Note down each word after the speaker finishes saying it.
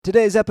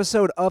Today's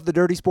episode of the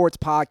Dirty Sports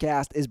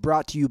Podcast is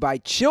brought to you by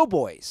Chill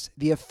Boys,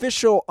 the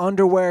official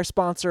underwear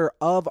sponsor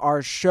of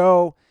our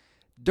show.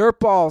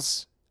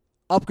 Dirtballs,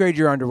 upgrade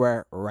your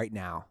underwear right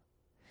now.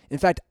 In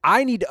fact,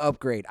 I need to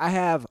upgrade. I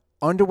have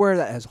underwear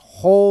that has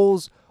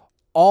holes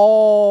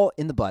all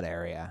in the butt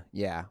area.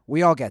 Yeah,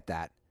 we all get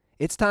that.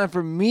 It's time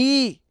for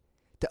me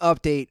to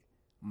update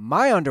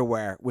my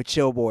underwear with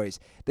Chill Boys.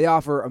 They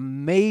offer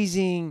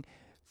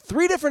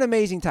three different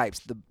amazing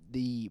types.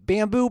 The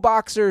bamboo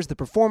boxers, the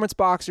performance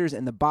boxers,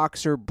 and the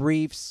boxer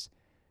briefs.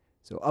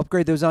 So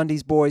upgrade those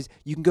undies, boys.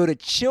 You can go to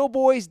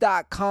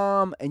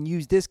chillboys.com and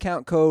use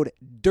discount code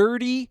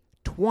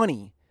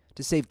DIRTY20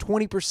 to save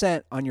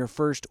 20% on your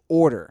first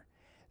order.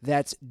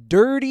 That's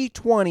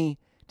DIRTY20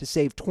 to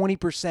save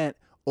 20%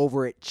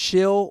 over at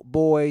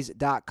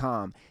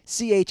chillboys.com.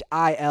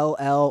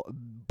 CHILL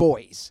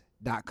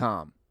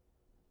boys.com.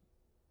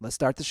 Let's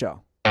start the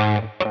show.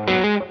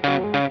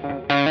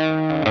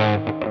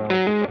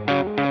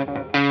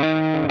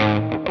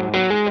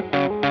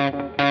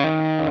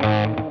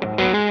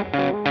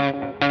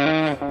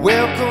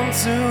 Welcome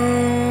to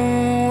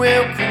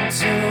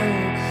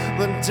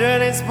the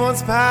Dirty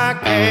Sports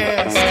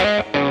Podcast.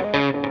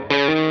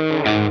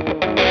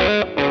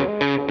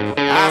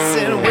 I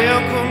said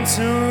welcome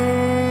to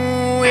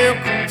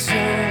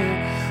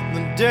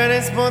the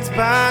Dirty Sports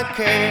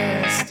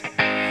Podcast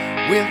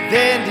with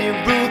Andy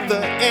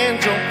Ruther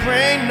and Joe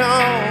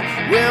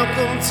Prano.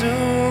 Welcome to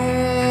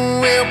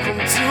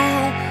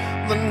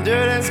the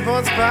Dirty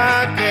Sports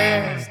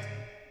Podcast.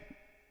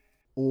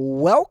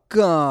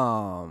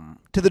 Welcome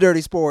to the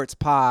Dirty Sports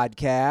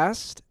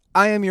Podcast.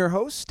 I am your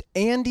host,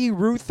 Andy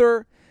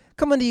Ruther,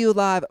 coming to you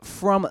live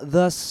from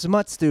the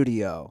Smut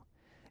Studio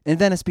in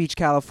Venice Beach,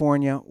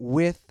 California,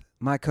 with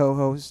my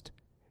co-host,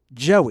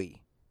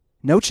 Joey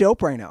No Chill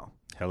Prano.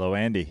 Hello,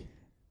 Andy.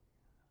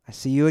 I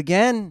see you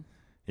again.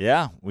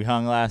 Yeah, we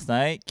hung last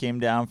night, came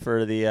down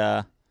for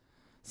the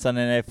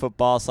Sunday Night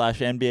Football /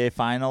 NBA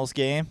Finals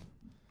game.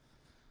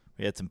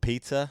 We had some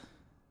pizza.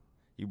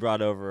 You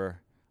brought over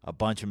a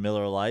bunch of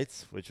Miller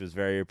Lights, which was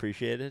very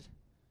appreciated.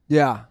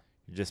 Yeah.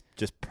 You're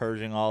just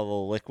purging all the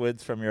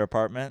liquids from your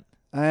apartment.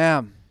 I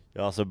am.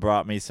 You also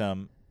brought me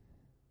some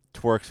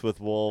Twerks with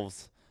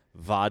Wolves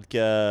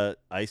vodka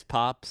ice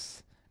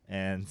pops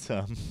and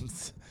some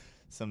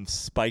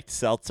spiked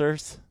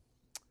seltzers.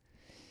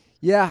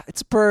 Yeah,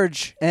 it's a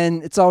purge,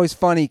 and it's always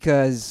funny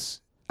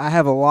because I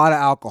have a lot of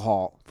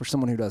alcohol for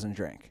someone who doesn't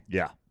drink.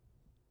 Yeah.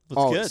 That's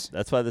Always. good.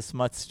 That's why the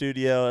Smut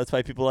Studio, that's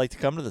why people like to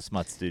come to the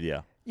Smut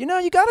Studio. You know,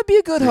 you got to be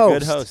a good You're host. a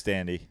good host,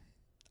 Andy.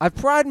 I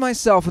pride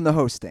myself in the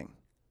hosting.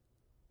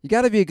 You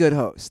got to be a good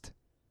host.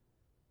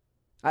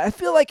 I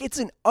feel like it's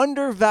an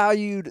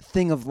undervalued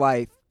thing of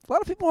life. A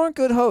lot of people aren't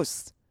good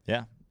hosts.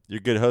 Yeah. You're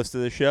a good host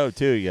of the show,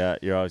 too.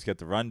 You always got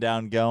the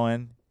rundown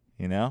going,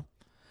 you know?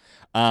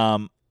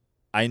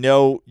 I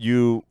know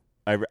you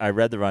 – I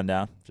read the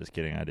rundown. Just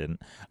kidding, I didn't.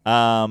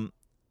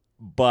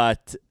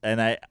 But –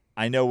 and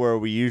I know where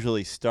we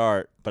usually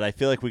start, but I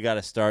feel like we got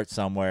to start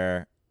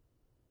somewhere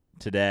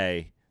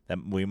today that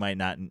we might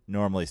not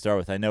normally start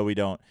with. I know we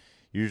don't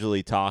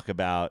usually talk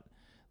about,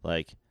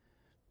 like,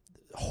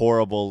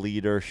 horrible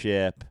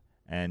leadership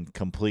and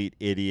complete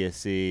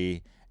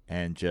idiocy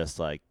and just,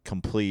 like,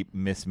 complete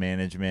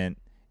mismanagement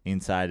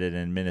inside an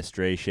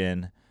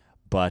administration,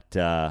 but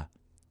the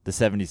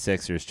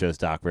 76ers chose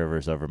Doc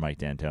Rivers over Mike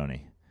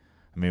D'Antoni.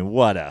 I mean,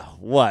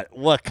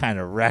 what kind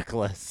of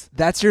reckless.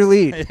 That's your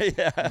lead.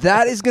 Yeah.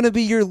 That is going to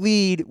be your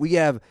lead. We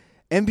have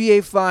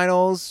NBA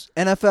Finals,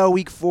 NFL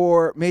Week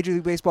 4, Major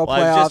League Baseball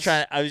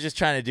playoffs. I was just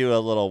trying to do a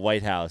little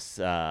White House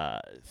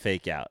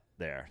fake out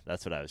there.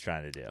 That's what I was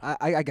trying to do.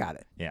 I got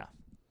it. Yeah.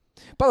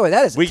 By the way,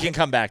 that is We can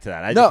come back to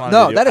that. I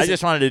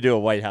just wanted to do a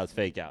White House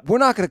fake out. We're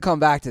not going to come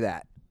back to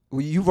that.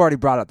 Well, you've already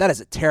brought up. That is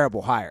a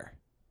terrible hire.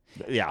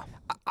 Yeah.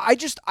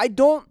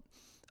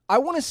 I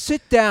want to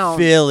sit down.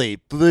 Philly,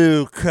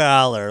 blue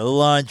collar,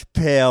 lunch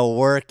pail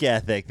work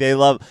ethic.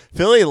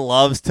 Philly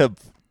loves to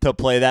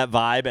play that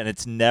vibe, and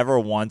it's never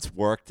once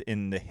worked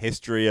in the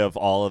history of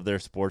all of their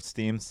sports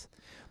teams.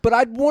 But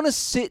I'd want to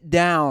sit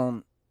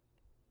down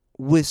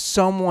with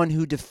someone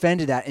who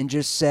defended that and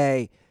just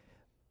say,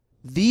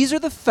 these are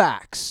the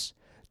facts.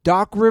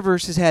 Doc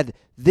Rivers has had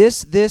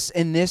this,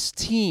 and this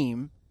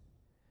team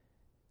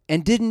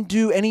and didn't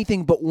do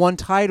anything but one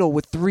title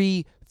with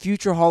 3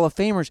 future Hall of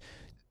Famers.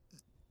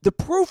 The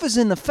proof is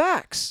in the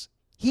facts.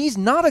 He's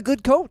not a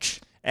good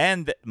coach.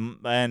 And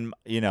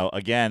you know,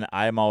 again,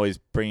 I'm always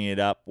bringing it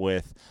up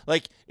with,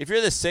 like, if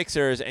you're the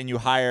Sixers and you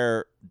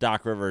hire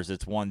Doc Rivers,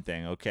 it's one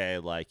thing, okay?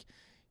 Like,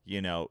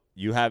 you know,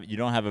 you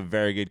don't have a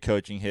very good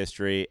coaching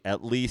history.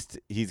 At least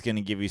he's going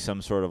to give you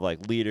some sort of,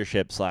 like,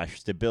 leadership /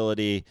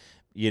 stability.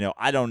 You know,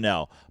 I don't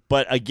know.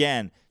 But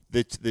again,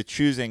 the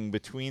choosing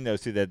between those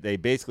two, that they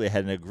basically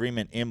had an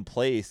agreement in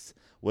place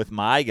with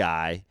my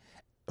guy,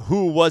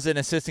 who was an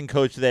assistant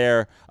coach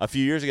there a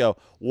few years ago,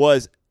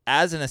 was,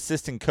 as an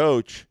assistant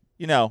coach,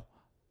 you know,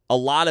 a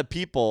lot of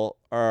people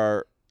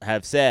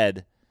have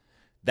said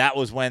that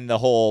was when the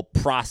whole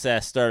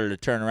process started to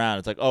turn around.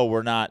 It's like, oh,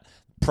 we're not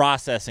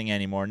processing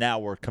anymore. Now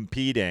we're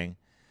competing.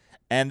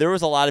 And there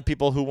was a lot of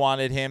people who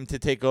wanted him to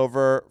take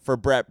over for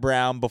Brett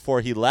Brown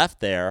before he left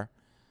there.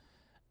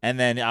 And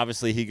then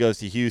obviously he goes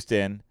to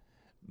Houston.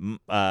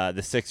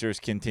 The Sixers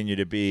continue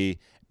to be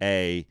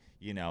a,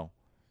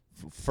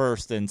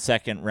 first and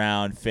second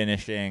round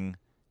finishing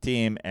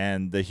team,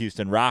 and the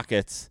Houston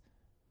Rockets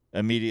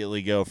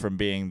immediately go from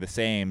being the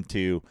same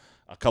to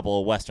a couple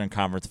of Western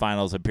Conference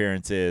Finals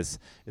appearances.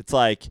 It's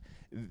like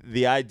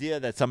the idea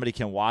that somebody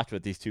can watch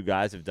what these two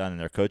guys have done in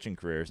their coaching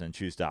careers and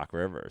choose Doc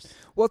Rivers.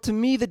 Well, to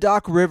me, the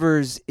Doc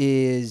Rivers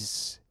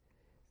is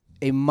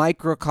a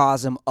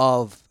microcosm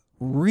of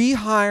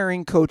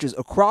rehiring coaches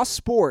across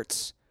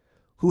sports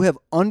who have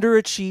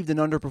underachieved and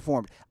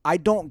underperformed. I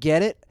don't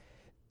get it.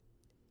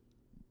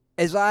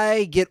 As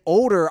I get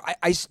older,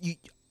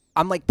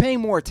 I'm like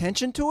paying more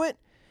attention to it,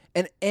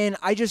 and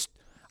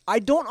I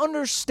don't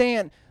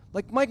understand.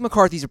 Like Mike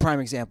McCarthy's a prime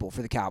example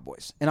for the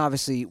Cowboys, and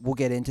obviously we'll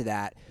get into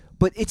that.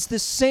 But it's the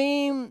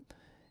same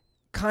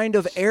kind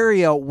of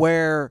area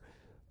where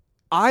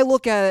I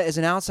look at it as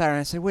an outsider and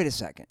I say, wait a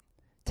second,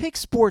 take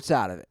sports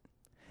out of it.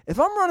 If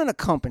I'm running a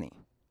company,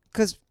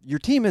 because your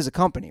team is a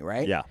company,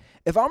 right? Yeah.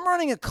 If I'm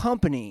running a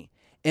company,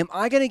 am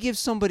I going to give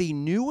somebody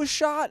new a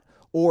shot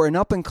or an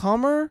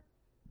up-and-comer?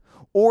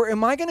 Or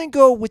am I going to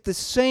go with the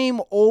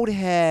same old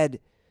head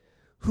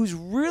who's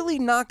really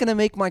not going to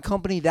make my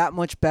company that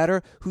much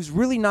better, who's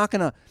really not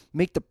going to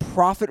make the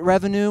profit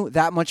revenue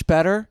that much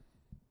better?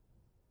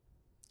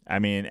 I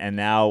mean, and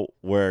now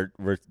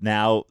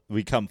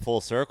we come full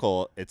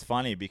circle. It's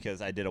funny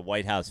because I did a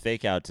White House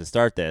fake out to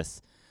start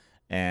this,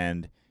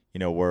 and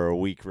we're a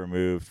week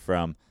removed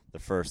from the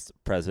first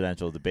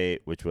presidential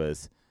debate, which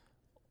was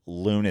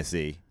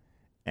lunacy.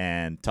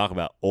 And talk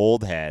about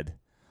old head.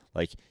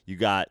 Like you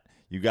got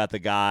the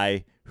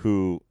guy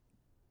who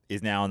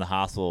is now in the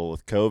hospital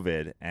with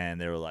COVID, and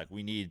they were like,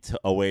 we need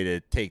a way to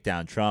take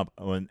down Trump,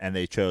 and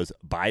they chose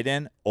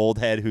Biden, old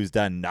head who's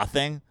done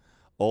nothing,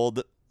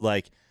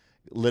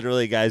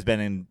 literally guy's been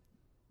in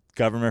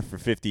government for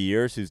 50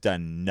 years who's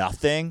done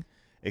nothing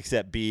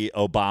except be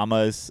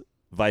Obama's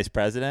vice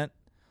president.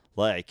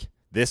 Like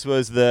this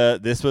was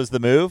the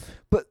move.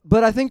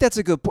 But I think that's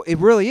a good point. It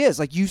really is.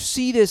 Like you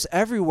see this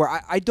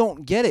everywhere. I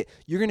don't get it.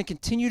 You're going to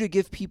continue to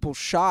give people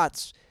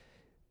shots.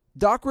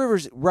 Doc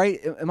Rivers, right?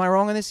 Am I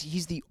wrong on this?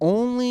 He's the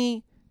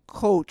only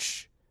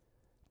coach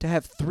to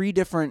have 3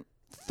 different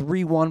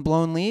 3-1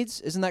 blown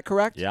leads. Isn't that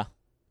correct? Yeah.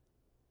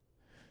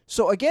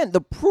 So, again,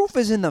 the proof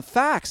is in the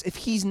facts. If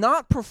he's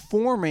not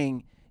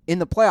performing in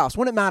the playoffs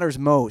when it matters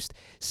most,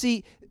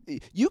 see,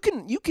 you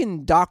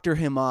can doctor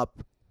him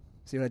up.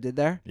 See what I did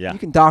there? Yeah. You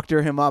can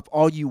doctor him up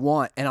all you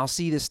want, and I'll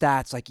see the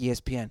stats like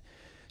ESPN.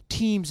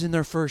 Teams in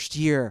their first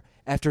year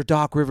after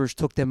Doc Rivers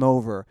took them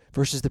over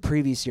versus the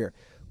previous year.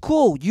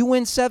 Cool, you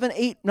win 7,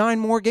 8, 9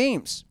 more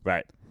games.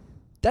 Right.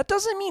 That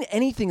doesn't mean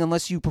anything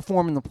unless you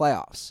perform in the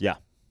playoffs. Yeah.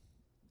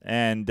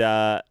 And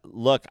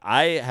look,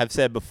 I have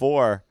said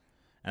before,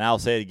 and I'll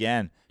say it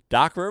again,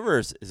 Doc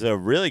Rivers is a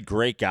really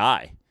great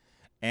guy.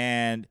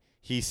 And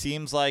he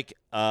seems like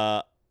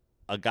a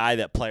guy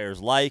that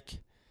players like,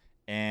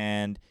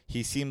 and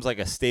he seems like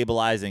a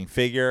stabilizing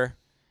figure,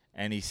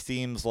 and he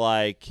seems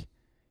like,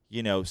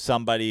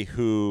 somebody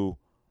who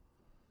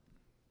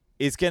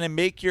is going to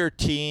make your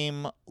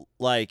team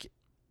like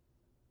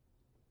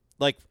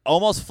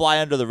almost fly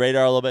under the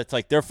radar a little bit. It's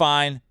like they're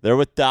fine. They're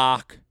with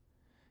Doc.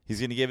 He's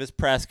going to give his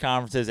press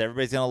conferences.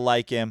 Everybody's going to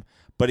like him.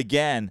 But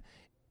again,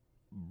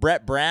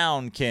 Brett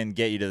Brown can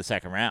get you to the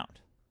second round.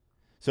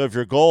 So if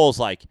your goal is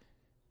like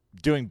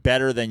doing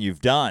better than you've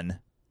done,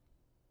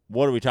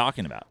 what are we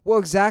talking about? Well,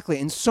 exactly.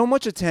 And so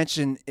much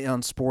attention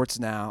on sports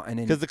now.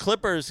 Because the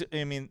Clippers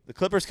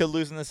could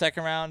lose in the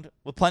second round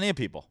with plenty of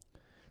people.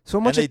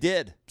 And they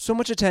did. So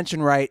much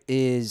attention, right,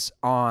 is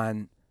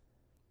on.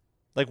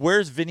 Like,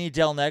 where's Vinny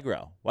Del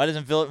Negro? Why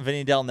doesn't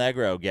Vinny Del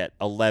Negro get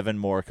 11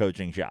 more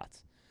coaching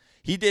shots?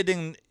 He did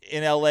in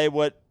L.A.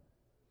 what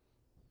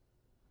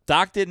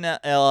Doc did in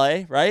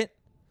L.A., right?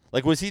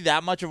 Like, was he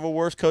that much of a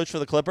worse coach for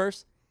the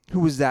Clippers? Who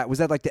was that? Was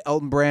that like the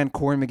Elton Brand,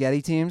 Corey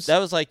Maggette teams? That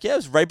was it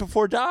was right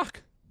before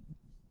Doc.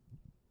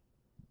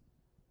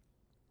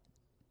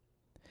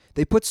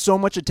 They put so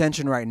much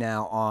attention right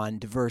now on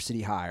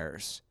diversity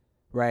hires,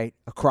 right,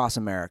 across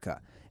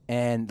America,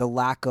 and the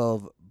lack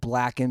of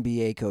black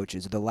NBA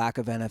coaches, the lack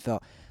of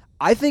NFL.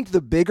 I think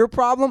the bigger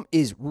problem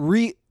is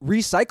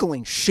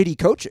recycling shitty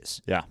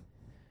coaches. Yeah.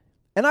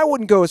 And I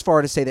wouldn't go as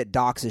far to say that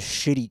Doc's a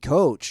shitty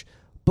coach,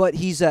 but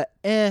he's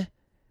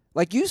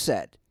like you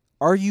said,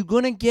 are you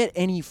going to get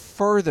any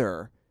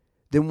further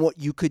than what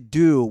you could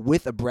do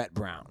with a Brett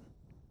Brown?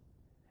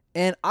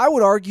 And I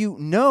would argue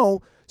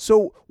no,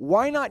 so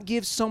why not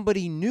give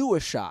somebody new a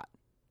shot?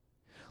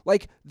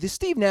 Like the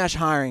Steve Nash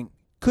hiring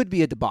could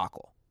be a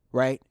debacle,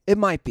 right? It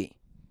might be.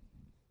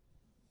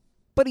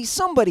 But he's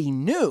somebody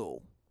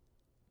new.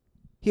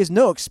 He has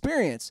no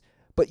experience,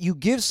 but you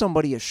give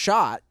somebody a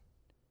shot.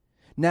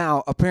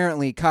 Now,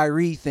 apparently,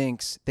 Kyrie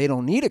thinks they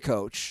don't need a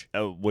coach.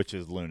 Which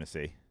is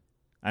lunacy.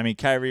 I mean,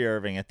 Kyrie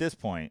Irving, at this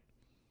point,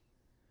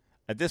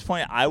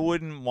 I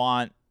wouldn't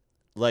want,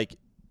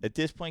 at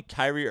this point,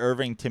 Kyrie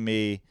Irving to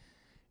me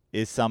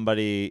is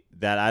somebody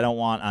that I don't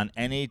want on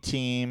any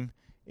team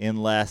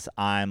unless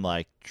I'm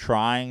like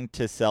trying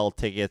to sell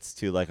tickets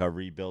to like a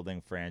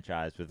rebuilding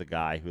franchise with a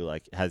guy who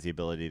like has the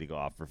ability to go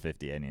off for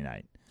 50 any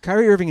night.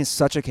 Kyrie Irving is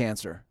such a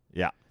cancer.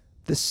 Yeah.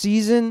 The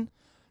season.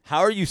 How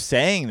are you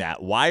saying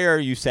that? Why are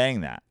you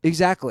saying that?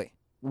 Exactly.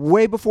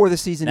 Way before the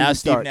season Now even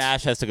Steve starts.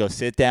 Nash has to go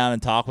sit down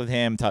and talk with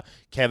him.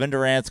 Kevin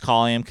Durant's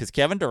calling him because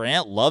Kevin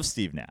Durant loves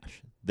Steve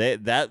Nash.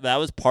 That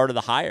was part of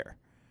the hire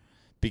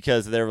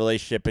because of their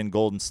relationship in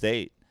Golden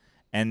State.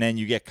 And then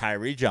you get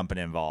Kyrie jumping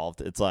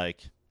involved. It's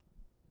like,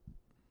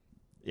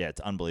 yeah,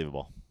 it's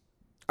unbelievable.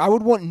 I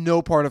would want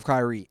no part of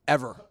Kyrie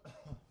ever.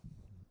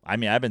 I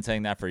mean, I've been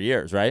saying that for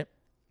years, right?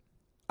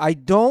 I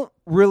don't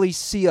really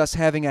see us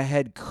having a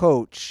head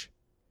coach.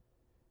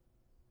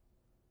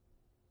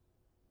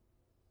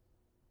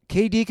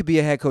 KD could be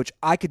a head coach.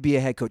 I could be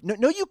a head coach.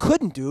 No, you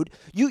couldn't, dude.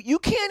 You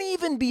can't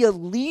even be a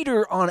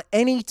leader on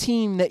any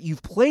team that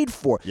you've played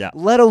for,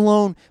 let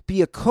alone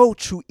be a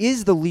coach who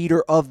is the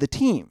leader of the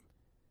team.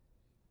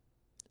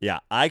 Yeah,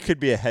 I could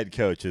be a head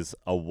coach is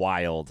a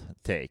wild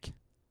take.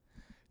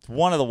 It's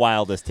one of the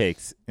wildest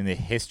takes in the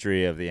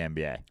history of the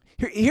NBA.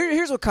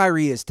 Here's what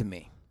Kyrie is to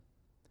me.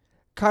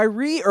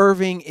 Kyrie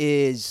Irving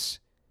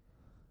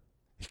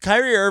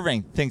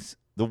thinks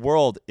the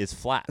world is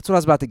flat. That's what I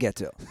was about to get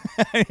to.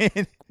 I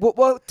mean,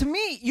 well, to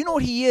me, you know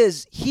what he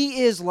is?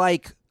 He is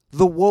like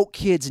the woke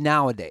kids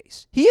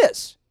nowadays. He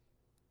is.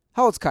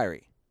 How old's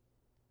Kyrie?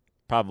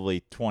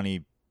 Probably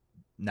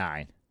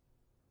 29.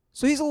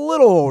 So he's a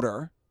little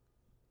older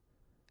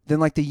than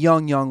like the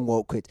young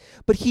woke kids.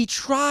 But he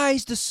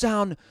tries to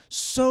sound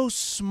so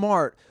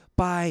smart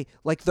by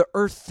like the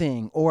Earth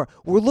thing, or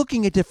we're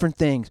looking at different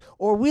things,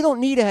 or we don't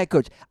need a head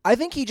coach. I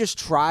think he just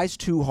tries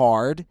too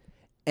hard,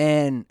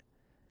 and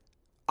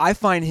I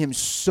find him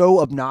so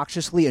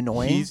obnoxiously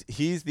annoying.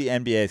 He's the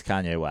NBA's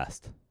Kanye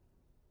West.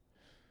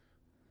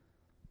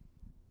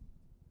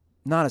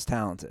 Not as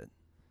talented.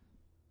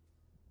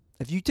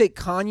 If you take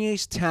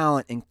Kanye's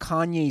talent and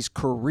Kanye's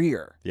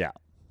career. Yeah.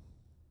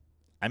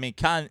 I mean,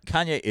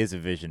 Kanye is a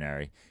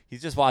visionary.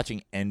 He's just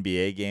watching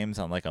NBA games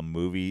on like a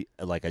movie,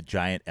 like a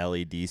giant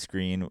LED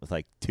screen with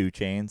like 2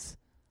 Chainz.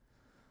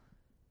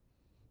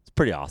 It's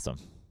pretty awesome.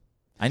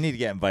 I need to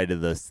get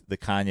invited to the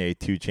Kanye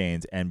 2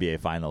 Chainz NBA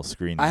Finals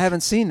screening. I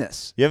haven't seen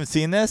this. You haven't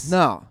seen this?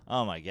 No.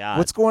 Oh my God.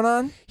 What's going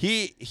on?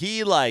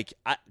 He like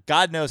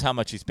God knows how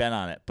much he spent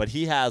on it, but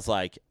he has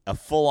like a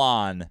full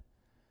on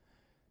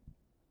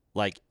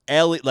like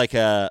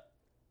a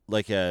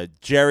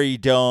Jerry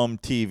Dome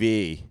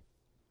TV,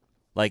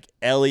 like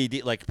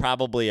LED, like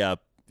probably a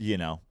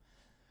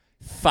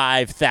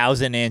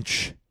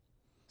 5,000-inch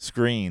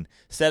screen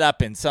set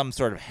up in some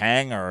sort of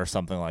hangar or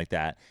something like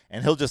that,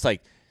 and he'll just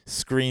like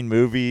screen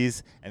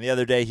movies. And the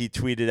other day he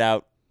tweeted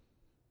out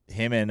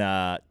him and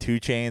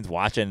 2 Chainz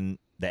watching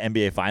the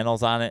NBA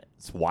Finals on it.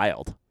 It's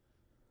wild.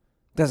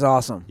 That's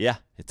awesome. Yeah,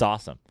 it's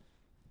awesome.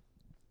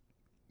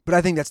 But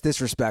I think that's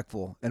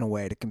disrespectful in a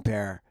way to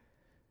compare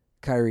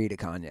Kyrie to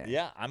Kanye.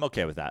 Yeah, I'm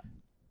okay with that.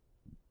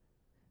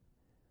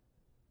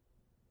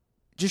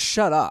 Just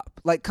shut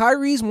up. Like,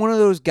 Kyrie's one of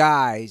those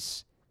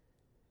guys.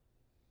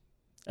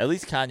 At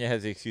least Kanye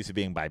has the excuse of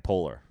being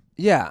bipolar.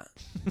 Yeah.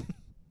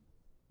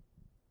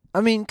 I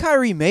mean,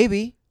 Kyrie,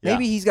 maybe. Yeah.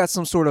 Maybe he's got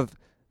some sort of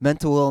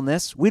mental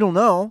illness. We don't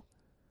know.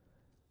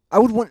 I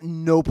would want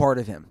no part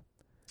of him.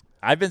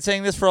 I've been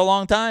saying this for a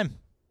long time.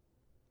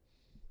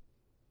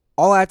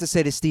 All I have to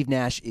say to Steve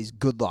Nash is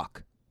good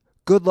luck.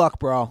 Good luck,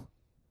 bro.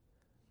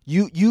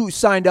 You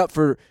signed up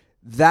for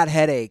that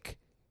headache,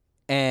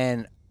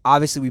 and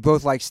obviously we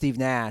both like Steve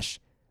Nash,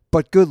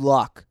 but good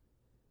luck.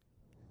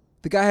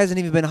 The guy hasn't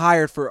even been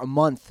hired for a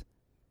month.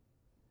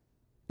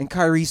 And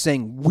Kyrie's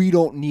saying, we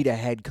don't need a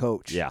head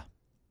coach. Yeah.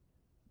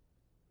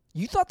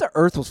 You thought the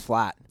earth was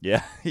flat.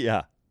 Yeah,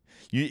 yeah.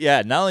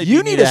 Not only do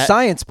you need a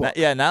science book.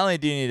 Not only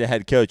do you need a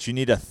head coach, you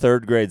need a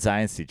 3rd grade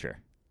science teacher.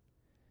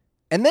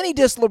 And then he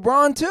dissed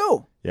LeBron,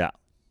 too. Yeah.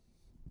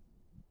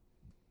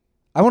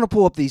 I want to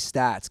pull up these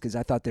stats because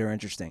I thought they were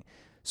interesting.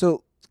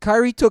 So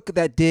Kyrie took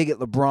that dig at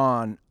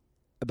LeBron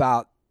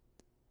about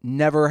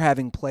never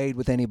having played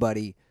with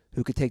anybody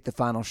who could take the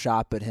final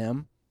shot but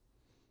him.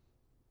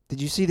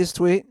 Did you see this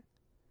tweet?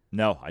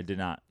 No, I did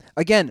not.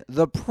 Again,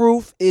 the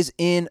proof is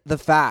in the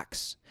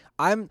facts.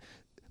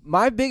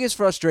 My biggest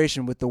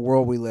frustration with the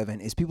world we live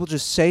in is people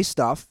just say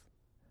stuff,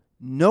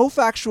 no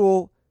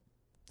factual.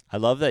 I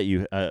love that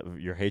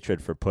your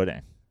hatred for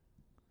pudding.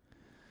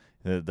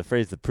 The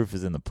phrase "the proof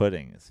is in the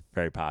pudding" is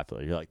very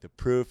popular. You're like, the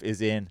proof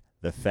is in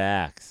the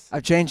facts.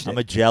 I've changed it. I'm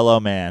a Jell-O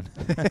man.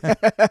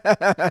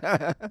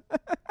 The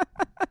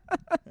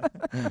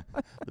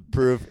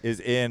proof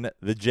is in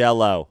the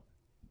Jell-O.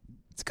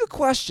 It's a good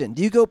question.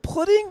 Do you go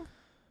pudding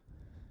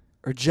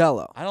or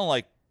Jell-O?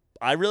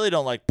 I really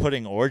don't like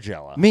pudding or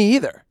Jell-O. Me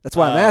either. That's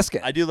why I'm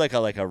asking. I do like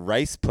a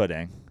rice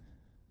pudding.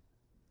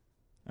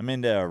 I'm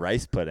into a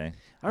rice pudding.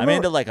 I'm remember-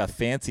 into like a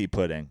fancy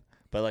pudding,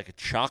 but like a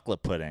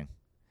chocolate pudding.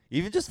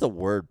 Even just the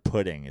word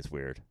pudding is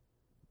weird.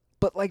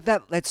 But like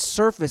that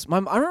surface. I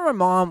remember my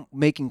mom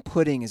making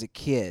pudding as a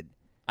kid,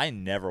 I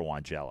never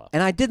want Jell-O.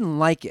 and I didn't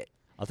like it.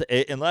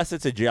 Unless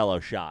it's a Jell-O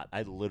shot.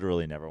 I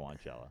literally never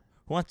want Jell-O.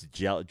 Who wants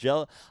Jell-O?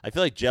 Jell-O? I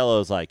feel like Jell-O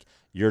is like,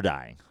 you're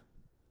dying.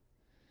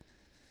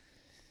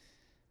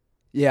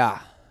 Yeah.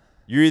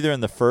 You're either in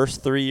the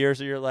first 3 years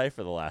of your life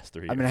or the last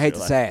 3 years. I mean, I hate to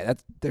say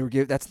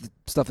it. That's the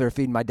stuff they were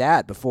feeding my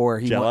dad before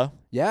he Jell-O? went.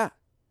 Yeah.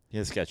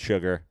 Yeah, it's got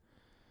sugar.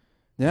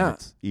 Yeah.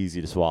 It's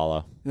easy to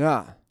swallow.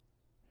 Yeah.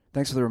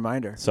 Thanks for the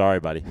reminder. Sorry,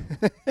 buddy.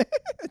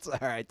 It's all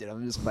right, dude.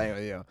 I'm just playing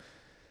with you.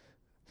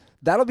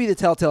 That'll be the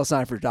telltale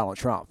sign for Donald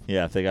Trump.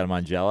 Yeah, if they got him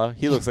on Jell-O.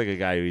 He looks like a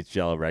guy who eats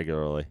Jell-O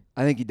regularly.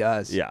 I think he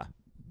does. Yeah.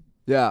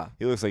 Yeah.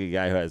 He looks like a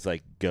guy who has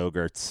like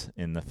Go-Gurts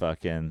in the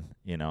fucking,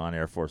 on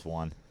Air Force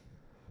One.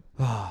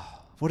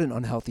 What an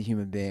unhealthy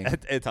human being.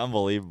 It's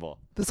unbelievable.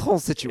 This whole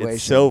situation.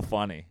 It's so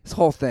funny. This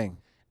whole thing.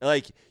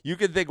 Like, you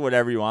can think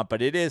whatever you want,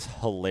 but it is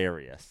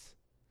hilarious.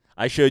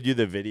 I showed you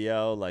the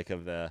video, like,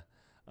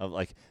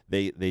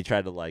 they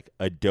tried to, like,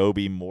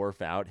 Adobe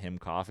morph out him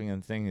coughing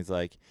and thing. He's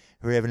like,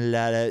 we're having a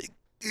lot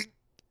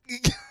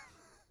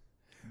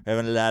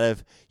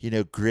of,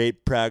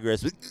 great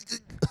progress.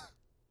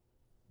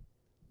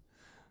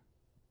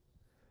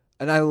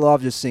 And I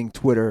love just seeing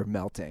Twitter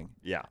melting.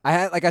 Yeah.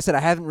 Like I said, I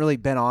haven't really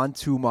been on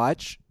too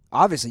much.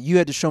 Obviously, you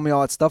had to show me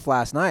all that stuff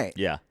last night.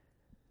 Yeah.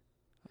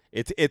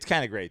 It's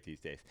kind of great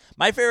these days.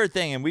 My favorite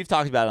thing, and we've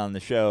talked about it on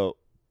the show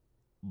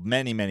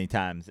many, many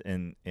times,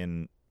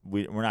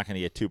 we're not going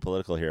to get too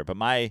political here, but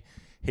my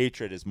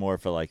hatred is more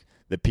for like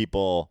the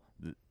people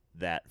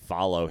that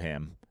follow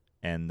him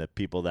and the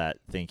people that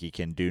think he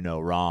can do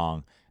no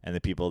wrong and the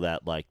people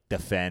that like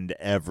defend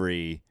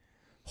every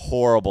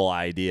horrible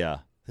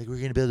idea. Like, we're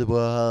going to build a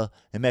wall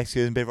and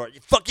Mexico doesn't pay for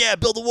it. Fuck yeah,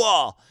 build a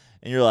wall.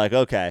 And you're like,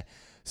 okay.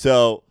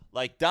 So,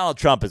 like, Donald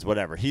Trump is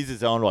whatever. He's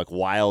his own, like,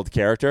 wild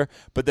character.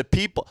 But the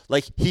people,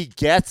 like, he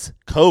gets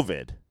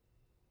COVID.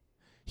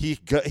 He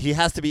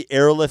has to be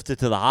airlifted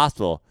to the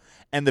hospital.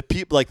 And the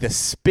people, like, the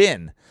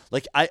spin.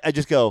 Like, I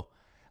just go,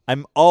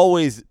 I'm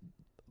always,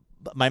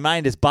 my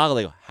mind is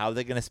boggling. How are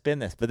they going to spin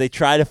this? But they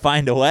try to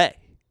find a way.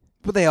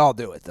 But they all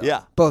do it, though.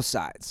 Yeah. Both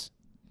sides.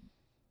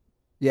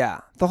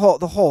 Yeah. The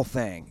whole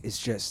thing is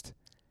just.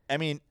 I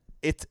mean,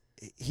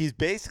 he's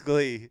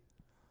basically,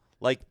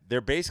 like,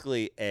 they're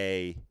basically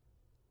a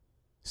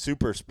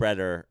super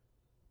spreader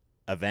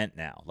event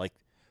now. Like,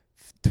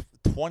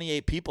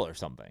 28 people or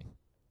something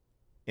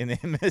in the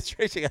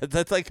administration.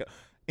 That's, like,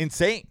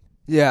 insane.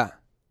 Yeah.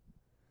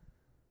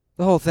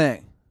 The whole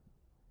thing.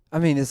 I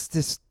mean, it's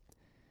just,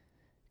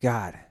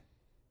 God.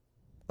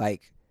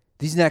 Like,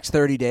 these next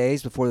 30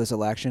 days before this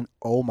election,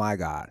 oh, my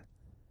God.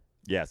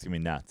 Yeah, it's going to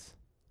be nuts.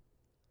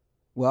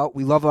 Well,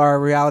 we love our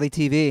reality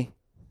TV.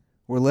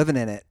 We're living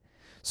in it.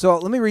 So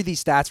let me read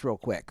these stats real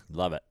quick.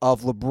 Love it.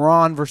 Of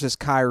LeBron versus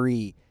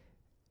Kyrie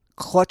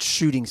clutch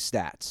shooting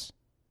stats.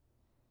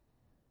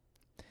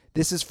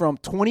 This is from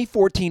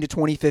 2014 to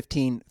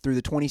 2015 through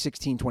the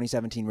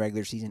 2016-2017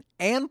 regular season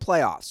and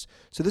playoffs.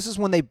 So this is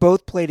when they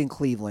both played in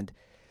Cleveland.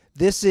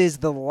 This is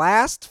the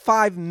last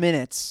 5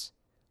 minutes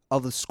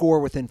of the score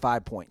within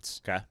 5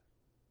 points. Okay.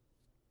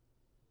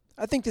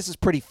 I think this is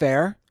pretty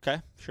fair.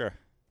 Okay, sure.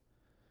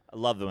 I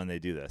love them when they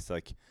do this.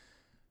 Like,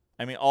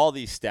 I mean, all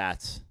these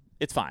stats,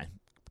 it's fine.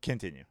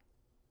 Continue.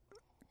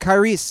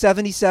 Kyrie is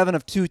 77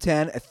 of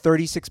 210 at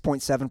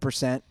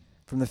 36.7%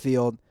 from the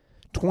field,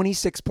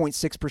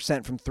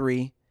 26.6% from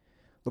three.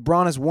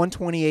 LeBron is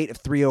 128 of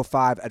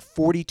 305 at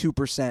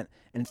 42%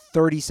 and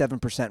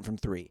 37% from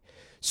three.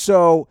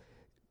 So,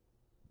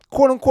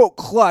 quote-unquote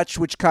clutch,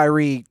 which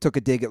Kyrie took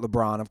a dig at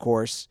LeBron, of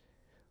course.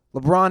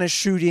 LeBron is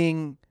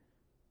shooting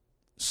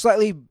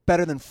slightly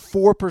better than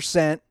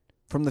 4%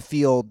 from the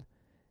field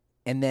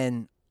and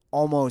then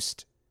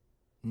almost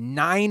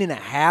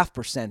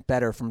 9.5%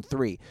 better from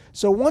three.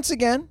 So once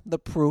again, the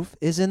proof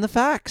is in the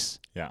facts.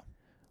 Yeah.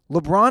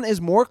 LeBron is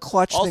more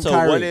clutch also, than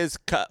Kyrie. what is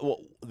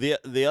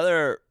the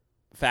other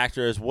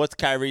factor is what's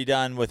Kyrie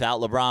done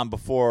without LeBron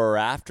before or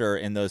after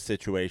in those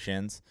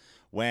situations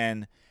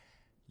when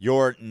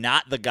you're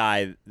not the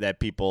guy that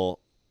people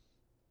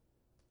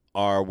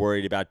are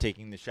worried about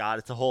taking the shot.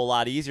 It's a whole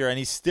lot easier, and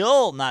he's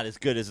still not as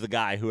good as the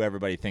guy who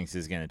everybody thinks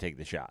is going to take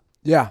the shot.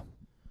 Yeah.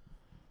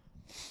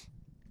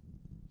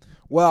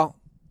 Well,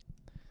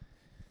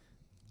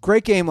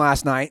 great game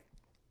last night.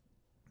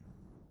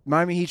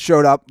 Miami Heat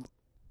showed up.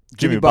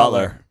 Jimmy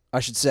Butler, I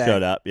should say.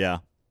 Showed up, yeah.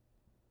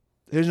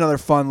 Here's another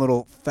fun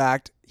little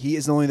fact. He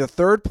is only the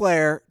third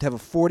player to have a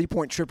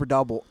 40-point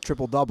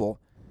triple-double,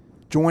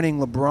 joining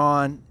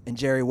LeBron and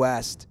Jerry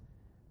West,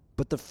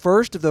 but the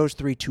first of those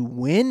three to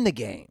win the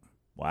game.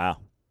 Wow.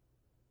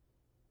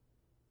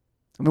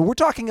 I mean, we're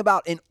talking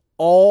about an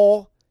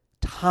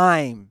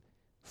all-time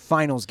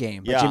finals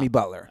game by Jimmy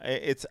Butler.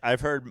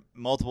 I've heard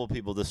multiple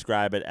people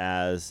describe it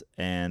as,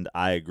 and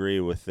I agree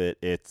with it.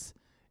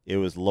 It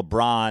was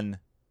LeBron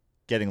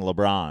getting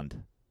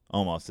LeBroned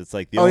almost. It's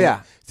like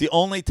it's the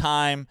only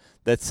time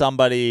that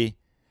somebody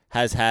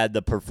has had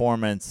the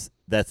performance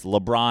that's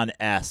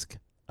LeBron-esque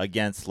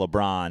against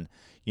LeBron.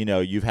 You know,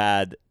 you've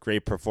had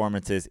great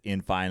performances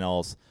in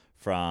finals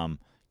from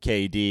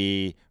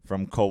KD,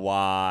 from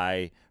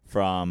Kawhi,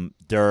 from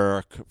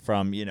Dirk,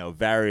 from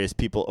various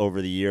people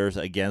over the years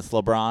against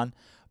LeBron,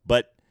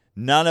 but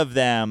none of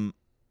them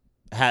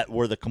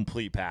were the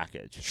complete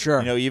package.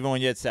 Sure. Even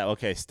when you had Steph,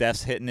 okay,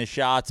 Steph's hitting his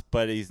shots,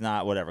 but he's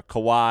not whatever.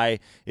 Kawhi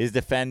is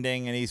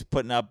defending and he's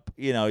putting up,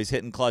 he's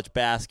hitting clutch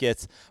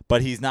baskets,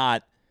 but he's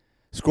not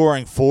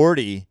scoring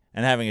 40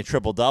 and having a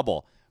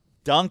triple-double.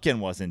 Duncan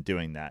wasn't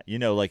doing that.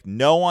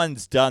 No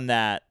one's done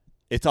that.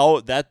 It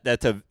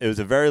was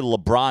a very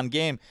LeBron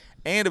game,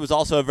 and it was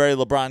also a very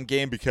LeBron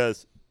game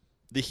because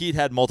the Heat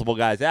had multiple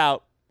guys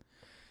out.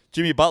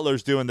 Jimmy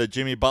Butler's doing the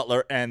Jimmy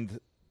Butler and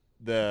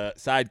the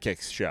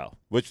sidekicks show,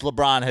 which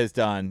LeBron has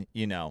done,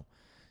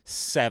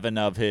 7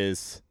 of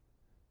his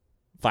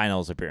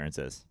finals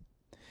appearances.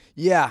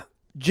 Yeah.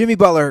 Jimmy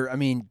Butler,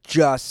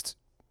 just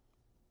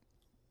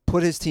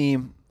put his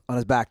team on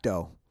his back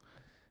door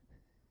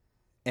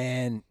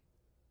and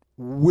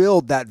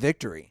willed that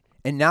victory.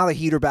 And now the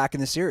Heat are back in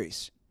the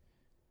series.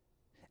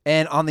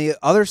 And on the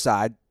other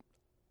side,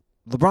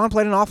 LeBron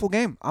played an awful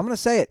game. I'm going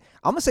to say it.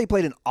 I'm going to say he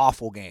played an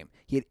awful game.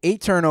 He had 8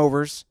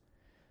 turnovers.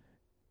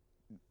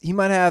 He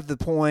might have the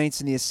points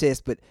and the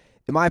assists, but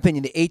in my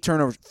opinion, the 8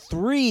 turnovers,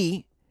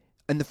 3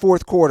 in the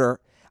fourth quarter.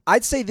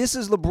 I'd say this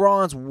is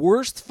LeBron's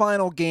worst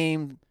finals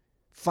game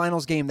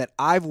that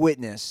I've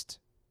witnessed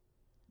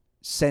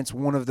since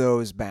one of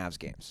those Mavs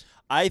games.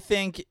 I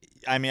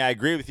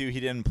agree with you. He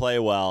didn't play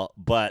well,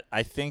 but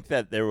I think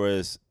that it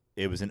was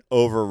an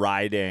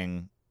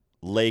overriding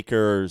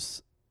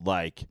Lakers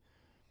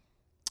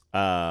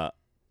lack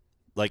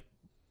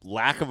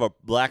of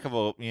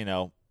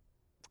a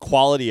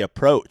quality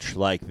approach.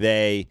 Like,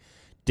 they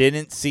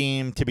didn't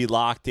seem to be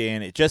locked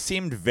in. It just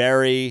seemed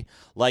very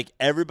like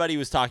everybody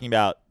was talking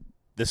about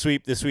the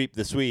sweep,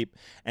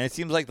 and it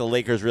seems like the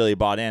Lakers really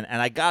bought in.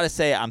 And I gotta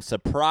say, I'm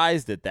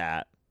surprised at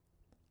that.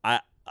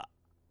 I'm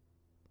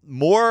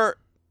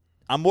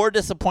more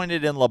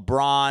disappointed in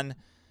LeBron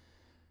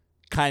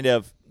kind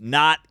of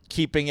not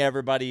keeping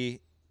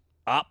everybody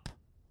up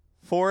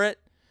for it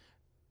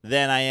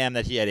than I am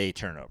that he had 8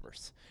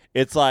 turnovers.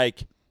 It's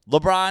like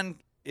LeBron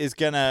is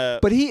gonna.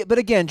 But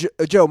again,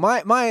 Joe,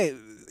 my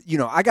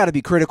I got to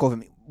be critical of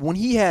him.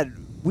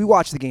 We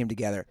watched the game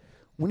together.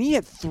 When he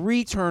had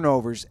 3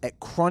 turnovers at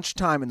crunch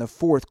time in the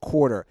fourth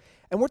quarter,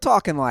 and we're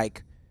talking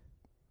like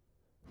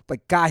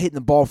guy hitting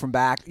the ball from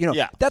back.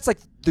 That's like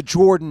the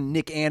Jordan,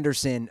 Nick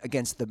Anderson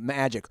against the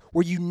Magic,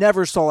 where you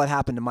never saw it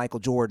happen to Michael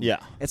Jordan. Yeah.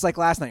 It's like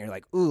last night. You're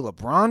like, ooh,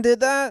 LeBron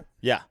did that?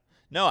 Yeah.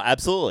 No,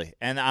 absolutely.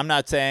 And I'm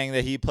not saying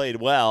that he played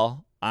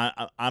well.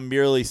 I'm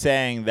merely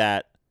saying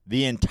that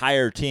the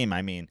entire team,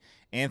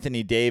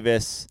 Anthony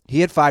Davis.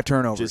 He had 5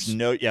 turnovers.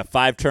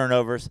 5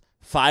 turnovers,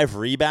 5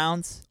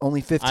 rebounds.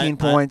 Only 15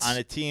 points. On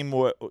a team,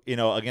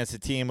 against a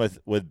team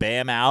with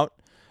Bam out.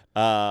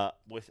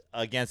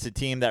 Against a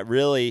team that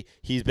really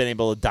he's been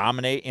able to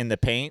dominate in the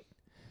paint.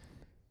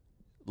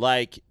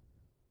 Like,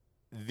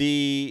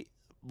 the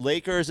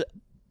Lakers,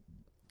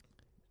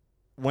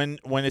 when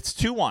it's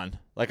 2-1,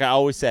 like I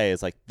always say,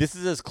 is like, this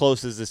is as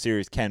close as the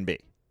series can be.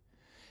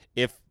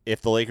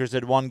 If the Lakers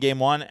had won game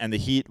 1 and the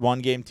Heat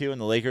won game 2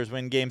 and the Lakers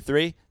win game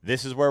 3,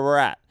 this is where we're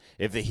at.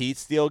 If the Heat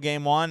steal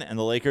game 1 and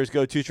the Lakers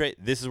go 2 straight,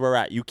 this is where we're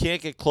at. You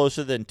can't get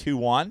closer than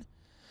 2-1.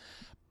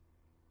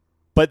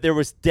 But there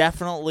was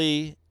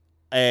definitely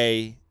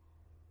a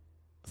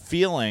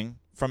feeling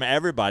from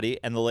everybody,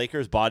 and the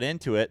Lakers bought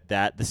into it,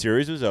 that the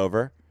series was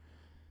over.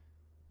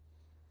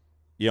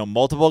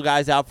 Multiple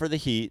guys out for the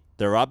Heat.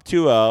 They're up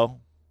 2-0.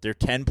 They're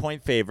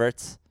 10-point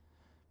favorites.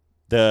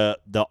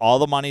 All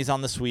the money's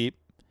on the sweep,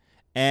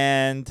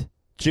 and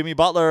Jimmy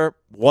Butler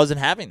wasn't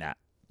having that.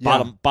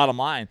 Yeah. Bottom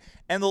line.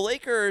 And the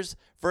Lakers,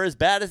 for as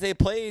bad as they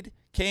played,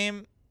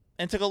 came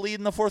and took a lead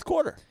in the fourth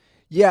quarter.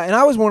 Yeah, and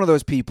I was one of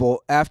those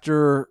people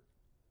after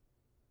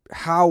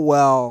how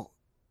well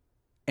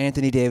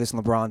Anthony Davis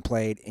and LeBron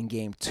played in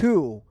game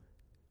 2.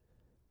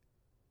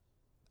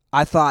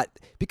 I thought,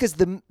 because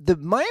the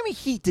Miami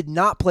Heat did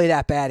not play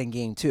that bad in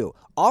game 2.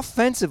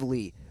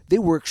 Offensively, they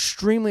were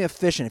extremely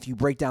efficient if you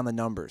break down the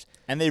numbers.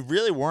 And they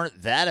really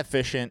weren't that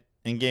efficient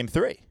in game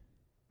 3.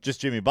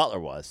 Just Jimmy Butler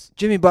was.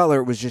 Jimmy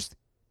Butler was just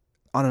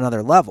on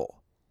another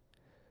level.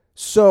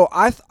 So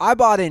I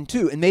bought in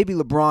too, and maybe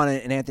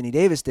LeBron and Anthony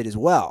Davis did as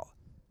well,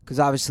 because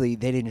obviously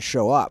they didn't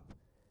show up,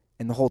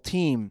 and the whole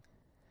team.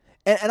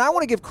 And I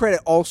want to give credit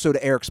also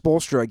to Eric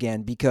Spoelstra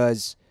again,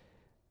 because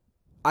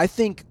I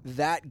think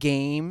that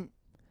game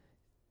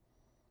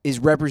is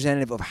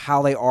representative of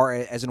how they are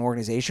as an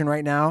organization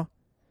right now.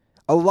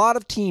 A lot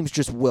of teams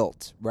just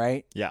wilt,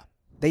 right? Yeah.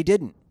 They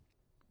didn't.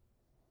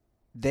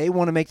 They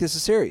want to make this a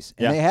series,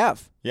 and they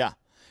have. Yeah.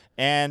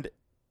 And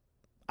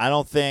I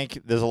don't think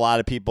there's a lot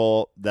of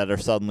people that are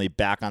suddenly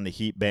back on the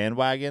Heat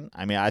bandwagon.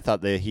 I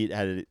thought the Heat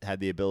had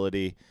the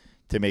ability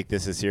to make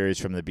this a series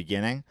from the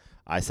beginning.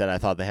 I said I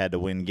thought they had to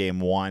win game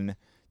 1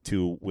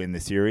 to win the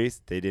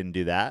series. They didn't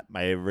do that.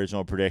 My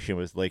original prediction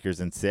was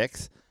Lakers in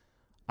 6.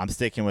 I'm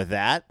sticking with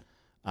that.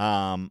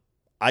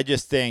 I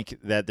just think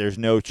that there's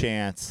no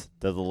chance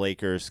that the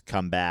Lakers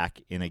come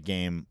back in a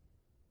game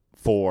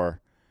 4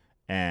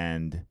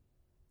 and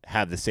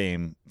have the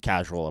same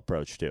casual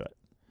approach to it.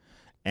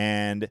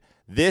 And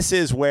this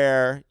is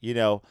where,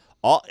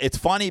 it's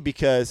funny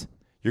because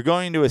you're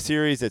going into a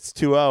series that's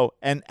 2-0,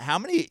 and how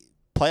many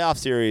playoff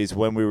series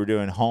when we were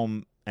doing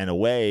home and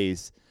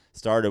aways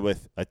started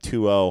with a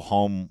 2-0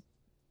 home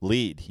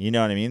lead? You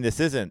know what I mean? This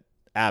isn't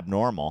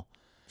abnormal.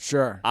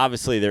 Sure.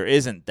 Obviously, there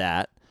isn't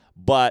that,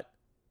 but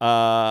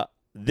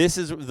this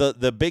is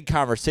the big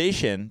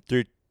conversation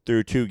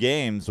through 2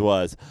 games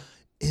was,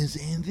 is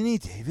Anthony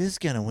Davis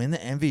going to win the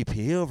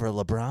MVP over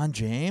LeBron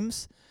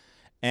James?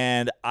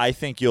 And I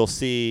think you'll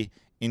see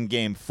in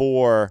Game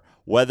 4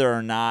 whether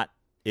or not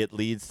it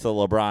leads to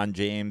LeBron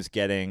James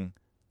getting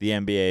the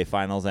NBA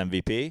Finals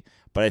MVP,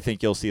 but I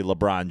think you'll see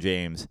LeBron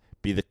James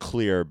be the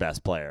clear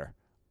best player.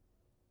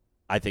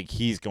 I think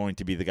he's going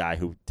to be the guy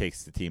who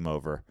takes the team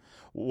over,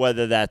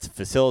 whether that's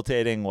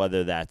facilitating,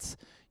 whether that's,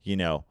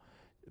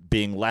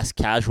 being less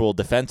casual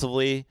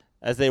defensively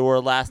as they were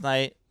last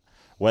night,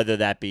 whether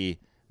that be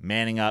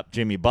manning up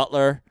Jimmy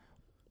Butler.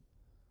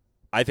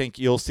 I think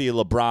you'll see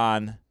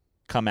LeBron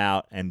come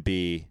out and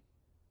be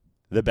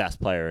the best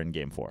player in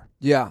Game 4.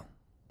 Yeah.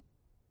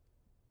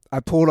 I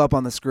pulled up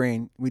on the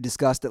screen. We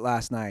discussed it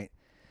last night.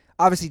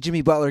 Obviously,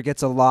 Jimmy Butler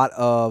gets a lot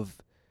of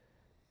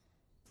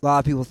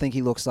people think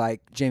he looks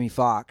like Jamie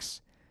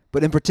Foxx.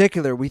 But in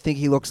particular, we think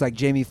he looks like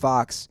Jamie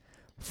Foxx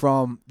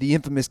from the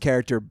infamous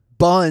character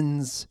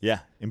Buns.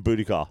 Yeah, in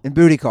Booty Call.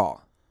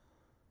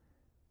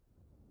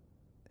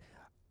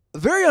 A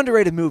very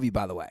underrated movie,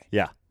 by the way.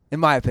 Yeah.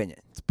 In my opinion.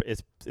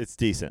 It's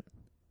decent.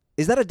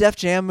 Is that a Def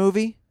Jam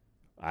movie?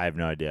 I have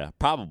no idea.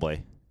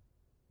 Probably.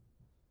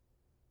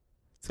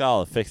 It's got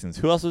all the fixings.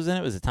 Who else was in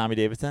it? Was it Tommy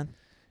Davidson?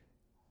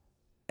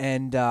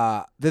 And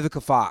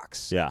Vivica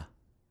Fox. Yeah.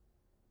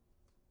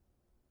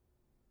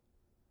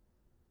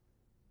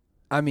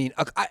 I mean,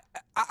 I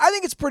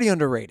think it's pretty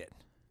underrated.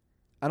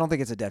 I don't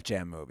think it's a Def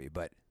Jam movie,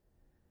 but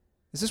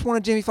is this one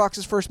of Jamie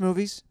Foxx's first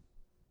movies?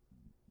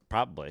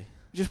 Probably.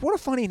 Just what a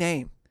funny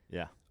name.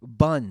 Yeah.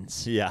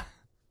 Buns. Yeah.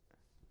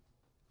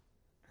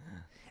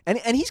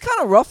 And he's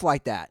kind of rough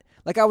like that.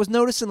 Like I was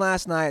noticing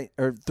last night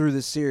or through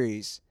this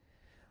series,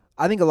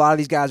 I think a lot of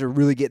these guys are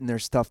really getting their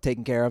stuff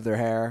taken care of, their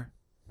hair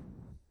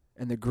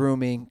and their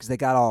grooming, because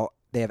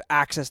they have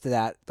access to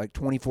that like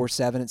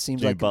 24/7. It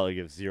seems Jimmy like Butler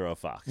gives zero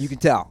fucks. You can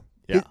tell.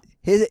 Yeah.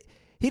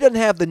 He doesn't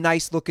have the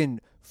nice looking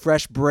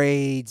fresh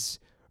braids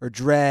or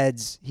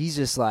dreads. He's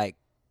just like,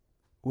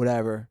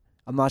 whatever.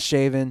 I'm not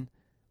shaving.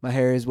 My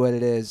hair is what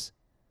it is.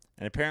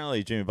 And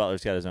apparently Jimmy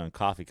Butler's got his own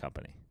coffee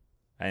company.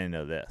 I didn't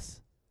know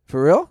this.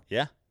 For real?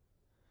 Yeah.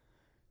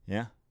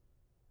 Yeah.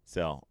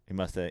 So he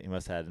must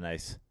have had a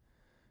nice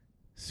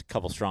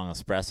couple strong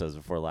espressos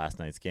before last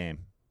night's game.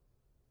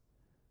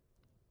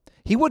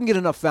 He wouldn't get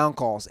enough foul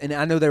calls, and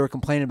I know they were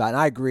complaining about it, and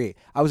I agree.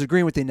 I was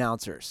agreeing with the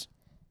announcers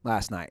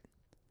last night.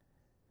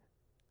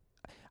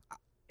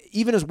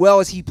 Even as well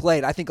as he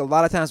played, I think a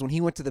lot of times when he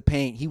went to the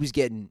paint, he was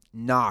getting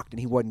knocked, and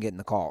he wasn't getting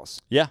the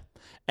calls. Yeah.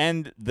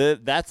 And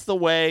that's the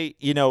way,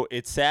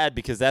 it's sad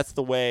because that's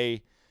the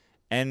way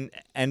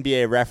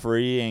NBA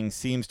refereeing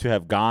seems to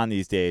have gone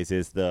these days,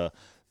 is the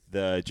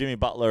Jimmy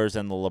Butlers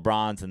and the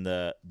LeBrons and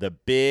the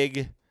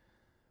big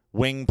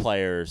wing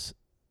players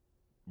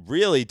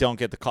really don't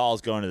get the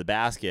calls going to the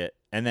basket.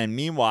 And then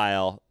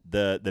meanwhile,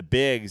 the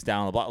bigs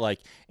down the block, like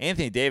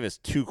Anthony Davis,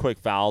 2 quick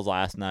fouls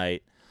last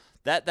night.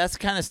 That's the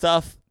kind of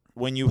stuff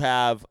when you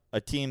have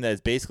a team that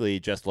is basically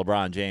just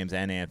LeBron James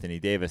and Anthony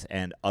Davis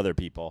and other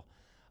people.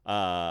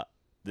 The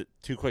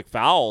 2 quick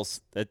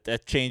fouls,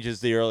 that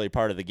changes the early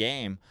part of the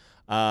game.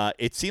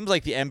 It seems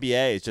like the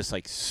NBA is just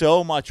like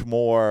so much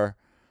more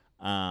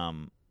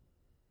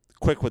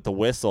quick with the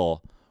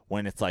whistle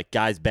when it's like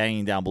guys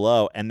banging down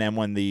below. And then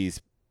when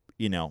these,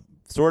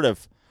 sort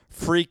of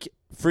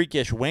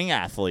freakish wing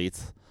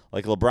athletes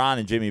like LeBron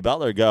and Jimmy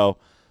Butler go,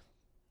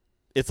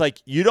 it's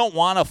like you don't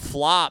want to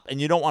flop and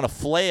you don't want to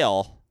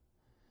flail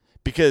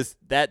because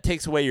that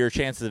takes away your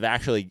chances of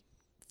actually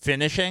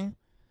finishing.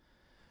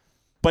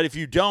 But if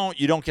you don't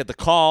get the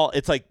call.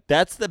 It's like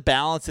that's the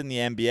balance in the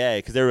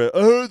NBA because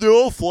they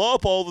all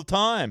flop all the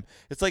time.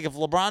 It's like if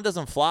LeBron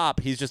doesn't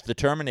flop, he's just the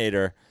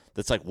Terminator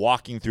that's like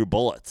walking through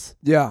bullets.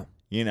 Yeah.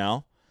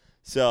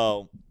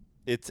 So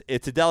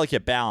it's a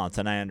delicate balance,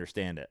 and I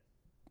understand it.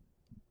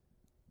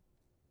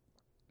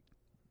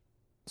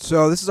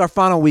 So this is our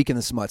final week in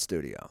the Smut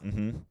Studio.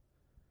 Mm-hmm.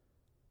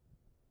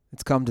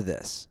 It's come to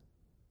this.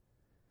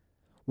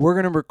 We're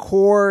going to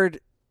record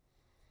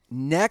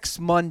next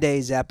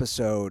Monday's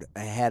episode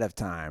ahead of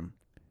time,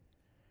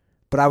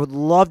 but I would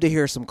love to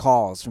hear some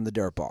calls from the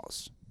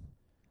Dirtballs.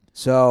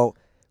 So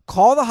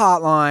call the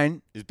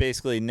hotline. Is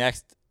basically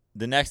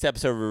the next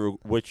episode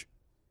which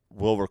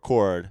we'll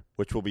record,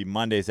 which will be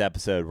Monday's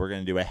episode. We're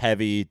going to do a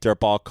heavy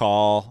Dirtball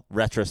call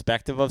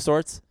retrospective of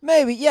sorts.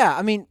 Maybe, yeah.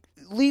 I mean,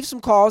 leave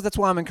some calls. That's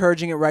why I'm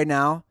encouraging it right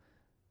now.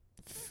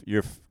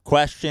 Your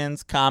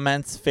questions,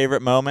 comments,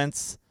 favorite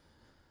moments,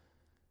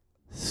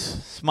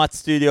 Smut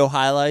Studio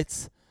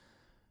highlights,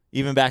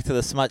 even back to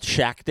the Smut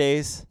Shack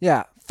days.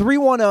 Yeah.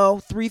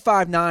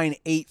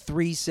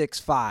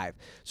 310-359-8365.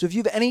 So if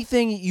you have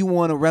anything you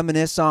want to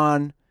reminisce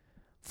on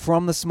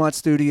from the Smut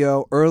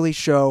Studio, early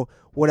show,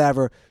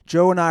 whatever,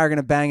 Joe and I are going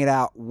to bang it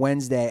out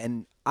Wednesday.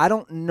 And I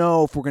don't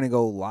know if we're going to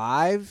go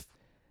live.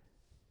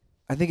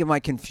 I think it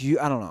might confuse.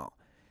 I don't know.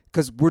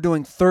 Because we're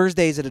doing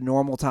Thursdays at a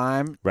normal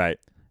time. Right.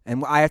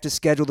 And I have to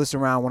schedule this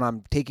around when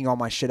I'm taking all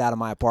my shit out of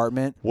my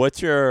apartment.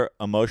 What's your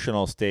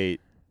emotional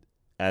state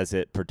as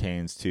it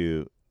pertains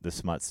to the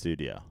Smut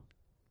Studio?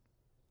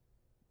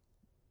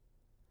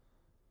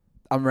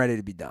 I'm ready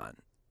to be done.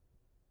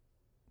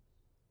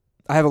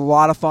 I have a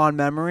lot of fond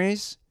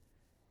memories.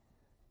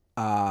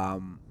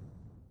 I've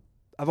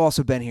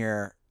also been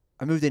here.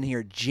 I moved in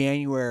here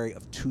January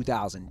of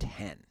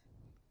 2010.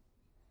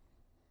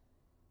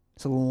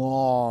 It's a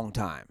long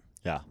time.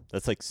 Yeah,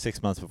 that's like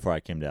 6 months before I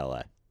came to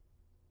LA.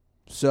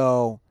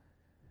 So,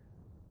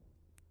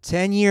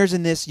 10 years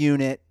in this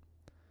unit,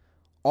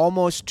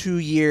 almost 2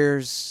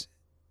 years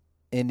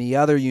in the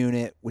other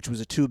unit, which was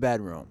a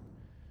 2-bedroom.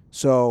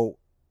 So,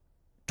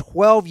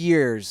 12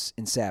 years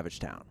in Savage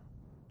Town.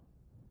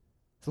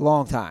 It's a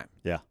long time.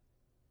 Yeah.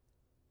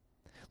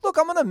 Look,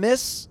 I'm gonna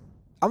miss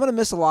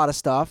a lot of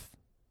stuff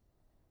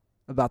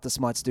about the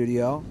Smut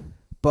Studio,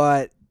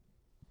 but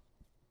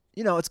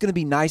it's gonna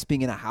be nice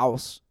being in a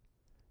house,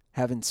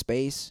 having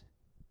space.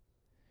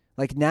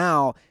 Like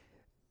now,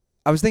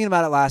 I was thinking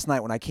about it last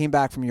night when I came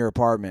back from your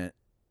apartment.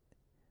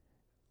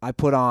 I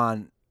put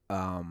on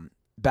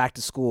Back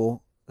to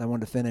School. I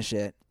wanted to finish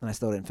it, and I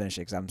still didn't finish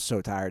it because I'm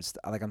so tired.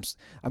 Like I'm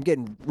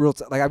getting real.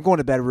 I'm going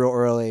to bed real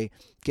early,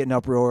 getting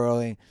up real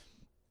early.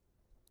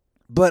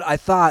 But I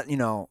thought,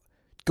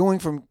 going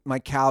from my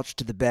couch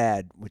to the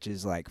bed, which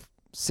is like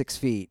 6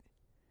 feet.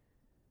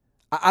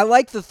 I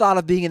like the thought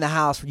of being in the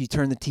house where you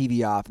turn the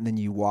TV off and then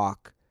you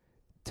walk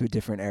to a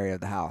different area of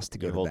the house to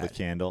go to hold bed. the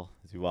candle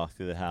as you walk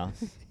through the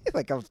house.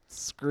 Like a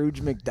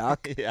Scrooge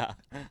McDuck. Yeah.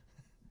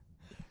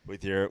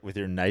 With your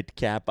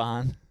nightcap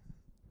on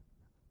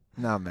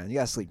No, man, you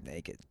gotta sleep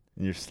naked.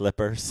 and your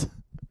slippers.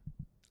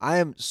 I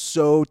am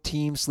so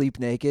team sleep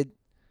naked,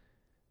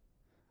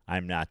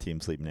 I'm not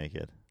team sleep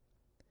naked.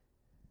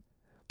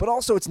 but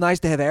also it's nice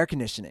to have air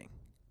conditioning.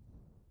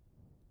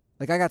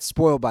 Like I got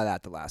spoiled by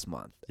that the last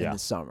month in Yeah. the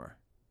summer.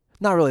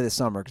 Not really this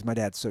summer because my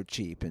dad's so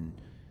cheap and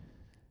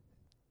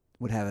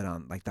would have it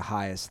on like the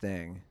highest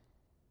thing.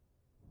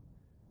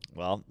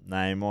 Well,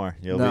 not anymore.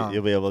 You'll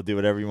No. be able to do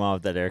whatever you want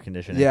with that air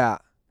conditioning. Yeah.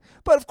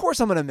 But of course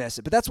I'm going to miss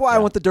it. But that's why I Yeah.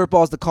 want the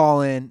Dirtballs to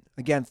call in.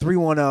 Again,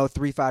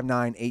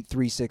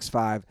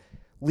 310-359-8365.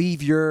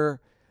 Leave your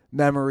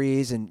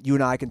memories and you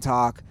and I can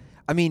talk.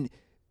 I mean,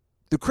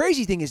 the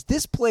crazy thing is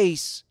this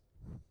place,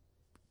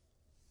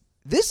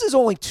 this is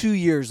only 2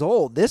 years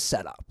old, this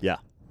setup. Yeah.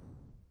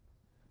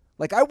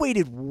 Like I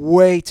waited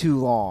way too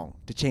long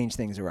to change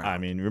things around. I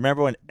mean,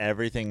 remember when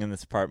everything in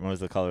this apartment was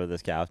the color of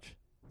this couch?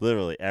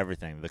 Literally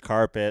everything. The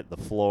carpet, the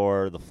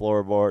floor, the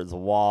floorboards, the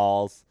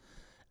walls,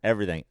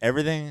 everything.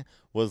 Everything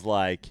was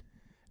like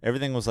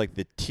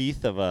the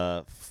teeth of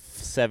a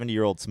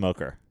 70-year-old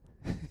smoker.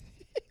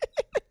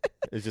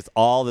 It's just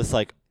all this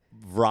like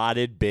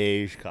rotted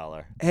beige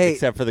color. Hey.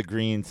 Except for the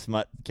green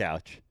smut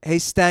couch. Hey,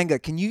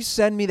 Stanga, can you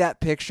send me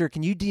that picture?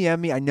 Can you DM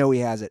me? I know he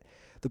has it.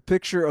 The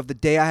picture of the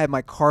day I had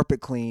my carpet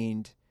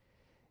cleaned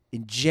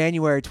in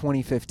January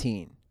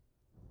 2015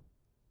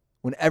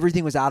 when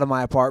everything was out of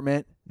my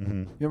apartment.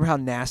 Mm-hmm. Remember how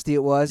nasty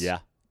it was?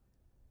 Yeah.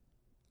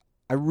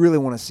 I really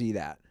want to see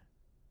that.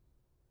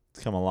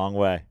 It's come a long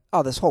way.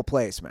 Oh, this whole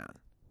place, man.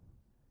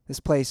 This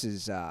place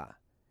is,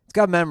 it's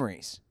got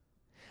memories.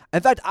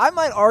 In fact, I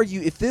might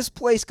argue if this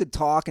place could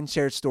talk and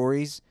share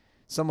stories,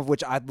 some of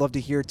which I'd love to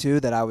hear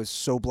too, that I was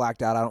so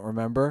blacked out I don't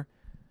remember.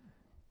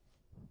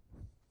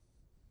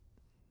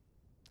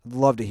 I'd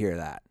love to hear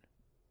that.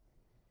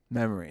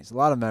 Memories. A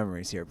lot of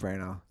memories here,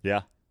 Prano.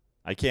 Yeah.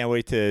 I can't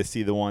wait to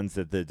see the ones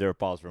that the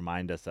Dirtballs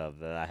remind us of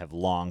that I have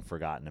long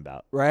forgotten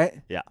about. Right?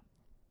 Yeah.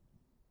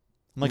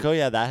 I'm like, oh,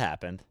 yeah, that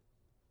happened.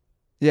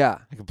 Yeah.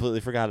 I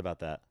completely forgot about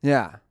that.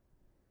 Yeah.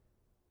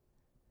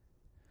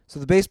 So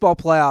the baseball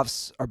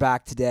playoffs are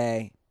back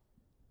today.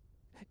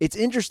 It's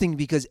interesting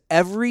because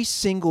every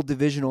single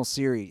divisional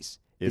series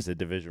Is a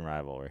division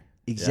rivalry.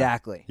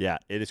 exactly. Yeah,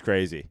 it is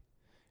crazy.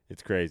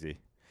 It's crazy.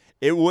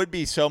 It would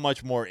be so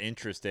much more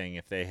interesting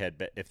if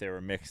they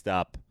were mixed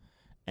up,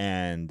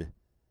 and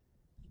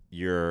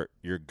you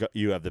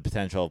have the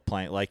potential of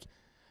playing like,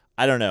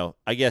 I don't know.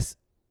 I guess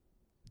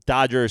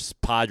Dodgers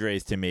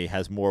Padres to me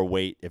has more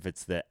weight if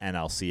it's the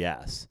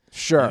NLCS.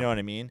 Sure. You know what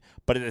I mean?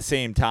 But at the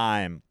same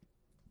time,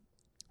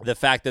 the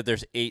fact that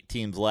there's 8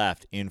 teams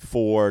left in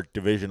 4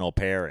 divisional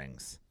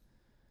pairings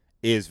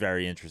is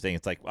very interesting.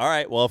 It's like, all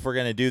right, well, if we're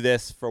going to do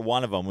this for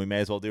one of them, we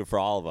may as well do it for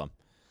all of them.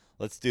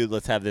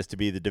 Let's have this to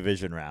be the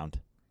division round.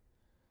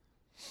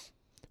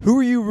 Who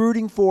are you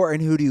rooting for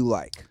and who do you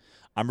like?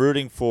 I'm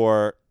rooting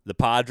for the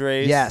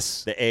Padres,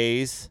 Yes. the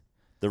A's,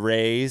 the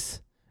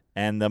Rays,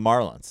 and the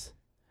Marlins.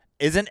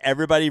 Isn't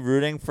everybody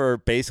rooting for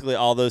basically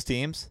all those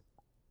teams?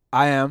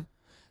 I am.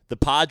 The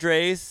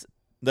Padres,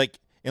 like,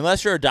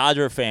 unless you're a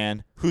Dodger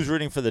fan, who's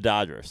rooting for the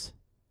Dodgers,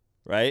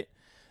 right?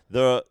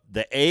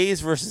 The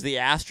A's versus the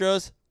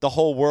Astros, the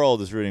whole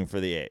world is rooting for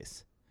the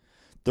A's.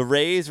 The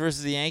Rays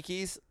versus the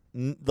Yankees,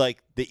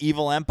 like the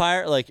evil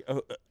empire, like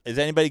is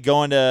anybody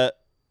going to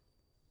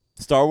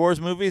Star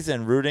Wars movies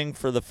and rooting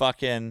for the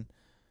fucking,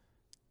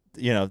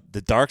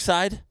 the dark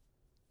side?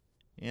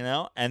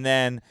 And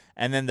then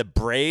the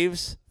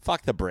Braves,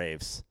 fuck the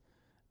Braves.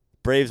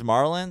 Braves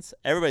Marlins,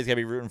 everybody's got to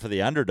be rooting for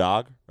the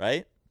underdog,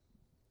 right?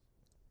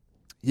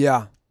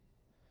 Yeah.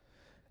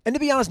 And to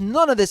be honest,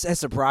 none of this has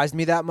surprised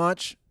me that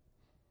much.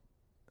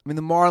 I mean,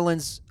 the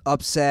Marlins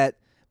upset,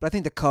 but I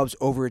think the Cubs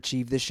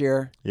overachieved this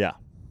year. Yeah.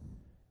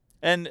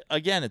 And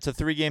again, it's a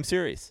 3-game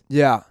series.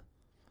 Yeah.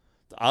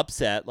 The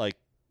upset, like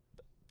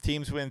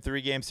teams win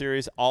 3-game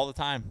series all the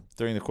time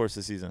during the course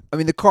of the season. I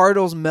mean, the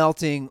Cardinals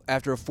melting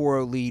after a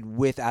 4-0 lead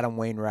with Adam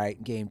Wainwright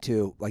in Game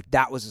 2, like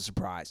that was a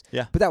surprise.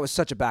 Yeah. But that was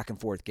such a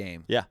back-and-forth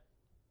game. Yeah.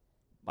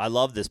 I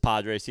love this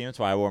Padres team. That's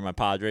why I wore my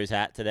Padres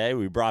hat today.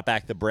 We brought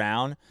back the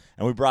brown,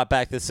 and we brought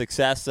back the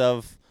success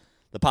of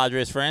the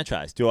Padres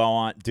franchise.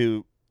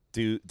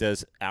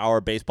 Does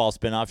our baseball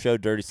spinoff show,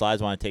 Dirty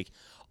Slides, want to take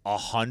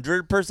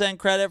 100%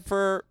 credit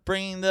for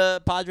bringing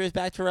the Padres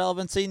back to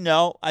relevancy?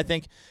 No. I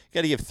think you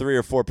got to give 3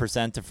 or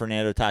 4% to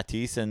Fernando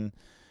Tatis and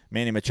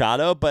Manny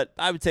Machado, but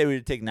I would say we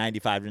would take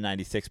 95 to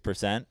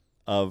 96%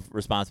 of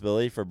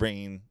responsibility for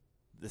bringing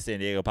the San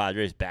Diego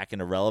Padres back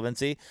into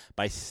relevancy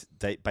by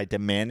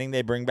demanding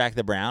they bring back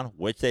the brown,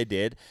 which they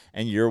did,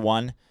 and year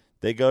one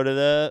they go to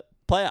the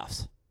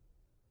playoffs.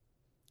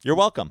 You're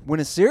welcome.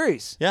 Win a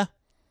series. Yeah.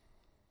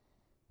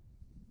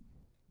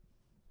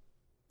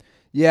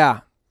 Yeah.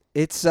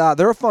 It's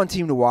they're a fun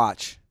team to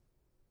watch.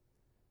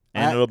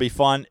 And it'll be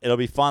fun. It'll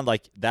be fun.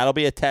 Like, that'll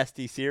be a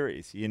testy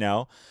series,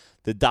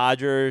 The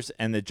Dodgers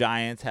and the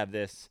Giants have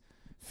this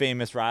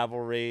famous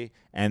rivalry,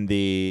 and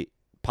the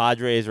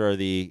Padres are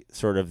the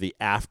sort of the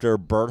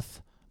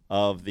afterbirth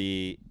of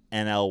the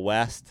NL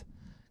West,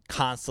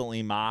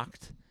 constantly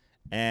mocked.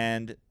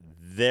 And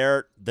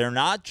they're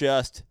not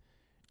just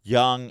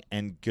young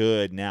and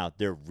good now.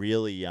 They're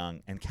really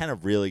young and kind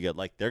of really good.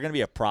 Like, they're going to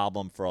be a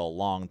problem for a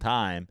long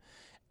time.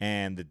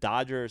 And the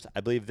Dodgers,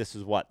 I believe this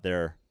is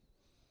their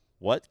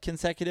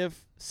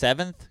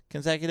 7th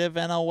consecutive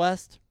NL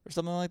West or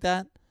something like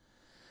that.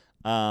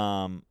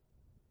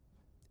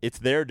 It's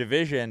their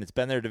division. It's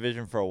been their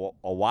division for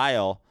a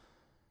while.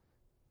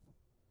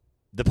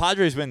 The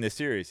Padres win this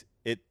series,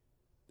 it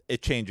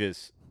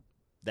changes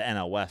the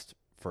NL West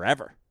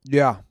forever.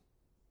 Yeah.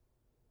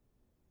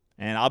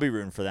 And I'll be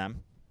rooting for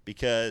them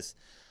because,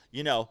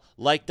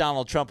 like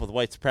Donald Trump with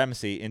white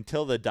supremacy,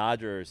 until the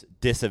Dodgers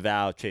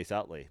disavow Chase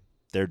Utley,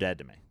 they're dead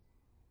to me.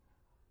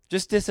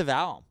 Just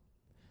disavow him.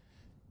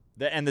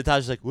 And the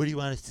Dodgers are like, what do you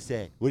want us to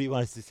say? What do you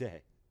want us to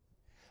say?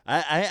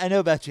 I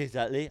know about Chase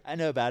Utley. I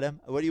know about him.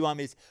 What do you want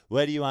me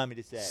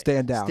to say?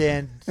 Stand down.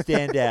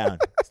 Stand down.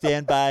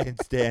 Stand by and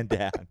stand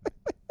down.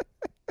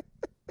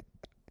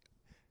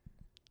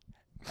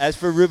 As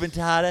for Ruben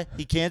Tejada,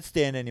 he can't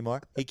stand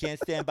anymore. He can't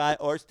stand by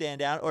or stand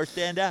down or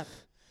stand up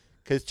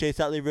because Chase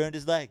Utley ruined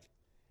his leg.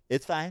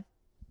 It's fine.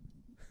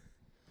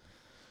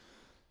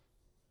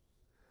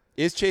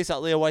 Is Chase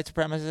Utley a white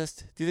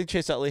supremacist? Do you think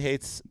Chase Utley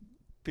hates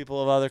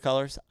people of other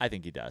colors? I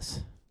think he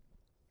does.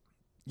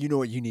 You know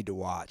what you need to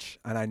watch,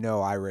 and I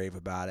know I rave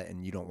about it,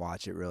 and you don't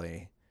watch it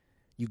really.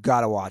 You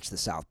got to watch the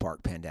South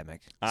Park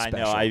Pandemic special.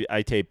 I know.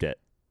 I taped it.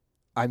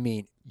 I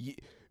mean,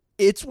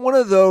 it's one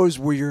of those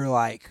where you're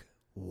like,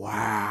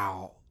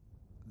 wow,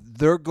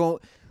 they're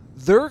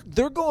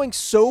going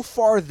so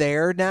far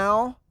there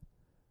now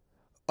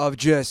of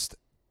just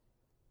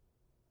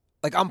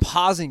like, I'm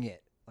pausing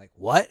it. Like,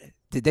 what?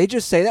 Did they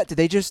just say that? Did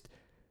they just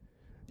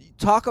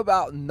talk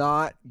about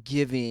not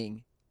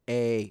giving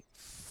a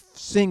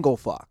single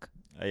fuck?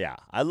 Yeah,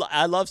 I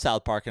love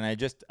South Park, and I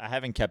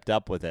haven't kept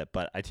up with it,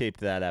 but I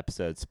taped that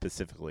episode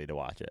specifically to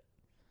watch it,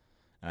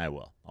 and I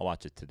will. I'll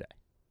watch it today.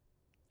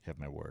 You have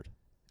my word.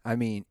 I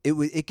mean,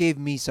 it gave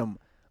me some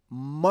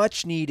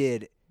much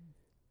needed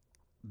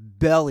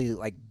belly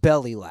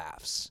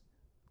laughs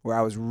where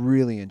I was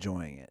really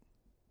enjoying it.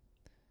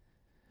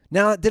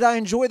 Now, did I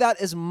enjoy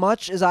that as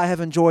much as I have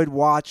enjoyed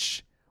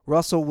watch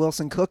Russell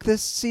Wilson cook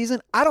this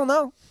season? I don't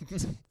know.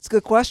 It's a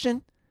good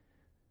question.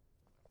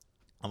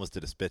 Almost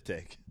did a spit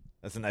take.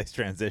 That's a nice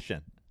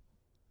transition.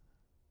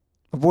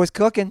 My boy's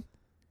cooking.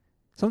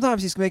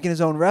 Sometimes he's making his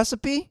own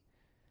recipe.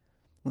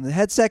 When the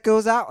headset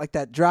goes out, like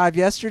that drive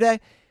yesterday.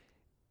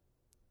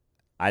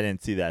 I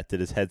didn't see that.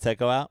 Did his headset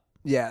go out?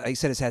 Yeah, he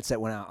said his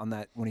headset went out on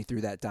that when he threw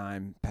that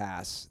dime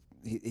pass.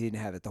 He didn't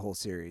have it the whole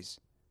series.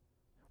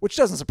 Which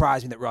doesn't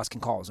surprise me that Russ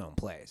can call his own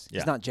plays. Yeah.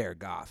 He's not Jared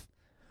Goff.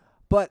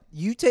 But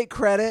you take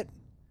credit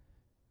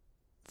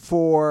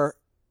for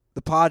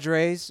the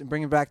Padres and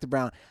bringing back the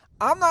Brown.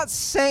 I'm not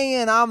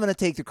saying I'm going to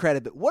take the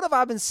credit, but what have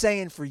I been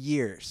saying for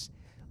years?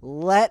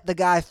 Let the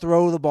guy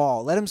throw the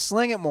ball. Let him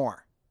sling it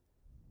more.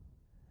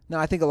 Now,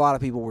 I think a lot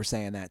of people were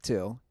saying that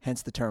too,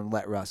 hence the term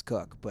let Russ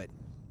cook. But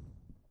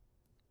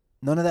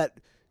none of that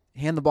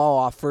hand the ball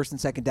off first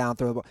and second down,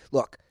 throw the ball.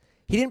 Look,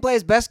 he didn't play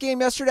his best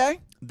game yesterday.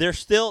 They're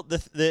still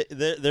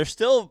they're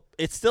still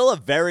it's still a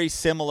very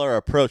similar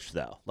approach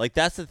though. Like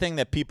that's the thing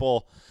that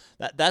people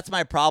that's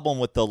my problem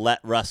with the let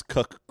Russ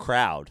cook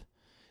crowd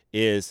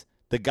is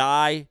the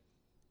guy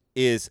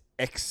is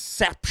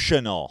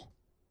exceptional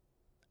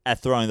at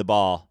throwing the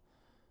ball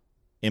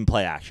in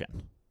play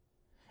action.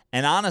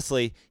 And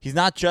honestly, he's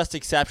not just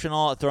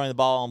exceptional at throwing the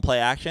ball in play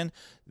action.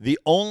 The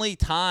only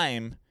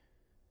time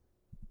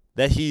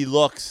that he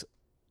looks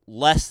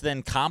less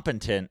than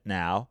competent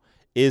now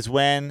is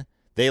when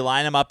they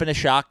line him up in a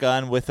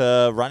shotgun with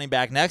a running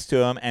back next to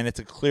him, and it's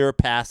a clear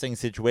passing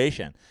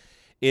situation.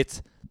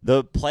 It's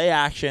the play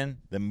action,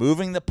 the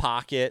moving the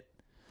pocket.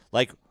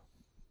 Like,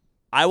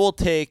 I will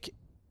take,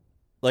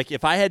 like,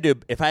 if I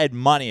had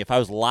money, if I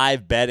was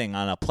live betting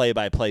on a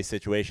play-by-play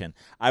situation,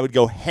 I would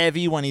go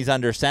heavy when he's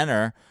under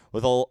center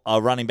with a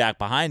running back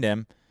behind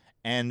him,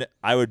 and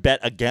I would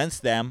bet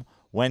against them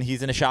when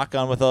he's in a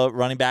shotgun with a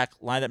running back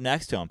lined up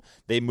next to him.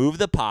 They move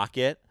the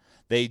pocket.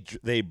 They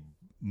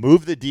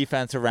move the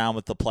defense around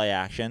with the play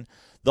action.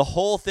 The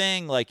whole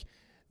thing, like,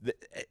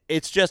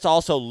 it's just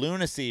also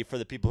lunacy for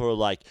the people who are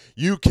like,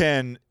 you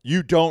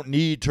don't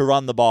need to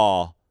run the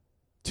ball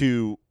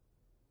to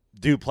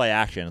do play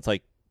action. It's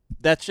like,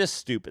 that's just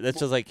stupid. That's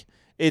just like,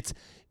 it's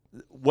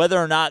whether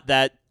or not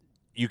that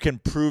you can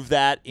prove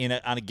that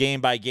on a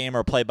game-by-game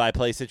or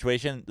play-by-play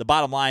situation. The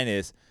bottom line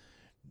is,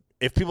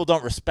 if people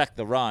don't respect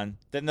the run,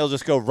 then they'll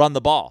just go run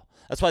the ball.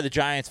 That's why the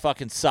Giants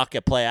fucking suck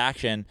at play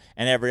action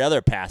and every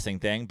other passing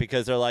thing,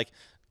 because they're like,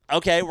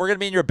 okay, we're going to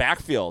be in your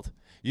backfield.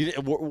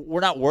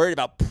 We're not worried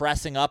about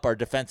pressing up our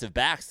defensive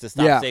backs to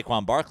stop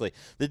Saquon Barkley.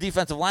 The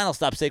defensive line will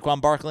stop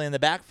Saquon Barkley in the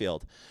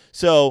backfield.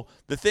 So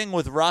the thing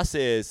with Russ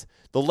is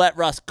the let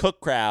Russ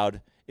cook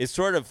crowd is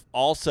sort of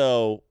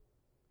also,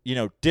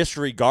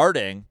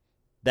 disregarding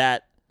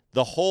that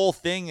the whole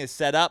thing is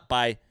set up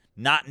by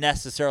not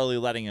necessarily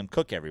letting him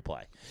cook every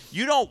play.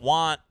 You don't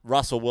want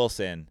Russell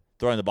Wilson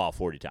throwing the ball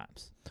 40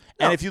 times.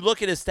 No. And if you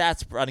look at his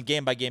stats on a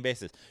game-by-game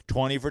basis,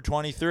 20 for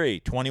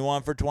 23,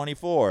 21 for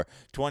 24,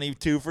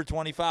 22 for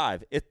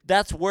 25,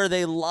 that's where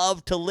they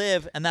love to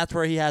live, and that's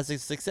where he has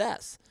his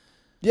success.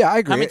 Yeah, I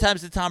agree. How many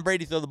times did Tom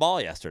Brady throw the ball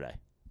yesterday?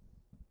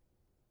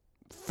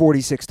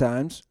 46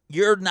 times.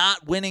 You're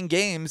not winning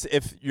games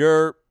if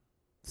you're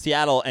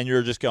Seattle and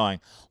you're just going,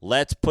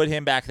 let's put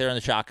him back there in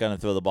the shotgun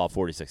and throw the ball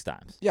 46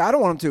 times. Yeah, I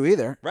don't want him to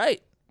either.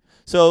 Right.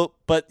 So,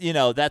 but,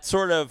 that's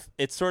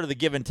it's sort of the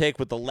give and take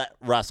with the let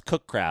Russ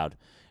cook crowd.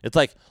 It's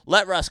like,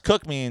 let Russ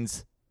cook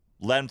means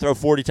let him throw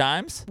 40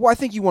 times? Well, I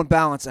think you want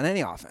balance on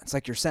any offense,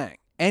 like you're saying.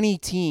 Any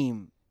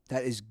team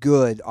that is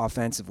good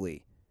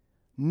offensively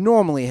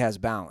normally has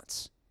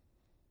balance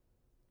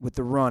with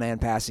the run and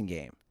passing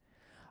game.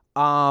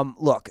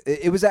 Look,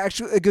 it was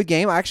actually a good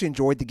game. I actually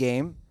enjoyed the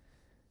game,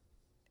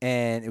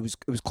 and it was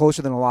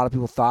closer than a lot of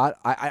people thought.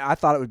 I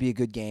thought it would be a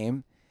good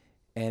game,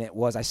 and it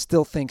was. I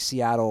still think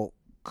Seattle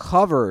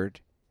covered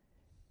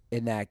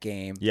in that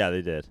game. Yeah,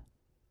 they did.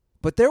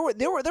 But there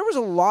was a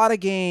lot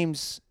of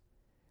games.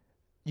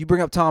 You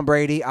bring up Tom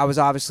Brady. I was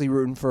obviously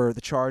rooting for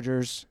the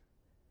Chargers.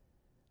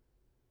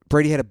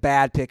 Brady had a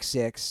bad pick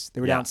six.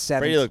 They were down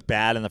 7. Brady looked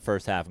bad in the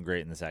first half and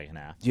great in the second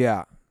half.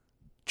 Yeah.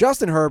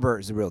 Justin Herbert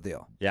is the real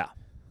deal. Yeah.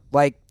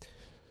 Like,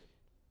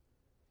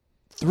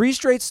 3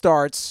 straight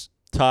starts.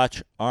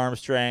 Touch, arm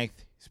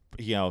strength.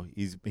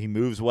 He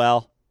moves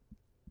well.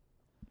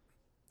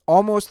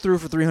 Almost threw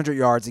for 300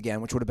 yards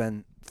again, which would have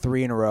been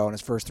 3 in a row in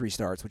his first 3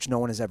 starts, which no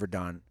one has ever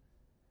done.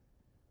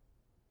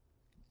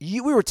 We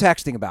were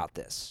texting about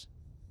this.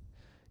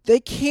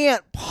 They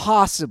can't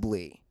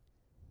possibly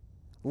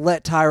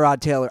let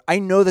Tyrod Taylor. I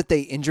know that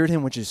they injured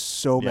him, which is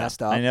so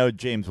messed up. I know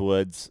James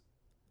Woods,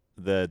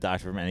 the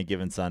doctor from Any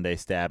Given Sunday,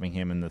 stabbing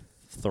him in the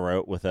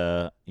throat with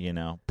a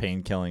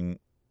pain-killing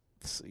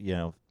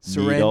syringe.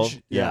 Needle.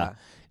 Yeah,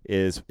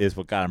 is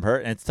what got him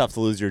hurt, and it's tough to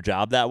lose your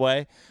job that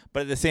way.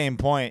 But at the same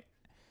point,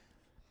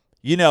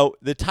 the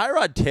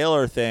Tyrod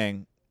Taylor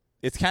thing,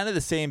 it's kind of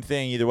the same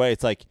thing either way.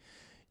 It's like,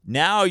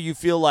 now you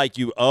feel like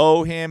you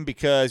owe him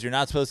because you're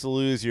not supposed to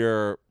lose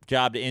your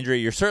job to injury.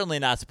 You're certainly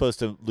not supposed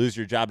to lose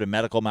your job to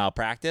medical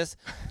malpractice.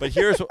 But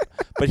here's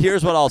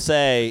what I'll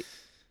say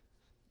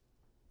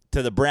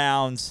to the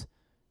Browns,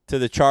 to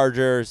the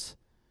Chargers,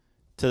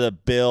 to the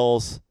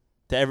Bills,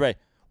 to everybody.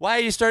 Why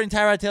are you starting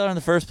Tyrod Taylor in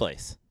the first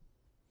place?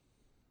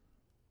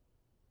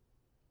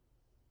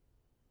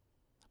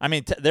 I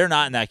mean, they're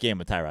not in that game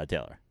with Tyrod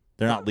Taylor.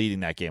 They're not leading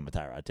that game with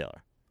Tyrod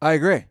Taylor. I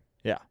agree.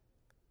 Yeah.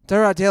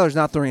 Tyrod Taylor's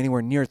not throwing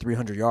anywhere near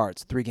 300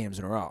 yards 3 games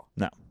in a row.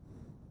 No.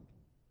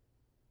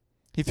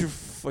 He threw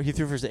for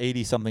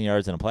 80-something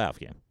yards in a playoff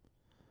game.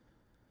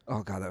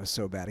 Oh, God, that was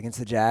so bad. Against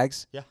the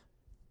Jags? Yeah.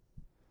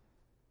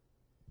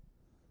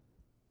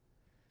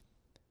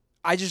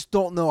 I just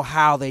don't know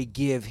how they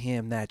give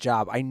him that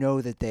job. I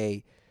know that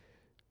they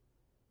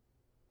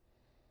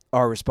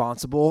are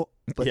responsible,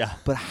 but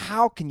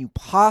how can you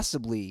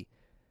possibly?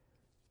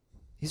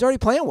 He's already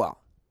playing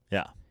well.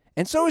 Yeah.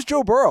 And so is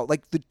Joe Burrow.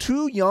 Like, the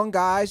two young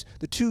guys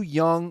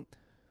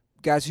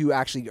who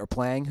actually are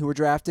playing, who were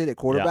drafted at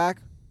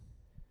quarterback.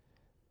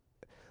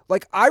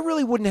 Like, I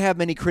really wouldn't have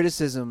many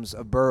criticisms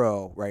of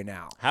Burrow right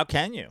now. How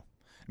can you?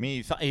 I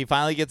mean, he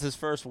finally gets his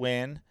first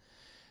win.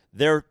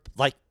 They're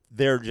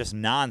just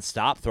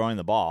nonstop throwing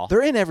the ball.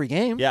 They're in every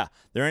game. Yeah,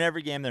 they're in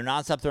every game. They're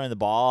nonstop throwing the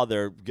ball.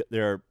 They're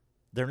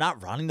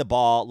not running the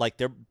ball. Like,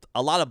 they're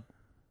a lot of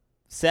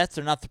sets.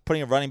 They're not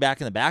putting a running back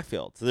in the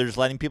backfield, so they're just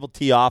letting people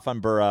tee off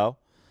on Burrow.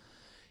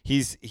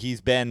 He's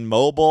been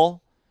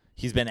mobile.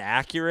 He's been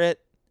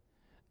accurate.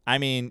 I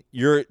mean,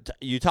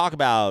 you talk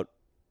about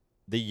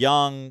the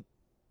young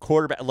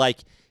quarterback. Like,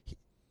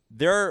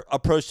 their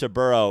approach to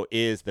Burrow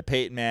is the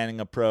Peyton Manning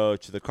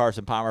approach, the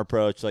Carson Palmer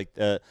approach, like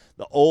the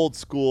old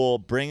school,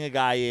 bring a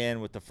guy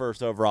in with the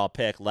first overall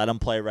pick, let him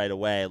play right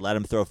away, let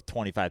him throw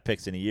 25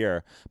 picks in a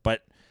year,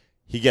 but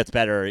he gets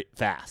better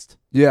fast.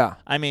 Yeah.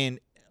 I mean,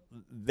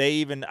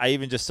 I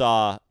even just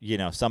saw,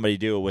 somebody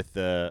do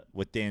it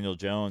with Daniel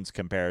Jones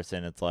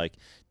comparison. It's like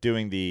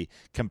doing the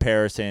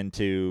comparison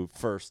to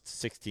first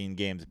 16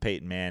 games of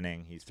Peyton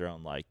Manning. He's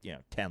thrown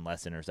 10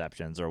 less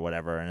interceptions or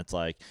whatever, and it's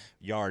like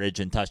yardage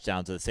and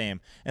touchdowns are the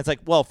same. And it's like,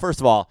 well, first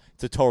of all,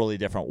 it's a totally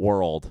different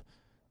world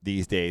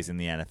these days in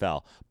the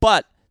NFL.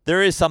 But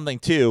there is something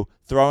to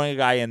throwing a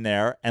guy in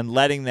there and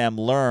letting them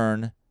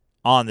learn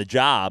on the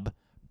job,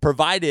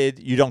 provided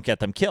you don't get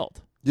them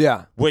killed.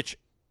 Yeah. Which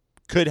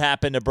could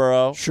happen to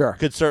Burrow. Sure.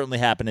 Could certainly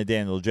happen to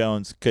Daniel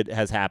Jones.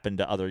 Has happened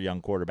to other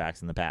young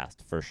quarterbacks in the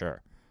past, for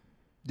sure.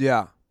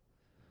 Yeah.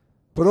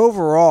 But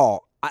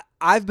overall,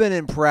 I've been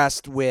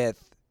impressed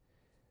with,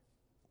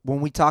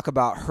 when we talk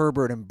about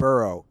Herbert and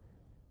Burrow,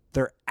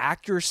 their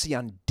accuracy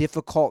on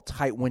difficult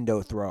tight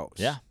window throws.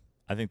 Yeah.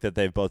 I think that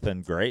they've both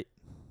been great.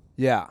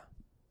 Yeah.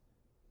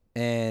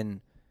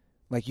 And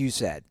like you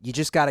said, you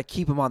just got to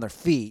keep them on their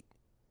feet,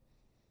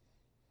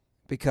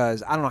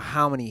 because I don't know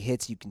how many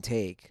hits you can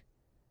take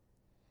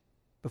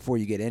before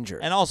you get injured.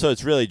 And also,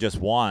 it's really just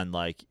one.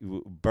 Like,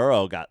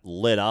 Burrow got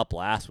lit up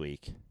last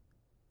week.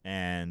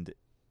 And,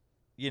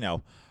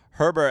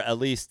 Herbert, at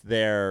least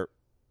they're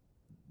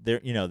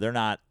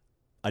not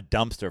a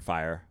dumpster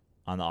fire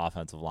on the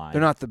offensive line. They're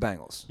not the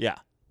Bengals. Yeah.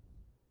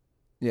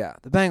 Yeah,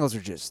 the Bengals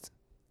are just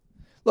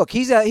 – look,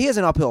 he has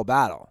an uphill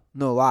battle,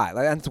 no lie.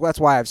 That's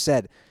why I've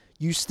said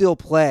you still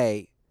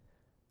play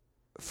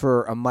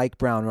for a Mike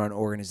Brown-run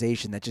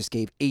organization that just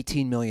gave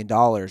 $18 million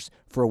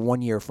for a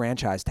one-year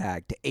franchise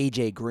tag to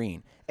A.J.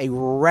 Green, a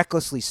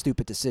recklessly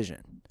stupid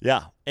decision.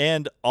 Yeah,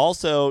 and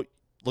also –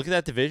 look at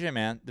that division,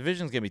 man.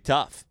 Division's going to be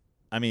tough.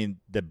 I mean,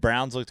 the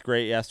Browns looked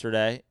great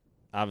yesterday.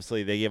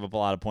 Obviously, they gave up a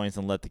lot of points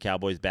and let the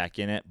Cowboys back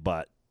in it,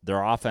 but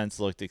their offense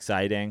looked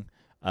exciting.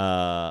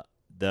 The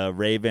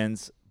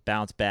Ravens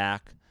bounced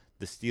back.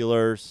 The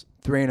Steelers,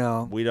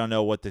 3-0. we don't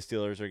know what the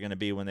Steelers are going to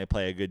be when they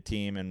play a good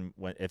team, and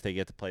if they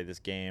get to play this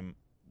game,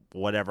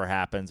 whatever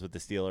happens with the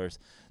Steelers,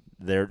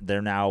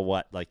 they're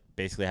now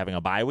basically having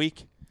a bye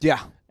week? Yeah.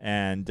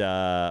 And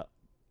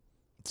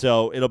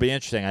so it'll be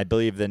interesting. I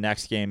believe the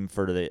next game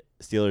for the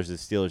Steelers is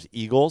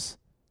Steelers-Eagles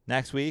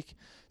next week.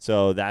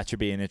 So that should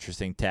be an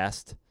interesting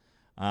test.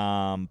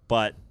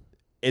 But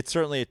it's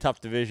certainly a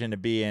tough division to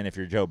be in if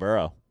you're Joe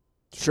Burrow.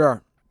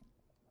 Sure.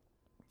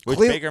 Which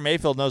Baker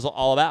Mayfield knows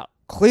all about.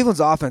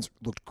 Cleveland's offense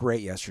looked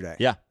great yesterday.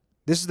 Yeah.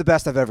 This is the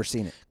best I've ever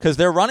seen it. Because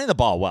they're running the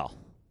ball well.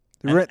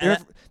 They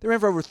ran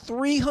for over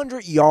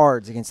 300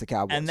 yards against the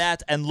Cowboys.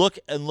 And look,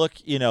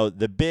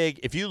 the big,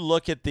 if you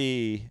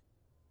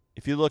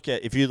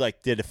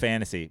did a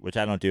fantasy, which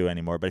I don't do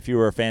anymore, but if you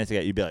were a fantasy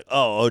guy, you'd be like,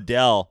 oh,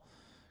 Odell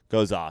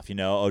goes off.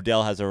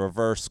 Odell has a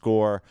reverse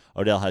score.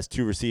 Odell has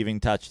 2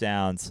 receiving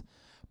touchdowns.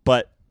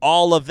 But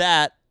all of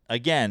that,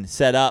 again,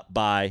 set up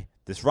by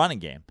this running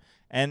game.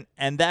 And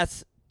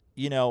that's,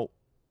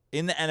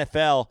 in the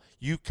NFL,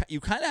 you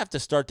kind of have to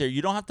start there.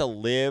 You don't have to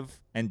live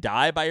and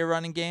die by your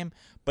running game,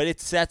 but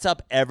it sets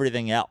up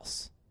everything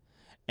else.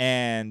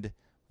 And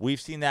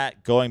we've seen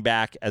that going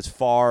back as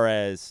far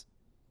as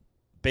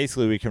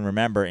basically we can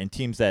remember in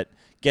teams that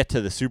get to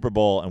the Super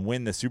Bowl and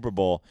win the Super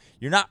Bowl.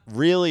 You're not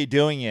really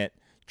doing it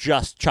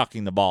just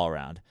chucking the ball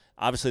around.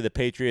 Obviously, the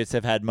Patriots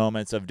have had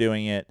moments of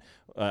doing it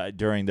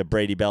during the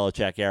Brady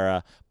Belichick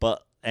era,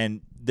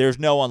 and there's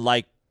no one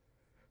like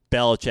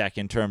Belichick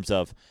in terms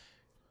of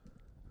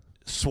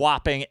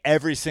swapping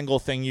every single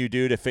thing you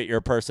do to fit your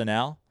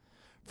personnel.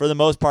 For the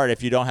most part,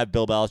 if you don't have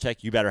Bill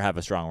Belichick, you better have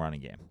a strong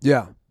running game.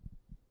 Yeah.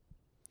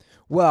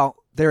 Well,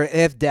 they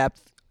have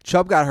depth.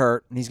 Chubb got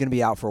hurt, and he's going to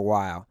be out for a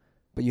while.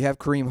 But you have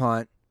Kareem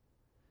Hunt.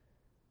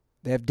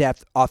 They have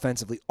depth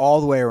offensively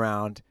all the way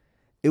around.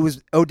 It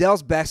was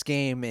Odell's best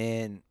game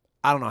in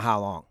I don't know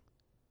how long.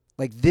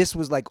 This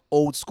was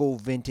old school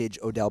vintage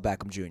Odell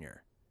Beckham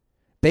Jr.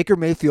 Baker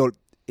Mayfield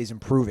is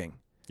improving.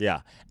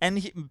 Yeah.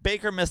 And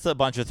Baker missed a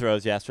bunch of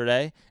throws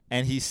yesterday,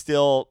 and he's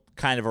still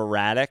kind of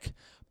erratic.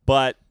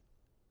 But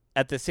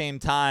at the same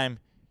time,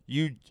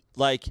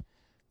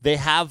 they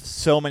have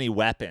so many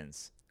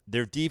weapons.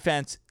 Their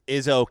defense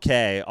is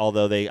okay,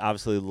 although they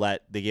obviously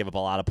they gave up a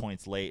lot of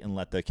points late and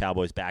let the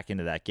Cowboys back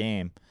into that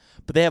game.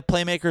 But they have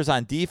playmakers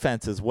on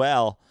defense as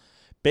well.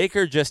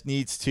 Baker just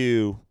needs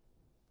to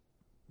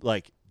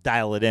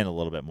dial it in a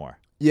little bit more.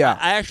 Yeah.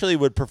 I actually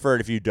would prefer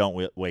it if you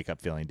don't wake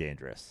up feeling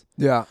dangerous.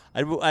 Yeah.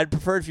 I'd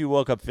prefer it if you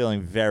woke up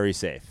feeling very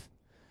safe.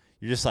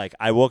 You're just like,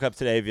 I woke up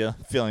today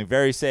feeling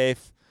very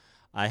safe.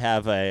 I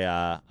have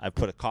I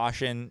put a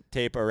caution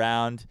tape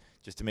around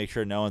just to make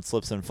sure no one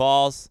slips and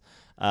falls.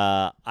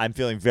 I'm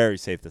feeling very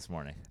safe this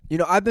morning. You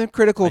know, I've been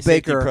critical My of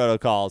Baker. safety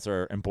protocols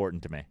are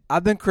important to me.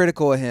 I've been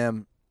critical of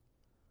him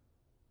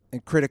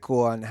and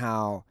critical on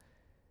how,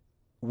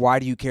 why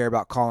do you care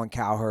about Colin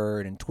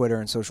Cowherd and Twitter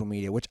and social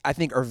media, which I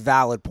think are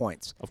valid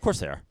points. Of course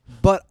they are.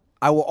 But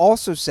I will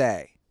also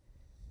say,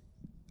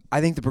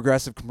 I think the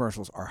Progressive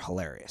commercials are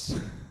hilarious.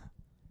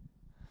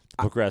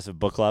 Progressive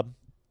Book Club.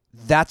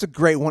 That's a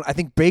great one. I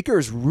think Baker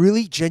is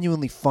really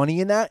genuinely funny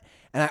in that.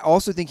 And I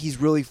also think he's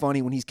really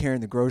funny when he's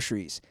carrying the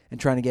groceries and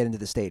trying to get into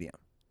the stadium.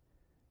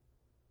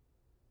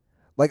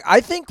 Like,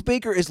 I think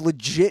Baker is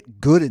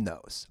legit good in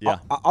those. Yeah.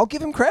 I'll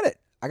give him credit.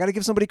 I got to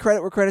give somebody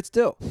credit where credit's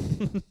due.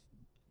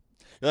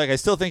 You're like, I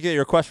still think that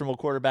you're a questionable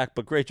quarterback,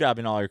 but great job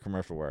in all your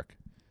commercial work.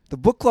 The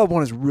book club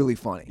one is really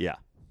funny. Yeah.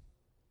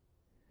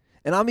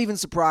 And I'm even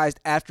surprised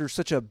after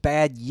such a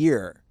bad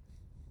year.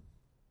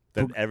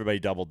 That everybody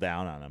doubled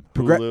down on him.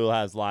 Progr- Hulu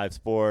has live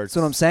sports.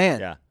 That's what I'm saying.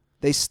 Yeah.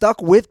 They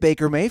stuck with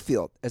Baker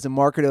Mayfield as a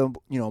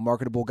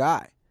marketable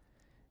guy.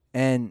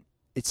 And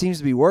it seems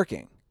to be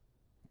working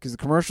because the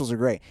commercials are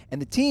great.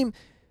 And the team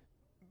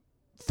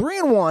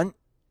 3-1.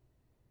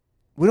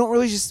 We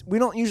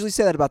don't usually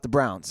say that about the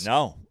Browns.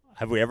 No.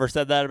 Have we ever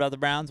said that about the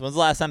Browns? When's the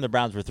last time the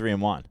Browns were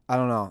 3-1? I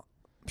don't know.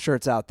 I'm sure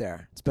it's out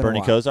there. It's been Bernie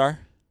a while. Kosar?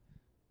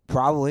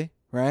 Probably,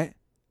 right?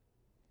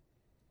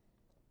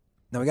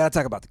 Now we got to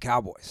talk about the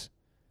Cowboys.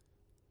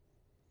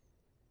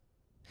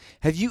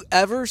 Have you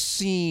ever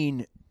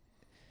seen,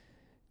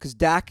 because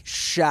Dak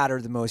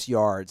shattered the most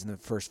yards in the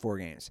first 4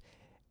 games,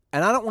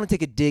 and I don't want to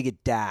take a dig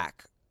at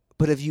Dak,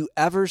 but have you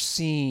ever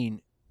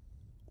seen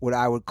what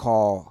I would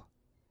call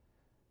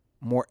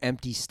more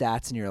empty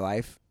stats in your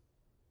life?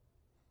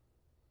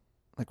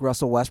 Like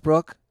Russell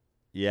Westbrook?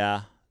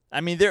 Yeah.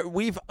 I mean,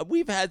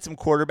 we've had some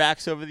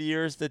quarterbacks over the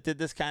years that did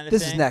this kind of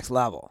This thing. is next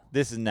level.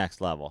 This is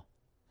next level.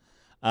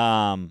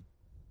 And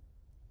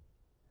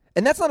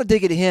that's not a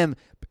dig at him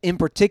in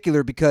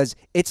particular because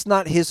it's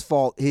not his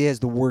fault he has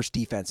the worst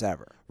defense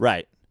ever.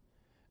 Right.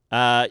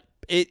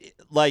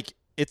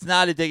 It's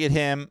not a dig at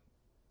him.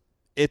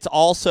 It's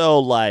also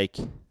like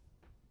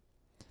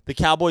the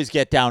Cowboys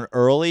get down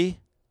early,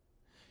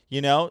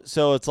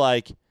 so it's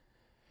like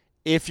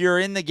if you're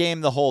in the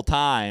game the whole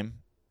time,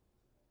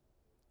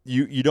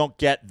 you don't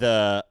get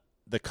the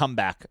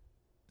comeback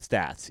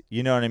stats.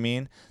 You know what I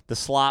mean? The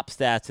slop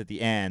stats at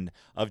the end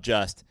of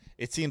just,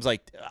 it seems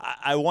like,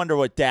 I wonder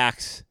what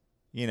Dak's,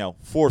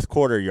 fourth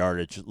quarter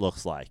yardage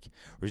looks like.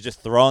 We're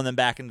just throwing them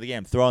back into the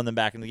game,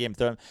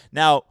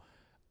 Now,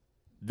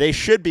 they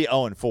should be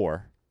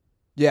 0-4.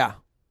 Yeah.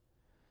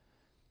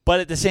 But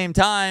at the same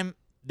time,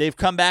 they've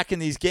come back in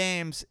these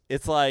games.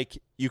 It's like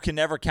you can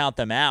never count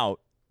them out.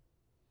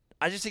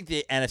 I just think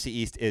the NFC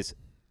East is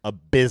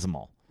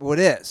abysmal. Well, it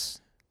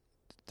is.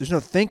 There's no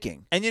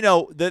thinking. And,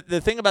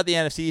 the thing about the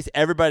NFC East,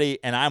 everybody,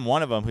 and I'm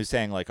one of them, who's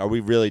saying, like, are we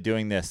really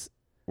doing this?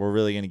 We're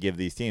really going to give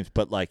these teams.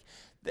 But, like,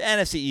 the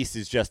NFC East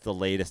is just the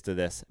latest of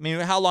this. I mean,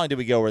 how long did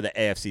we go where the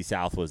AFC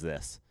South was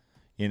this?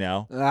 I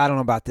don't know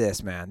about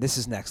this, man. This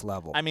is next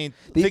level. I mean,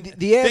 the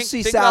AFC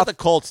think South. about the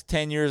Colts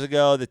 10 years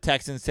ago, the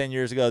Texans 10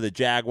 years ago, the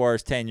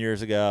Jaguars 10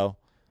 years ago.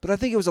 But I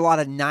think it was a lot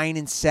of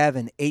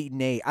 9-7,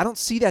 8-8. I don't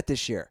see that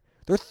this year.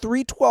 They're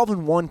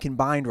 3-12-1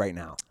 combined right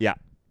now. Yeah.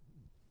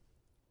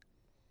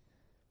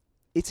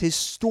 It's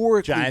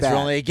historically Giants bad. are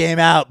only a game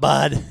out,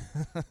 bud.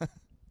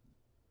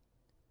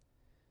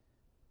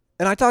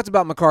 And I talked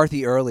about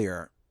McCarthy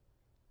earlier.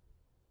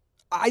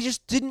 I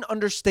just didn't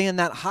understand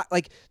that.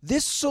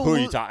 This Who are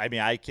you talking? I mean,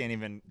 I can't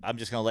even. I'm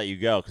just gonna let you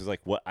go because,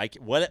 like,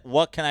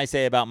 what can I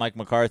say about Mike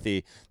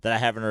McCarthy that I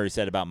haven't already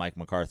said about Mike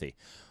McCarthy?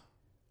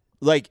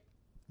 Like,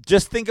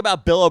 just think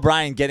about Bill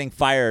O'Brien getting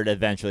fired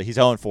eventually. He's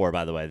 0-4,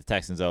 by the way. The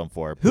Texans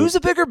 0-4. Who's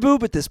a bigger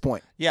boob at this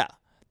point? Yeah,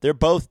 they're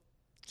both.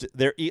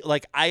 They're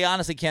like, I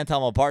honestly can't tell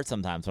them apart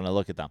sometimes when I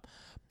look at them.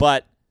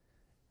 But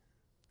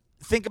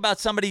think about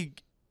somebody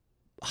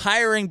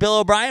hiring Bill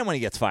O'Brien when he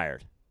gets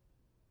fired.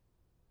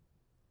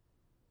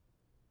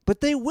 But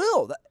they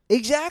will.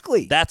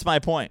 Exactly. That's my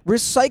point.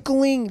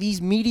 Recycling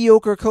these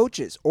mediocre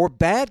coaches or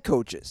bad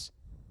coaches.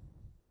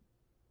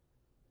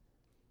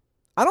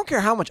 I don't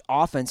care how much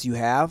offense you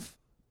have.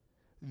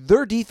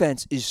 Their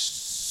defense is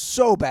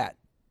so bad.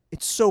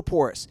 It's so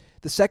porous.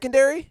 The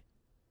secondary,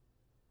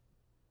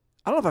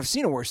 I don't know if I've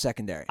seen a worse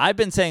secondary. I've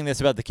been saying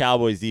this about the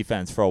Cowboys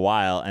defense for a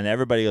while, and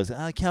everybody goes,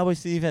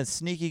 Cowboys defense,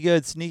 sneaky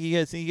good, sneaky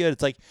good, sneaky good.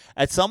 It's like,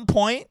 at some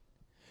point,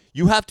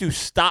 you have to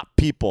stop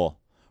people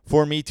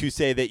for me to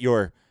say that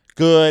you're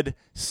good,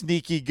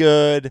 sneaky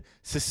good,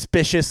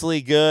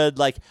 suspiciously good.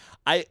 The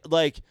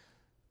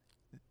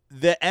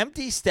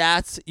empty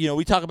stats,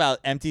 we talk about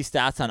empty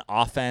stats on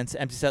offense,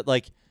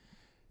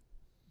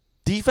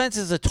 defense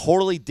is a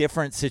totally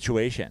different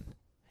situation.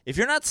 If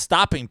you're not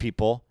stopping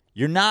people,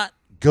 you're not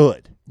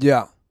good.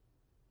 Yeah.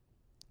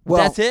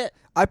 Well, that's it.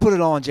 I put it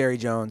all on Jerry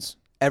Jones.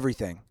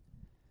 Everything.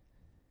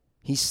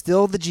 He's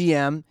still the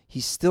GM.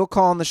 He's still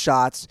calling the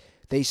shots.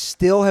 They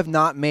still have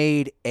not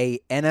made a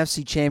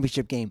NFC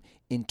Championship game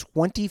in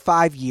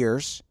 25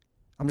 years.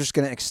 I'm just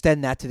going to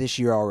extend that to this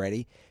year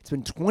already. It's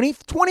been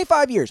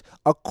 25 years,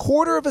 a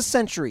quarter of a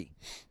century,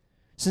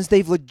 since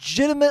they've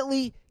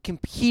legitimately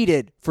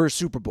competed for a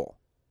Super Bowl.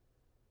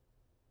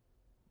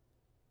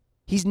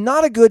 He's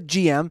not a good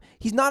GM.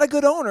 He's not a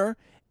good owner.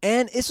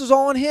 And this is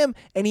all on him.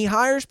 And he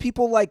hires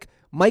people like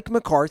Mike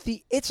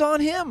McCarthy. It's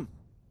on him.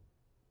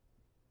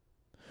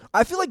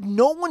 I feel like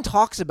no one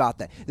talks about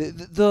that.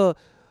 The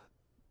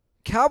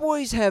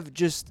Cowboys have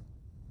just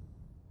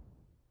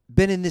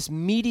been in this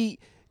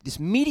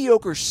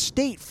mediocre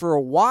state for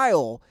a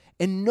while,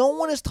 and no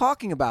one is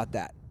talking about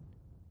that.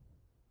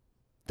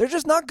 They're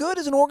just not good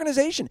as an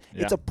organization.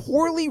 Yeah. It's a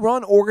poorly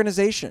run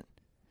organization.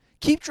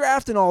 Keep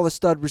drafting all the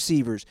stud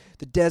receivers,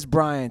 the Des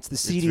Bryants, the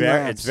CeeDee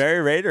Lambs. It's very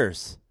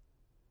Raiders.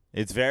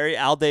 It's very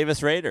Al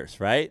Davis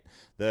Raiders, right?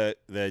 The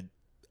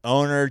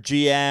owner,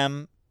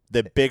 GM,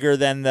 the bigger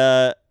than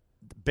the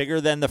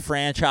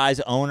franchise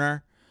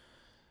owner.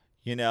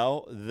 You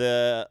know,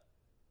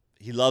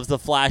 he loves the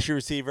flashy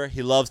receiver.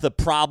 He loves the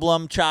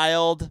problem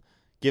child,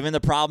 giving the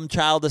problem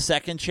child a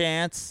second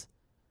chance.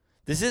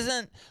 This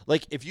isn't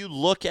like if you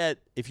look at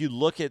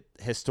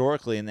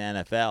historically in the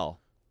NFL,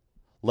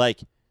 like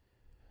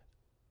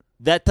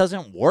that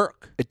doesn't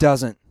work. It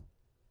doesn't.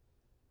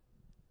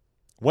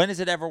 When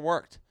has it ever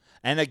worked?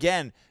 And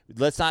again,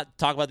 let's not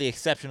talk about the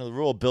exception of the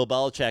rule. Bill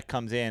Belichick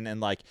comes in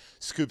and like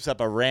scoops up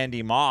a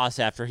Randy Moss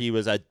after he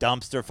was a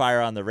dumpster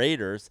fire on the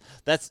Raiders.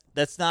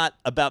 That's not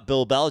about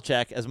Bill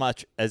Belichick as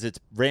much as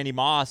it's Randy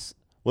Moss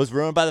was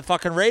ruined by the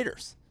fucking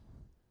Raiders.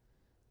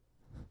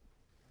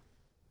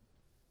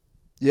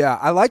 Yeah,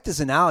 I like this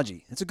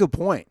analogy. It's a good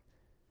point.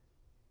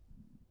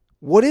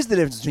 What is the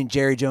difference between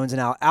Jerry Jones and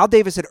Al? Al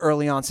Davis had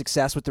early on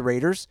success with the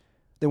Raiders.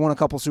 They won a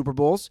couple Super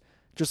Bowls,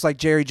 just like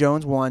Jerry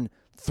Jones won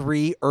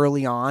 3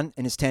 early on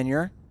in his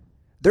tenure.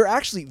 They're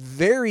actually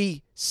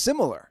very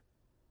similar.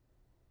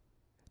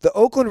 The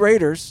Oakland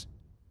Raiders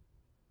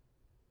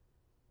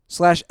 /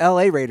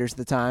 LA Raiders at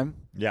the time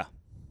Yeah.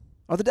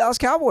 are the Dallas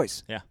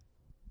Cowboys. Yeah.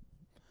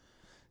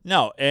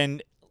 No,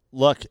 and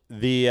look,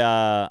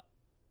 the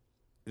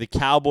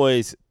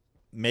Cowboys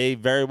may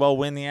very well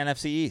win the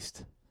NFC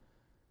East.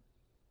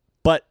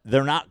 But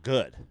they're not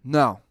good.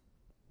 No.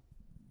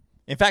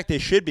 In fact, they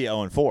should be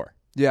 0-4.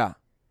 Yeah.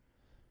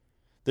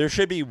 There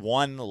should be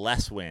one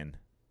less win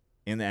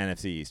in the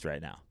NFC East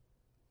right now.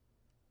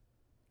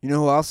 You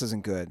know who else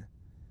isn't good?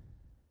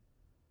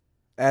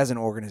 As an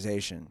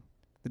organization,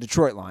 the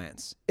Detroit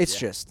Lions. It's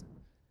just.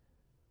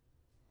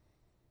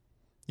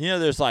 You know,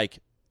 there's like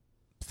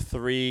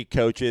 3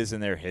 coaches in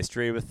their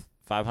history with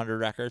 500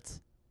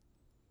 records.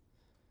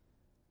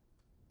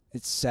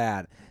 It's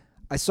sad.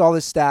 I saw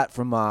this stat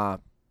from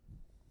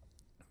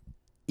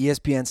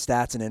ESPN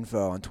Stats and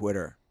Info on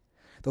Twitter.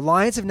 The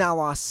Lions have now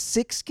lost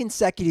 6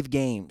 consecutive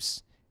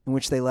games in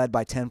which they led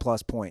by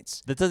 10-plus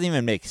points. That doesn't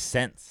even make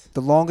sense.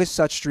 The longest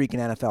such streak in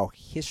NFL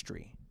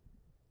history.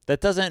 That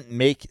doesn't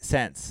make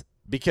sense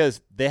because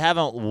they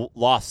haven't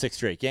lost 6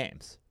 straight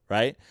games,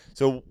 right?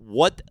 So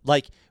what,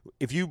 like,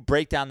 if you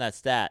break down that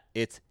stat,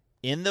 it's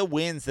in the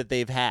wins that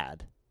they've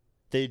had,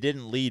 they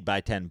didn't lead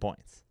by 10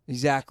 points.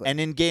 Exactly.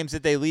 And in games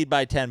that they lead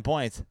by 10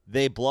 points,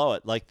 they blow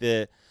it. Like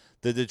the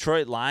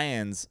Detroit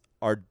Lions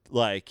are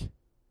like,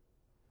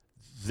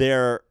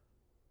 they're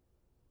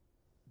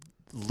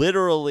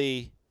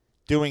literally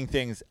doing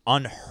things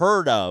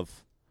unheard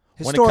of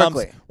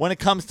historically when it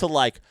comes to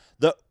like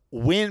the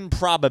win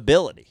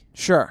probability.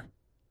 Sure.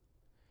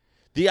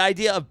 The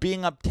idea of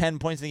being up 10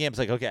 points in the game is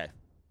like, okay,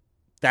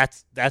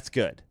 that's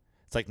good.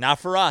 It's like not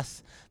for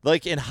us.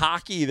 Like in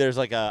hockey, there's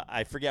like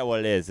I forget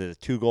what it is, a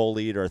 2-goal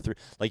lead or a 3.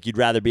 Like you'd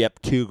rather be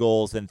up 2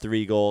 goals than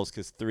 3 goals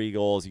because 3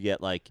 goals you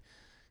get like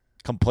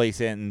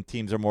complacent and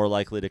teams are more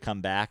likely to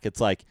come back.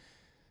 It's like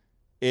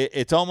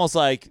it's almost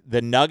like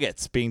the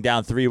Nuggets being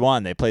down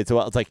 3-1. They played so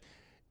well. It's like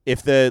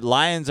if the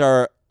Lions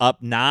are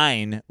up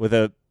 9 with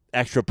an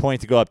extra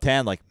point to go up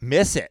 10, like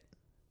miss it.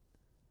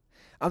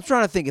 I'm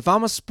trying to think. If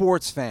I'm a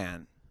sports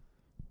fan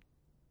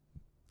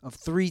of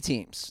 3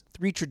 teams,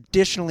 3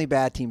 traditionally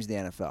bad teams in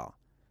the NFL,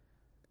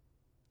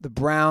 the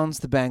Browns,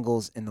 the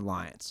Bengals, and the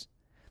Lions.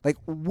 Like,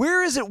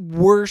 where is it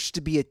worse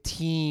to be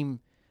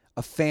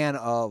a fan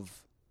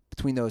of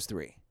between those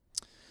 3?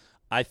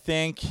 I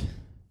think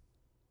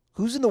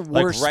who's in the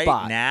worst like right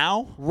spot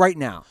now? Right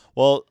now.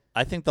 Well,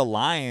 I think the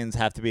Lions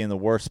have to be in the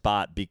worst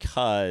spot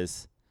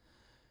because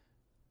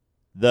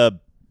the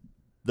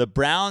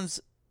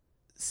Browns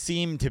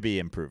seem to be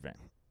improving.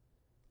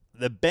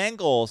 The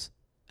Bengals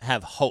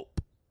have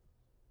hope.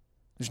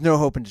 There's no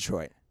hope in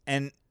Detroit.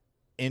 And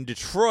in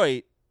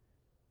Detroit,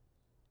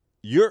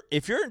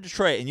 if you're in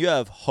Detroit and you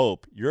have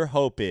hope, your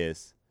hope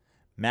is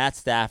Matt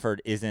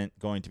Stafford isn't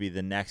going to be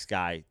the next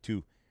guy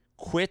to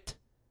quit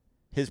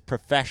his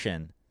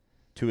profession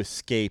to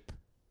escape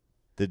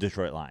the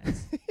Detroit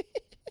Lions.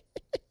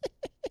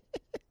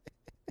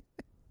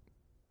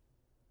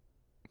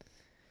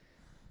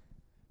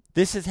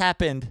 This has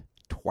happened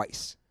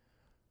Twice.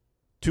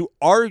 to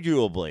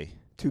arguably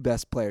two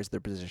best players at their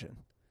position.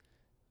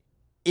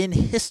 In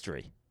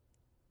history.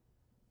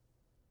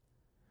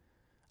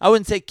 I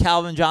wouldn't say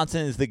Calvin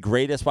Johnson is the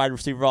greatest wide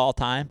receiver of all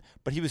time,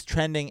 but he was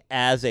trending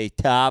as a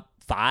top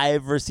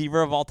 5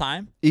 receiver of all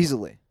time.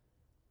 Easily.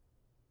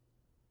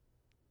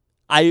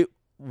 I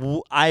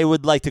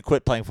would like to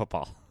quit playing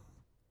football.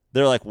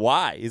 They're like,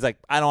 why? He's like,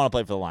 I don't want to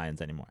play for the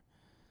Lions anymore.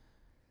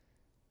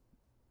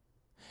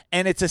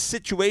 And it's a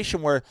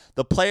situation where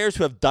the players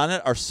who have done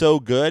it are so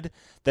good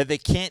that they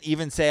can't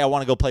even say, I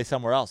want to go play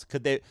somewhere else.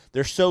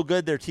 They're so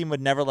good, their team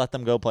would never let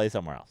them go play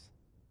somewhere else.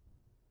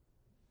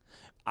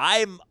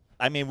 I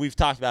mean, we've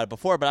talked about it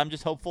before, but I'm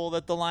just hopeful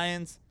that the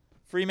Lions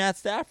free Matt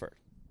Stafford.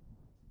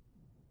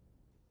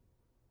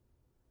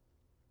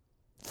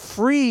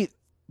 Free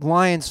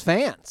Lions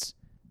fans.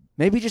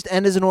 Maybe just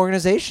end as an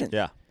organization.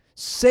 Yeah.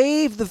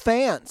 Save the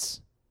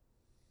fans.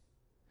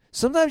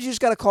 Sometimes you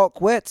just got to call it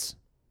quits.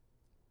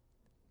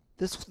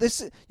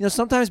 This,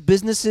 sometimes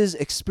businesses,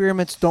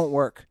 experiments don't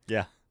work.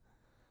 Yeah.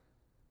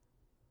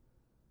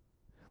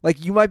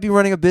 Like, you might be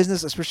running a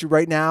business, especially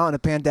right now in a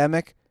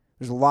pandemic.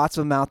 There's lots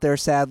of them out there,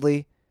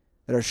 sadly,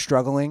 that are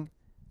struggling.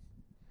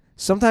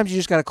 Sometimes you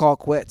just got to call it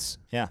quits.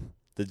 Yeah.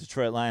 The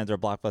Detroit Lions are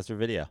Blockbuster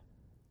Video.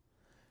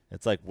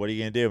 It's like, what are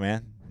you going to do,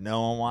 man?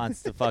 No one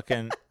wants to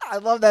fucking... I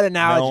love that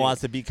analogy. No one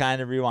wants to Be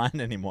Kind and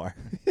Rewind anymore.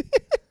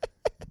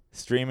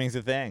 Streaming's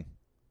a thing.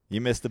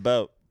 You missed the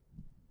boat.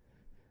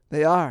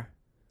 They are.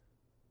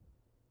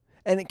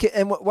 And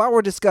while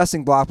we're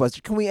discussing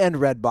Blockbuster, can we end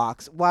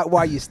Redbox? Why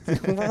are you?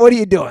 What are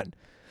you doing?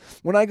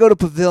 When I go to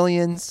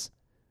pavilions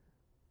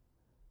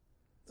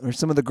or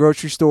some of the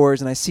grocery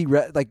stores and I see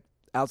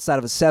outside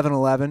of a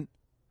 7-Eleven,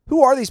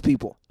 who are these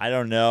people? I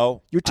don't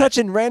know. You're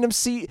touching random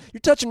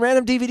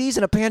DVDs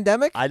in a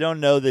pandemic? I don't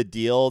know the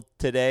deal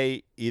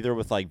today either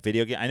with like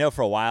video games. I know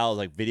for a while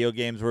like video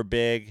games were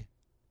big,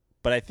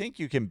 but I think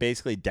you can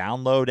basically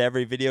download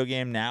every video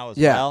game now as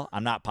well.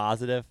 I'm not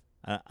positive.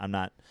 I'm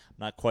not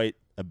quite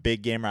a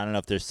big gamer. I don't know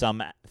if there's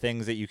some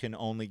things that you can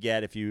only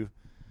get if you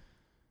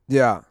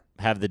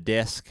have the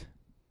disc,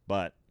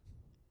 but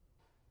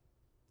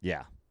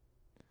yeah,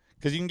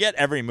 because you can get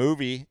every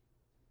movie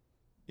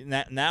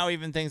now.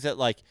 Even things that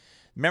like,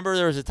 remember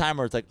there was a time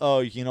where it's like, oh,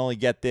 you can only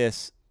get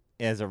this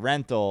as a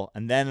rental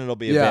and then it'll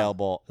be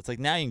available. It's like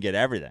now you can get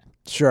everything.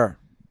 Sure.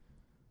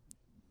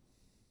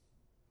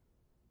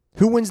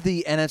 Who wins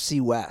the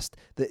NFC West?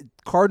 The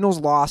Cardinals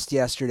lost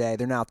yesterday.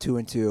 They're now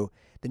 2-2.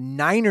 The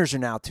Niners are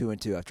now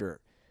 2-2 after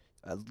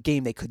a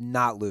game they could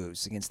not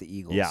lose against the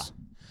Eagles. Yeah.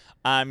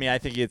 I mean, I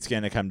think it's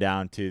going to come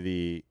down to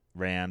the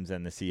Rams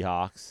and the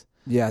Seahawks.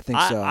 Yeah, I think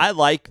so. I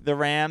like the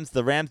Rams.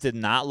 The Rams did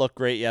not look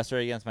great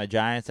yesterday against my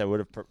Giants. I would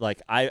have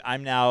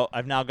I've now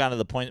gotten to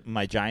the point in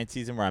my Giants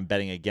season where I'm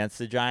betting against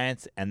the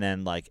Giants, and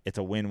then like it's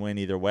a win-win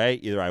either way.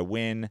 Either I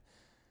win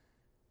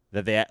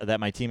that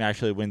my team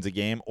actually wins a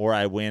game, or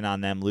I win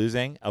on them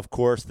losing. Of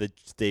course, the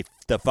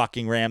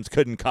fucking Rams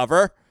couldn't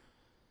cover.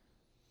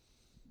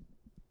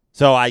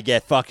 So I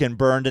get fucking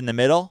burned in the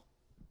middle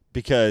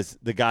because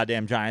the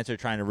goddamn Giants are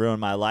trying to ruin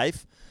my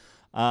life.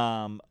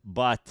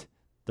 But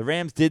the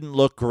Rams didn't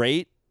look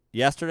great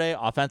yesterday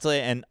offensively.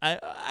 And I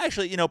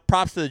actually,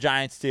 props to the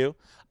Giants too.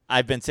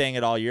 I've been saying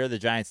it all year. The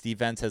Giants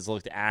defense has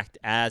looked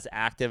as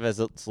active as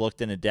it's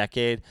looked in a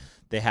decade.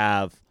 They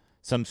have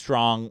some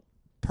strong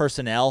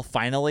personnel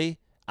finally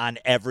on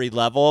every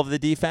level of the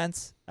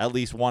defense, at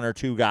least one or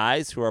two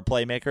guys who are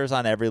playmakers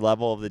on every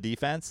level of the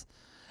defense.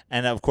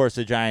 And of course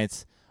the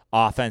Giants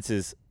offense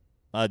is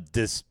a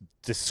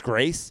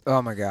disgrace.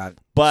 Oh my God.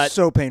 But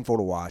so painful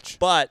to watch.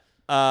 But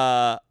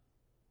I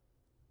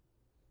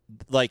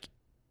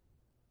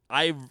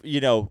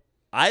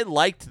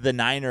liked the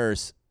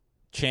Niners'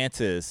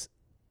 chances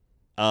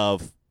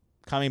of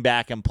coming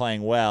back and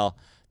playing well.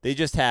 They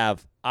just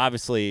have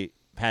obviously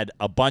had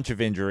a bunch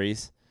of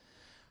injuries.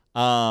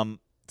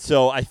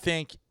 So I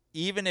think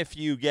even if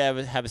you have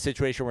a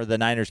situation where the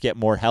Niners get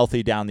more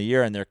healthy down the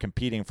year and they're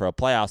competing for a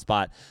playoff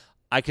spot,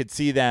 I could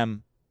see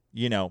them,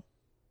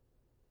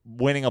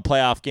 winning a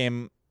playoff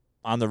game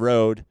on the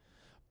road.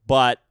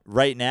 But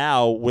right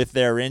now, with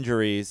their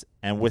injuries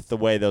and with the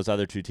way those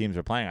other two teams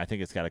are playing, I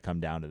think it's got to come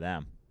down to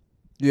them.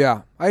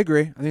 Yeah, I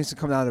agree. I think it's going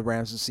to come down to the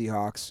Rams and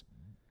Seahawks.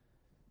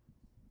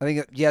 I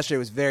think yesterday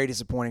was very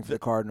disappointing for the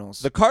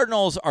Cardinals. The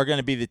Cardinals are going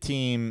to be the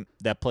team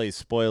that plays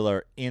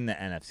spoiler in the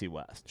NFC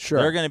West. Sure.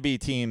 They're going to be a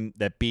team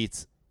that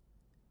beats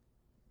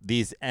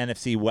these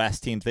NFC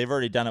West teams. They've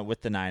already done it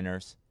with the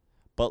Niners.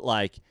 But,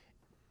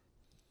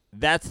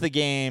 that's the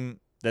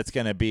game that's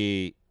going to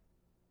be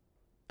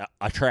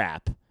a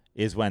trap,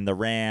 is when the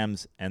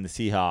Rams and the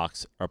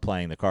Seahawks are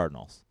playing the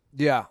Cardinals.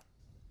 Yeah.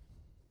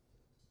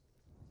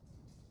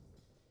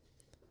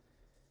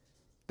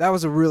 That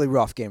was a really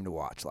rough game to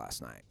watch last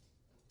night.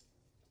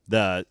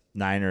 The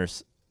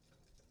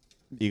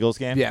Niners-Eagles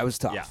game? Yeah, it was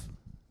tough. Yeah.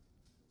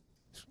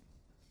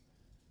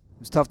 It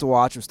was tough to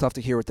watch. It was tough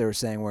to hear what they were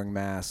saying, wearing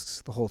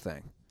masks, the whole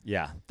thing.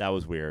 Yeah, that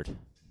was weird.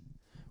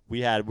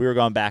 We were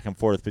going back and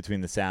forth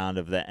between the sound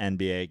of the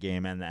NBA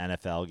game and the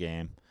NFL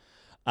game.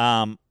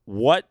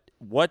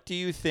 What do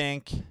you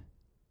think?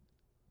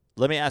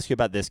 Let me ask you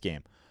about this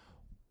game.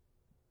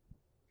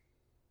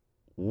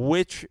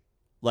 who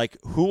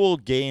will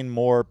gain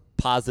more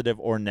positive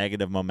or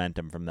negative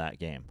momentum from that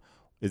game?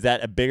 Is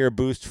that a bigger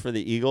boost for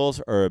the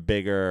Eagles or a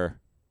bigger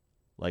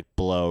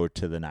blow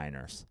to the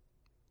Niners?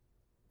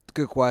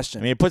 Good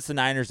question. I mean, it puts the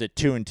Niners at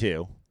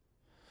 2-2.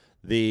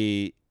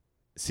 The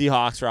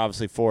Seahawks are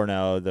obviously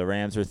 4-0. The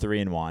Rams are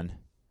 3-1.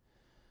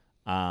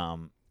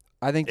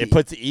 I think it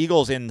puts the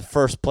Eagles in the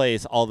first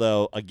place,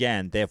 although,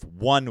 again, they have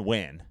one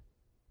win.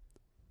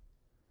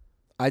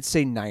 I'd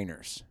say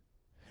Niners.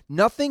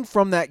 Nothing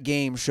from that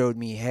game showed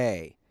me,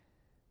 hey,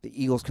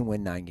 the Eagles can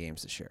win 9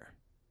 games this year.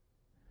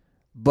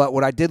 But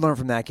what I did learn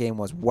from that game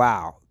was,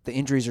 wow, the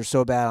injuries are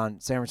so bad on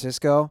San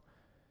Francisco,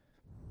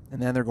 and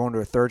then they're going to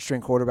a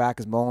third-string quarterback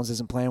because Mullins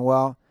isn't playing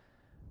well.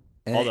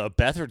 And although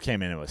Beathard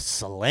came in and was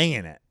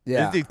slinging it.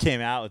 Yeah. This dude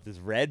came out with his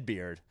red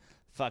beard.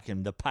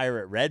 Fucking the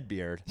pirate red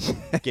beard.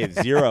 Gave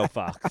 0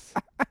 fucks.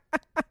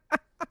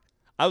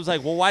 I was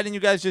like, well, why didn't you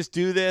guys just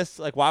do this?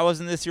 Why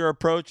wasn't this your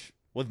approach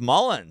with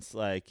Mullins?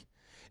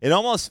 It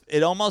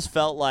almost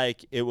felt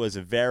like it was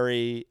a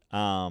very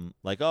oh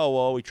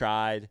well, we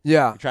tried.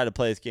 Yeah. We tried to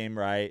play this game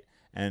right,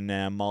 and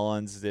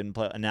Mullins didn't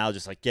play. And now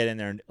just get in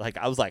there and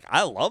I was like,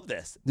 I love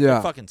this. Yeah.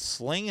 They're fucking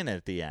slinging it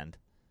at the end.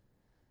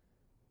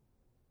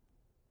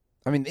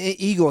 I mean,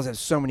 the Eagles have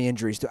so many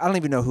injuries too. I don't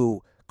even know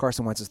who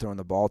Carson Wentz is throwing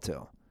the ball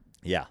to.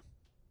 Yeah.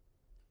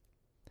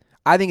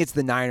 I think it's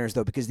the Niners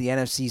though, because the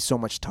NFC is so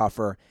much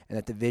tougher and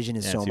that division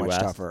is so NFC much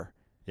West. tougher.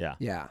 Yeah.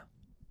 Yeah.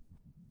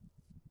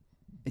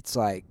 It's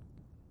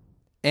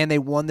and they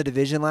won the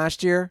division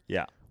last year.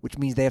 Yeah. Which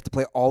means they have to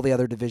play all the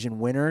other division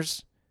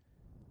winners.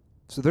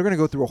 So they're going to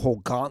go through a whole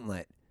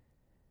gauntlet.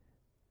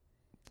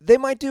 They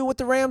might do what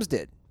the Rams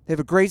did. They have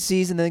a great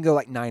season, then go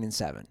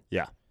 9-7.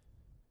 Yeah.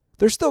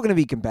 They're still going to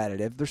be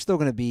competitive. They're still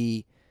going to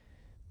be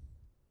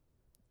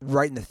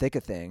right in the thick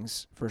of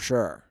things, for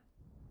sure.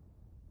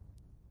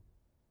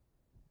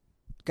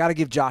 Got to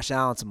give Josh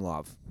Allen some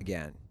love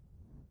again.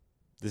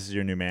 This is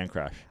your new man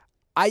crush.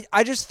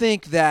 I just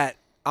think that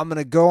I'm going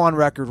to go on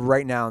record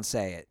right now and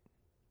say it.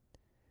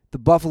 The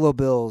Buffalo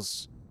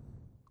Bills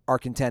are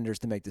contenders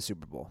to make the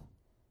Super Bowl.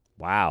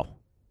 Wow.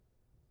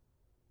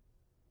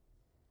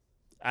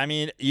 I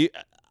mean,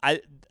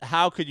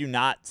 how could you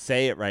not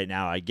say it right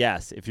now? I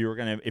guess if you were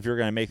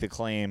gonna make the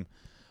claim,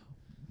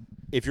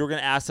 if you were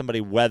gonna ask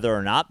somebody whether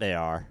or not they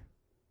are,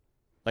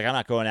 I'm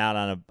not going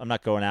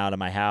out of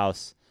my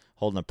house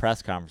holding a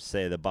press conference to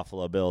say the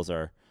Buffalo Bills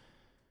are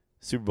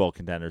Super Bowl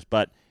contenders,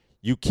 but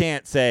you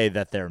can't say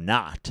that they're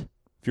not.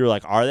 If you're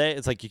are they?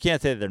 It's you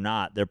can't say that they're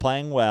not. They're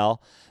playing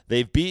well.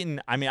 They've beaten.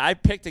 I mean, I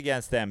picked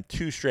against them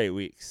 2 straight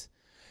weeks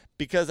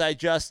because I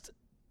just,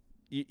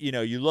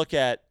 you look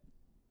at.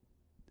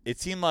 It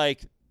seemed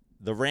like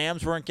the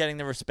Rams weren't getting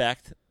the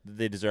respect that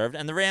they deserved,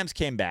 and the Rams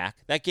came back.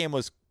 That game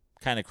was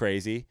kind of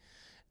crazy,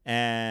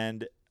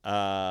 and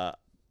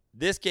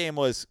this game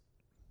was,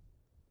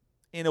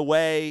 in a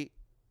way,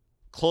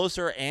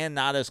 closer and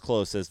not as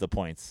close as the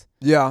points.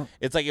 Yeah.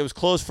 It's it was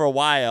close for a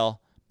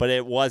while, but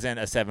it wasn't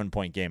a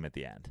 7-point game at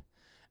the end.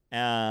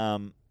 I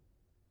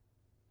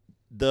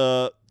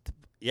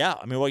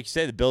mean, what you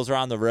say, the Bills are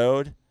on the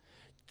road.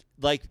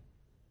 The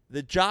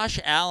Josh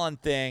Allen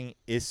thing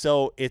is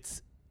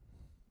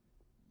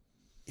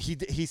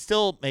he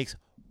still makes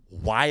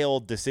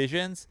wild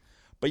decisions,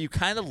 but you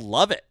kind of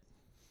love it.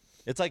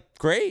 It's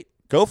great,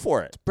 go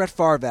for it. Brett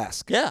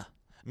Favre-esque. Yeah.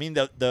 I mean,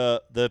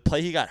 the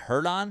play he got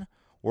hurt on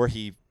where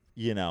he,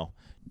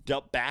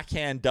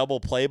 backhand double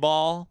play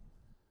ball,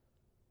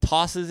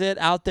 tosses it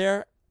out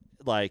there,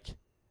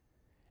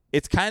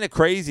 it's kind of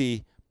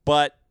crazy,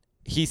 but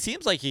he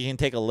seems like he can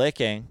take a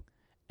licking,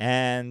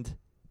 and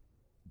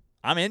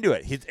I'm into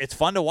it. It's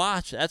fun to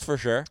watch, that's for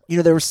sure.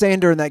 They were saying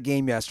during that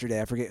game yesterday,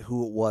 I forget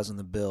who it was on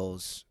the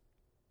Bills,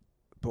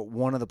 but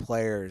one of the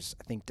players,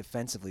 I think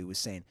defensively, was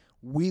saying,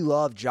 we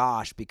love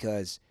Josh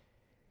because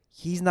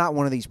he's not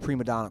one of these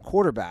prima donna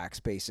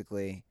quarterbacks,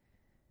 basically.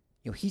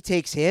 He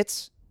takes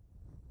hits,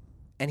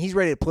 and he's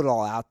ready to put it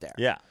all out there.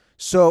 Yeah.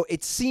 So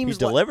it seems he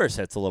delivers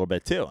hits a little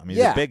bit, too. I mean, he's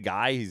Yeah. a big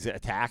guy. He's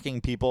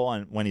attacking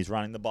people when he's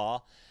running the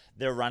ball.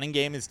 Their running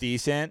game is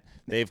decent.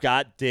 They've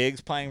got Diggs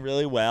playing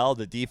really well.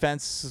 The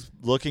defense is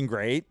looking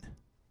great.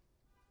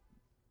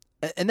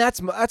 And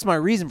that's my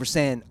reason for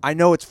saying I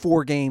know it's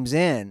 4 games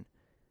in,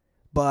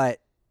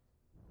 but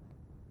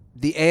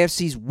the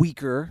AFC's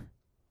weaker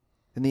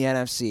than the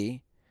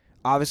NFC.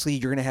 Obviously,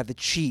 you're going to have the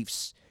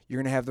Chiefs. You're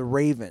going to have the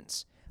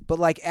Ravens. But,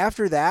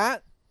 after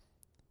that,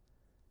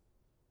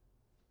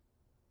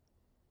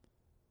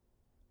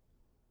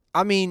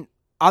 I mean,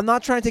 I'm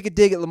not trying to take a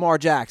dig at Lamar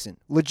Jackson.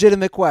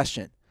 Legitimate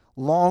question.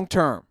 Long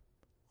term,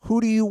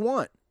 who do you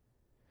want?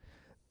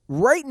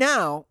 Right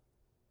now,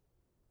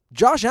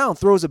 Josh Allen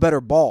throws a better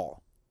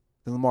ball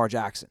than Lamar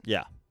Jackson.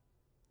 Yeah.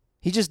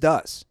 He just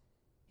does.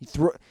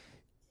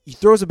 He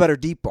throws a better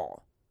deep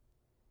ball.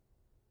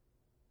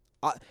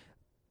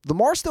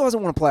 Lamar still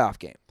hasn't won a playoff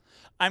game.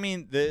 I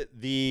mean,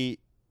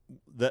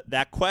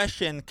 that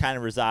question kind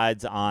of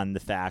resides on the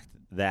fact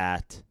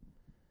that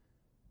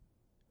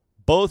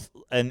both,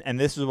 and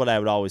this is what I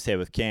would always say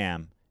with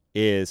Cam,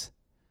 is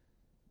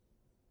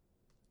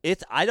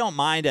I don't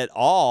mind at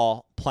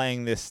all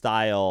playing this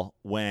style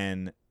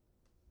when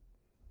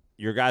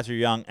your guys are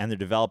young and they're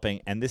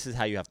developing, and this is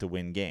how you have to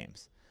win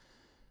games.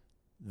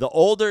 The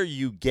older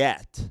you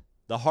get,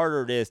 the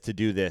harder it is to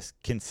do this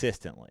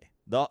consistently.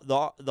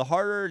 The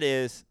harder it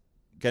is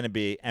going to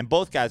be, and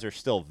both guys are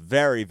still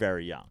very,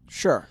 very young.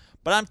 Sure.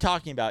 But I'm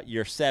talking about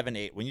year 7,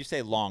 8. When you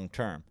say long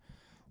term,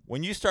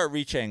 when you start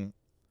reaching,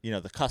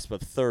 the cusp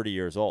of 30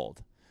 years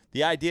old,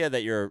 the idea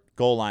that your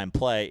goal line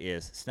play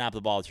is snap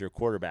the ball to your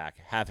quarterback,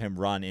 have him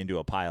run into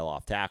a pile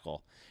off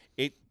tackle,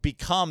 it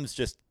becomes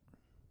just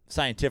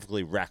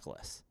scientifically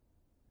reckless.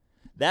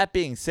 That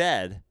being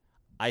said,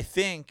 I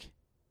think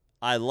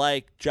I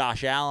like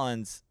Josh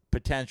Allen's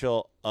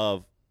potential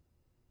of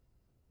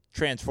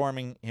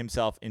transforming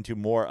himself into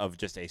more of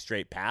just a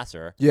straight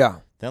passer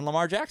than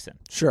Lamar Jackson.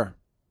 Sure.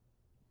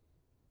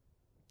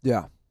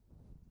 Yeah.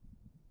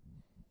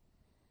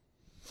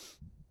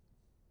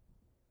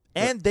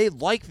 And they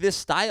like this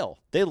style.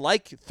 They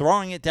like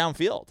throwing it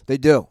downfield. They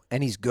do.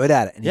 And he's good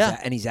at it. And,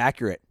 Yeah. he's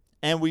accurate.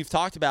 And we've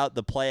talked about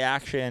the play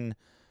action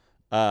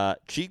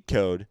cheat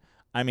code.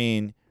 I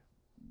mean,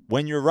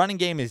 when your running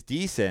game is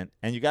decent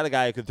and you got a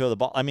guy who can throw the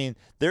ball, I mean,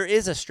 there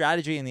is a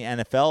strategy in the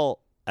NFL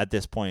at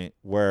this point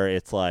where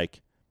it's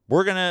like,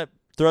 we're going to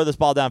throw this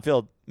ball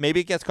downfield.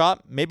 Maybe it gets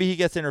caught. Maybe he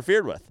gets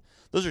interfered with.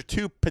 Those are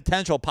two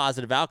potential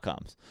positive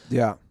outcomes.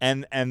 Yeah.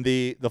 And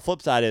the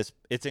flip side is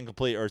it's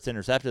incomplete or it's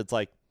intercepted. It's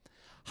like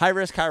high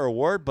risk, high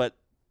reward, but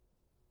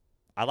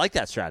I like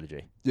that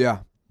strategy. Yeah.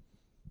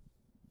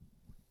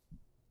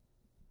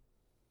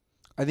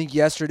 I think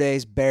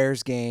yesterday's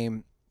Bears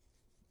game,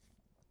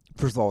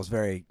 first of all, was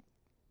very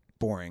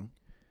boring.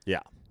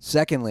 Yeah.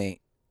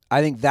 Secondly,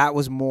 I think that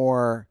was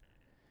more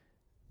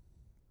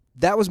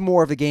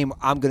of the game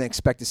I'm going to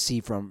expect to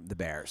see from the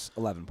Bears,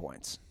 11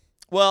 points.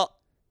 Well,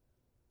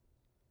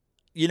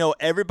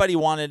 everybody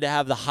wanted to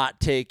have the hot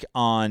take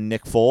on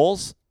Nick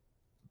Foles,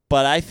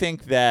 but I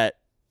think that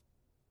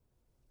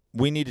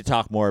we need to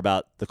talk more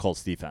about the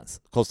Colts defense.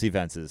 Colts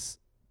defense is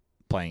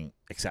playing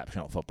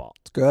exceptional football.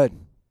 It's good.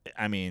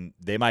 I mean,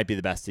 they might be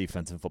the best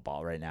defense in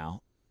football right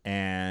now.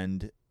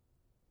 And,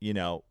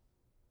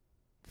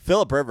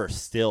 Phillip Rivers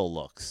still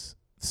looks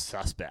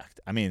suspect.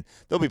 I mean,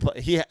 there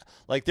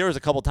was a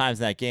couple times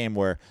in that game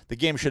where the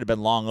game should have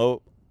been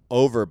long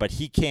over, but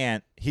he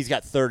can't. He's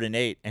got 3rd and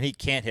 8, and he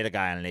can't hit a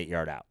guy on an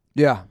 8-yard out.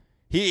 Yeah.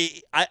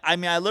 I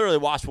literally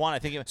watched one. I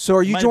think. So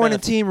are you joining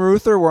Team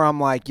Ruther where I'm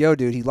like, yo,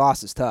 dude, he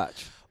lost his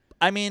touch?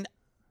 I mean,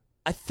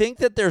 I think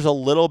that there's a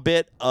little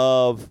bit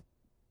of.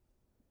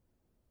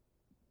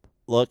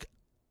 Look,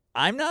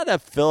 I'm not a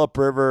Phillip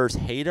Rivers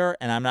hater,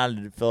 and I'm not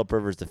a Phillip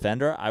Rivers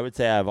defender. I would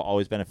say I've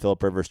always been a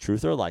Phillip Rivers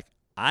truther. Like,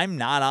 I'm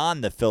not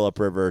on the Phillip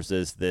Rivers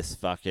is this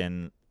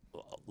fucking,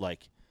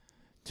 like,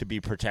 to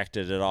be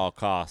protected at all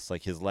costs.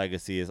 Like, his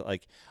legacy is,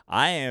 like,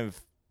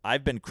 I've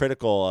been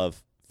critical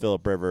of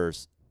Phillip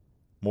Rivers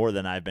more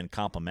than I've been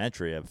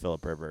complimentary of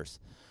Phillip Rivers.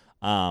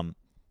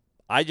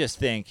 I just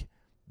think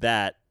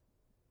that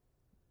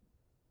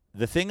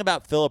the thing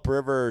about Phillip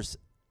Rivers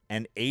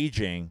and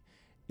aging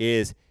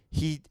is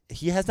he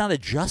has not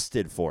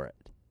adjusted for it.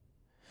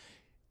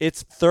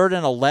 It's 3rd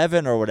and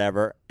 11 or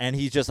whatever, and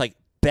he's just like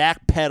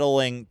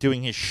backpedaling,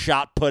 doing his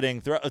shot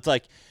putting throw. It's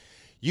like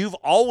you've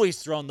always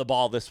thrown the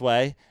ball this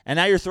way, and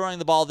now you're throwing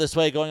the ball this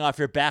way, going off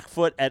your back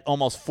foot at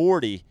almost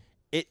 40.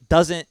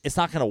 It's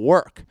not going to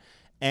work.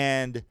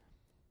 And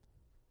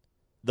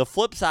the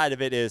flip side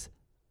of it is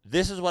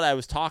this is what I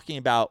was talking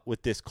about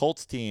with this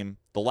Colts team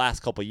the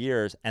last couple of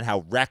years and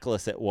how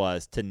reckless it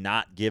was to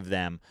not give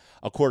them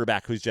a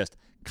quarterback who's just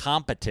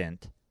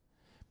competent,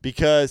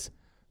 because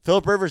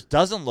Phillip Rivers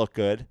doesn't look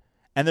good,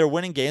 and they're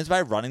winning games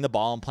by running the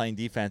ball and playing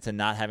defense and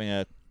not having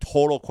a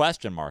total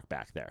question mark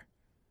back there.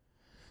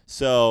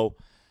 So,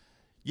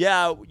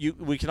 yeah,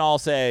 we can all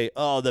say,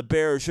 oh, the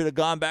Bears should have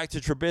gone back to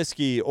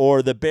Trubisky,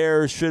 or the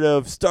Bears should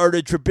have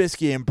started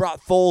Trubisky and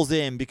brought Foles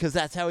in because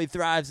that's how he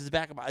thrives as a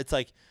backup. It's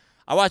like,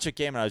 I watched a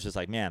game and I was just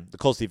like, man, the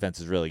Colts defense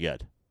is really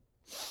good.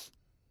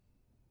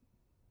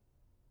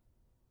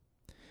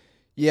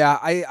 Yeah,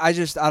 I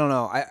don't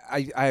know.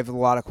 I have a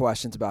lot of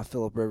questions about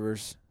Phillip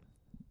Rivers.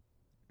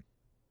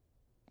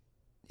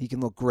 He can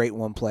look great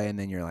one play, and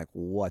then you're like,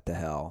 what the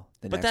hell?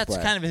 But that's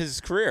kind of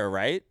his career,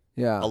 right?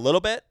 Yeah. A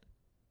little bit?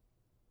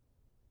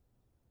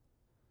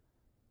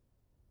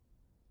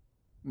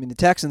 I mean, the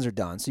Texans are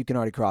done, so you can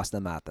already cross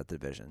them out that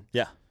division.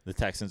 Yeah, the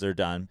Texans are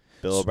done.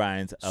 Bill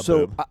O'Brien's a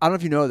So boob. I don't know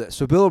if you know this.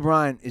 So Bill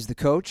O'Brien is the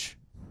coach,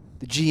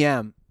 the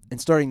GM,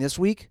 and starting this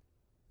week,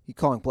 he's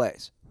calling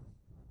plays.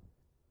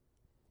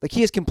 Like,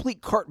 he has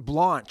complete carte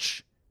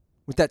blanche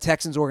with that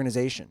Texans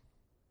organization.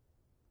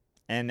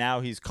 And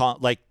now he's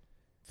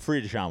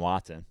free Deshaun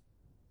Watson.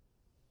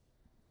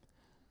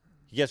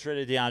 He gets rid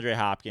of DeAndre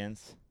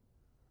Hopkins.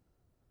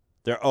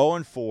 They're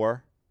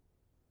 0-4.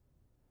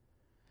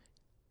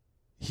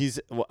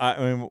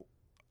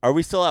 Are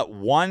we still at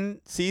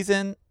one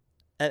season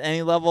at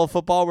any level of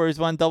football where he's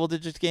won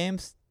double-digit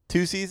games?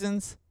 2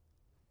 seasons?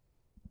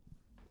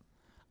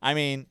 I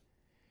mean,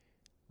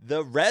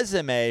 the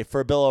resume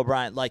for Bill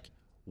O'Brien, like,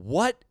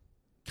 what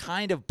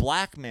kind of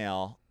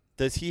blackmail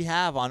does he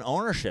have on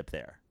ownership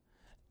there?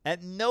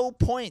 At no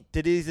point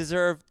did he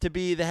deserve to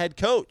be the head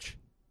coach.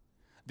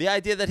 The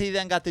idea that he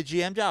then got the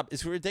GM job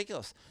is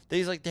ridiculous. That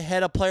he's like the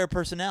head of player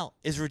personnel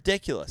is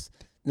ridiculous.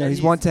 No,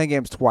 he's won 10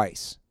 games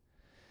twice.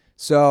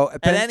 So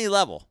at any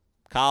level,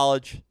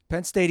 college.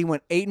 Penn State, he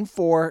went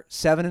 8-4,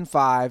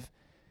 7-5.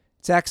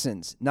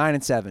 Texans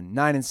 9-7,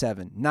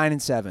 9-7,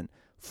 9-7,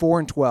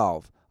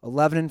 4-12,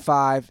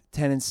 11-5,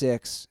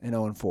 10-6, and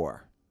 0-4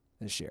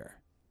 this year.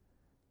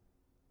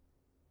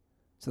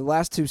 So the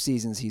last 2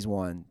 seasons he's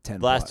won 10.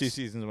 The last 2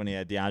 seasons when he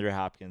had DeAndre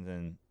Hopkins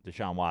and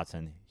Deshaun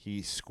Watson,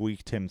 he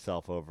squeaked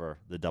himself over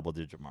the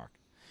double-digit mark.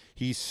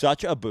 He's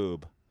such a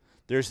boob.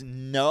 There's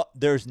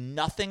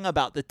nothing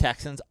about the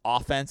Texans'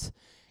 offense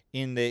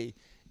in the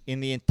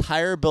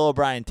entire Bill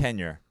O'Brien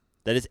tenure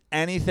that is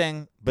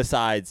anything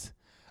besides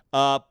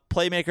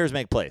playmakers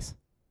make plays.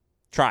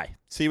 Try.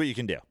 See what you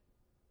can do.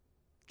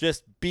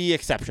 Just be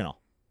exceptional.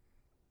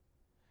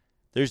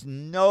 There's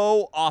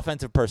no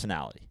offensive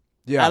personality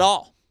at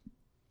all.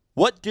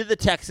 What do the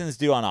Texans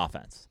do on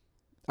offense?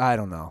 I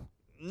don't know.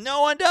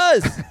 No one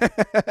does.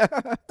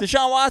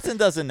 Deshaun Watson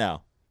doesn't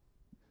know.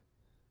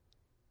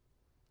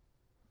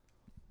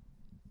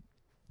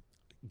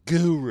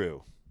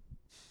 Guru.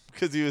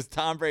 Because he was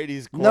Tom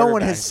Brady's quarterback. No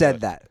one has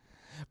said that.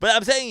 But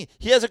I'm saying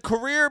he has a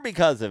career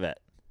because of it.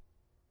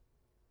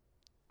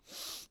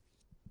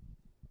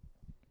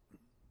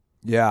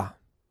 Yeah.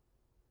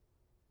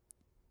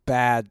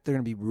 Bad. They're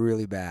going to be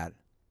really bad.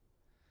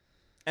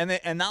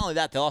 And not only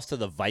that, they lost to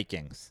the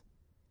Vikings,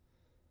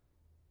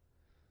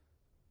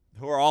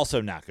 who are also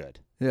not good.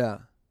 Yeah.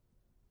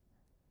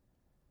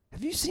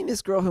 Have you seen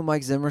this girl who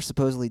Mike Zimmer's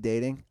supposedly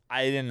dating?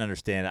 I didn't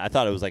understand it. I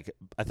thought it was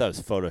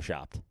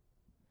photoshopped.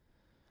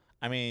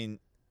 I mean,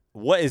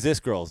 what is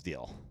this girl's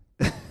deal?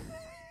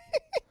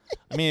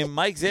 I mean,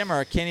 Mike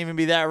Zimmer can't even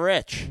be that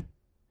rich.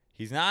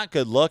 He's not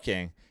good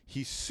looking.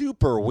 He's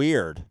super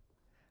weird.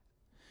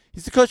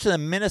 He's the coach of the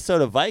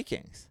Minnesota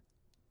Vikings,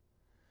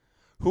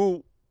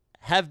 who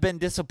have been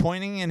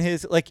disappointing in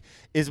his, like,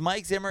 is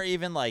Mike Zimmer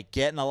even, like,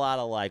 getting a lot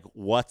of, like,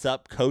 what's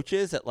up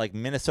coaches at, like,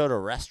 Minnesota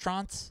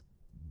restaurants?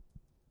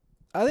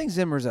 I think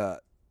Zimmer's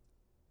a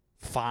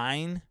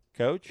fine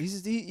coach.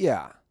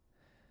 Yeah.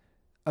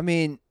 I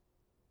mean,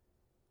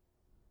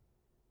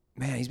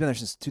 man, he's been there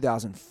since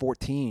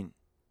 2014.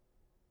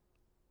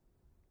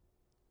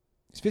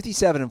 He's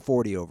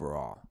 57-40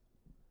 overall.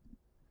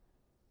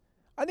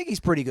 I think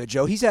he's pretty good,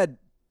 Joe. He's had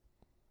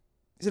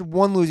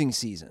one losing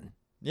season.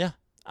 Yeah,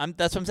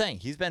 that's what I'm saying.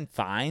 He's been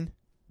fine.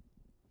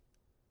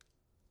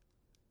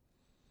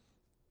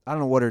 I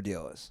don't know what her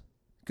deal is.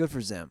 Good for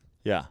Zim.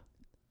 Yeah.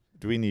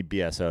 Do we need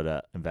BSO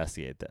to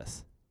investigate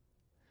this?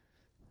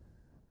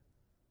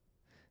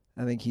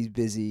 I think he's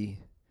busy.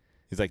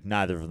 He's like,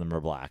 neither of them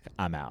are black.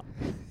 I'm out.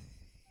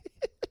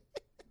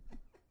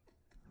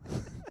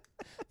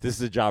 This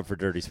is a job for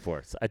Dirty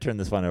Sports. I turn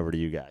this one over to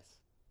you guys.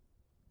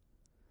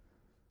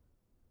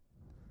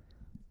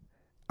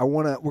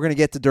 We're gonna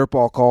get to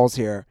dirtball calls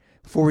here.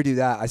 Before we do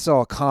that, I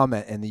saw a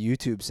comment in the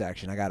YouTube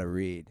section I gotta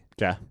read.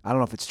 Okay. I don't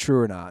know if it's true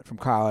or not, from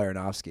Kyle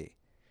Aronofsky.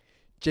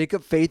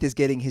 Jacob Faith is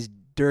getting his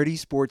Dirty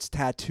Sports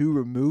tattoo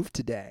removed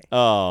today.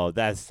 Oh,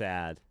 that's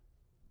sad.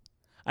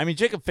 I mean,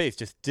 Jacob Faith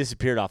just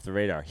disappeared off the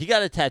radar. He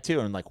got a tattoo,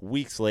 and like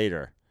weeks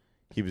later,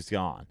 he was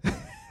gone.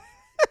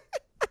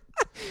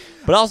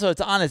 But also, it's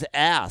on his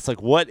ass.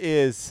 Like, what's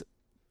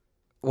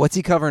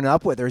he covering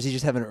up with, or is he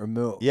just having it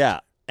removed?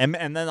 Yeah, and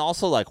then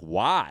also, like,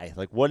 why?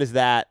 Like, what is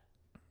that?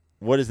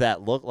 What does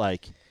that look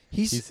like?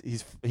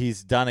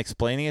 He's done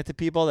explaining it to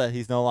people that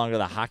he's no longer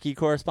the hockey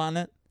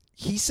correspondent.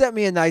 He sent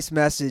me a nice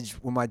message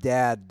when my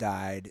dad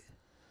died,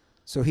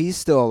 so he's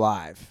still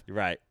alive. You're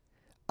right.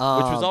 Which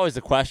was always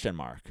the question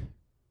mark.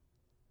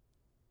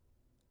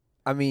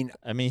 I mean,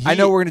 I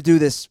know we're going to do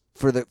this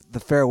for the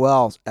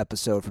farewell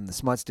episode from the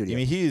Smut Studio. I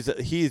mean, he's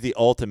the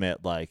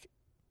ultimate, like,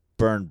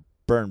 burn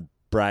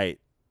bright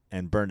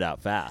and burned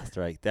out fast,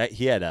 right? That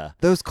he had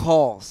those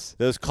calls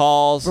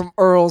from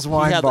Earl's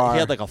Wine Bar. He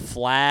had like a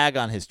flag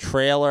on his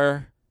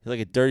trailer. He had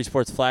like a Dirty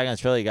Sports flag on his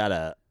trailer. He got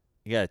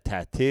a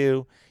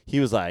tattoo. He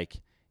was like,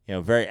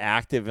 very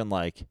active in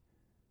like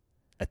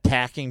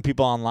attacking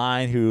people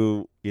online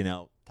who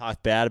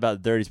talked bad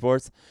about the Dirty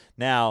Sports.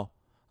 Now,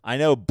 I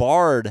know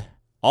Bard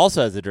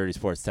also has a Dirty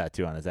Sports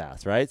tattoo on his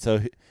ass, right?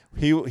 So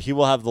he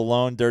will have the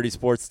lone Dirty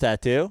Sports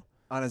tattoo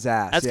on his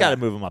ass. That's got to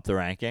move him up the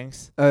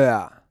rankings. Oh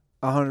yeah,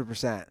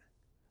 100%.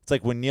 It's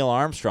like when Neil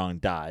Armstrong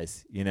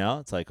dies,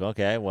 It's like,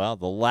 okay, well,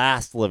 the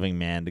last living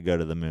man to go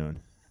to the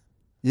moon.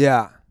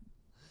 Yeah.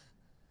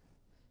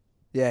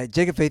 Yeah,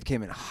 Jacob Faith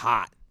came in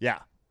hot. Yeah,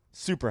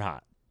 super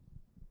hot.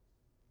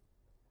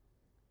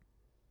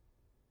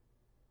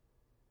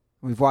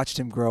 We've watched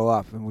him grow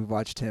up, and we've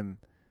watched him.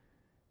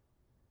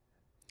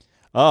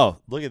 Oh,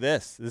 look at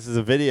this. This is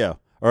a video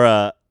or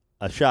a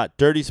shot.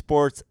 Dirty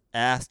Sports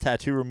ass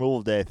tattoo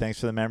removal day. Thanks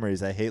for the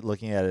memories. I hate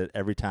looking at it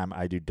every time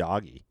I do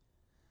doggy.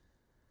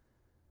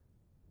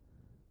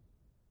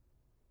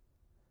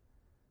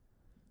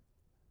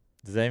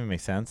 Does that even make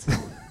sense?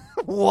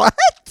 What?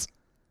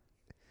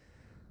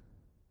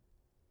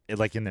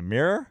 like in the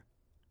mirror?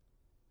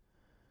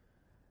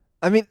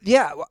 I mean,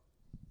 yeah.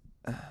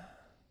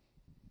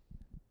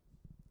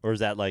 Or is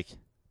that like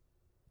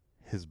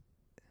his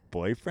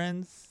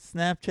boyfriend's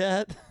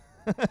Snapchat?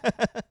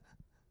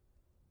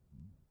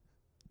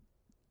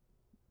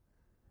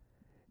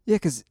 Yeah,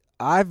 because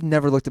I've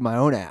never looked at my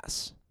own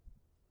ass.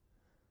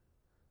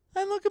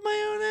 I look at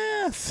my own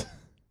ass.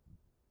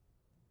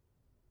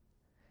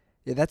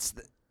 Yeah, that's.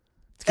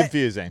 It's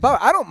confusing.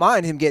 But I don't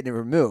mind him getting it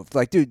removed.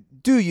 Like, dude,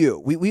 do you?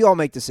 We all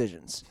make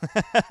decisions.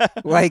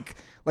 like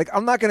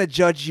I'm not gonna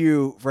judge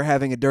you for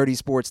having a dirty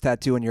sports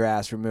tattoo on your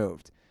ass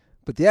removed,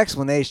 but the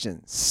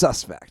explanation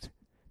suspect.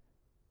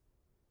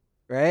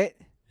 Right?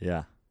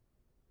 Yeah.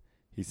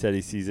 He said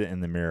he sees it in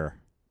the mirror.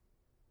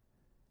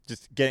 I'm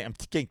getting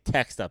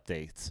text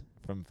updates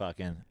from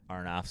fucking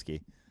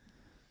Aronofsky.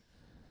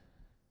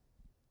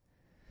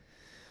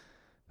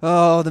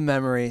 Oh, the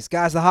memories.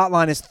 Guys, the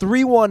hotline is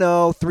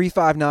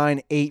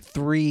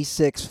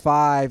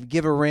 310-359-8365.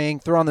 Give a ring.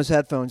 Throw on those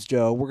headphones,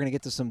 Joe. We're going to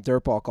get to some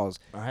dirtball calls.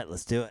 All right,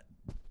 let's do it.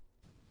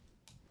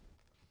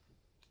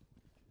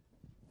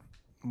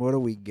 What do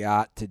we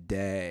got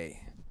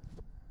today?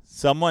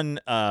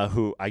 Someone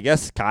who, I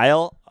guess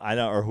Kyle,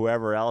 or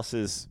whoever else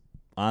is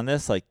on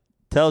this, like,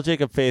 tell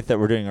Jacob Faith that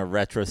we're doing a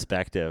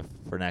retrospective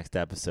for next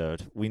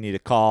episode. We need a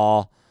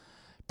call.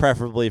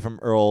 Preferably from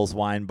Earl's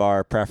Wine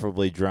Bar,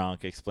 preferably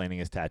drunk, explaining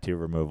his tattoo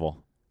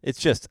removal. It's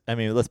just, I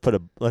mean, let's put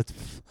a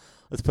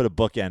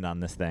bookend on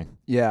this thing.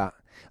 Yeah.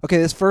 Okay,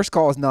 this first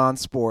call is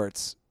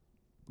non-sports,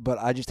 but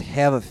I just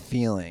have a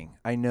feeling.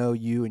 I know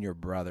you and your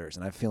brothers,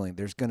 and I have a feeling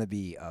there's going to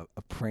be a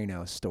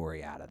Prano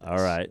story out of this. All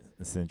right.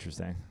 That's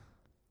interesting.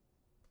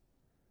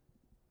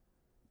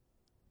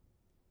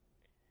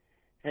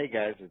 Hey,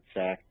 guys. It's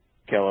Zach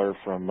Keller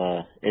from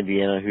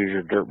Indiana,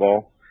 Hoosier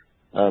Dirtball.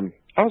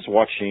 I was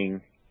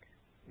watching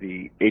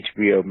the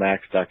HBO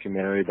Max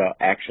documentary about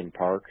Action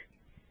Park,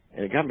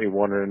 and it got me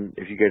wondering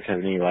if you guys have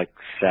any, like,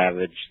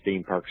 savage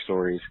theme park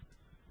stories.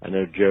 I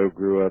know Joe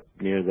grew up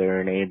near there,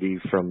 and Andy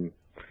from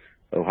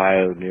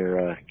Ohio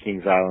near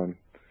Kings Island.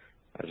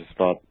 I just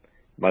thought it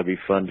might be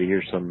fun to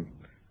hear some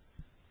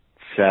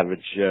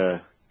savage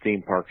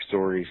theme park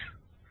stories.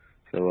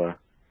 So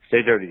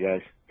stay dirty,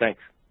 guys.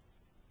 Thanks.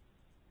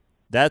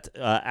 That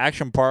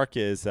Action Park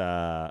is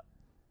right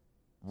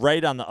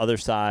on the other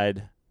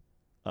side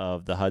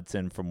of the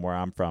Hudson from where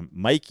I'm from.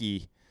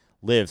 Mikey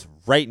lives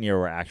right near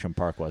where Action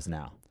Park was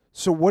now.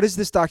 So what is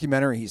this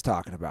documentary he's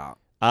talking about?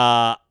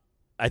 I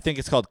think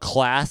it's called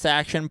Class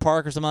Action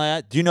Park or something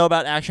like that. Do you know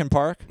about Action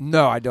Park?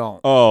 No, I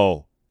don't.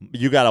 Oh,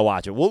 you got to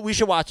watch it. Well, we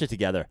should watch it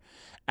together.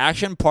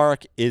 Action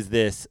Park is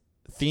this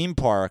theme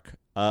park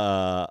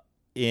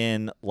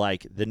in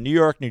like the New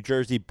York, New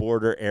Jersey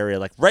border area,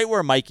 like right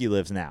where Mikey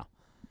lives now.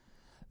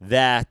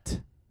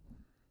 That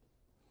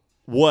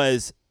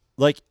was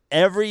like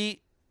every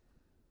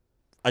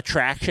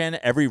attraction,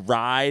 every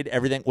ride,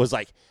 everything was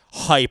like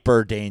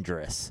hyper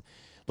dangerous.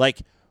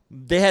 Like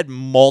they had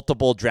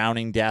multiple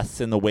drowning deaths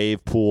in the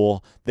wave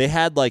pool. They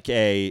had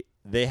a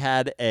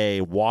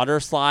water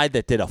slide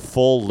that did a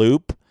full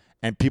loop,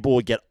 and people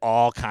would get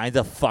all kinds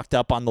of fucked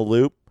up on the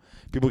loop.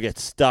 People get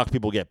stuck,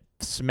 people get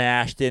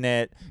smashed in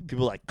it.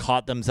 People like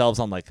caught themselves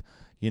on like,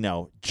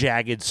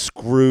 jagged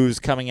screws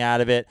coming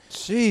out of it.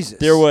 Jesus.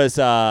 There was,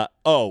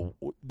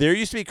 there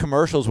used to be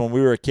commercials when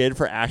we were a kid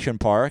for Action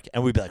Park,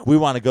 and we'd be like, we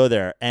want to go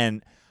there.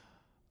 And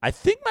I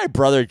think my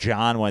brother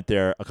John went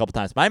there a couple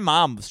times. My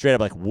mom straight up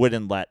like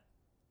wouldn't let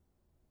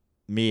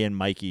me and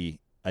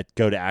Mikey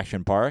go to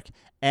Action Park.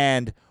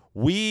 And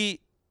she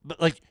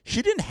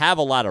didn't have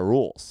a lot of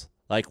rules.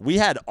 Like we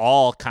had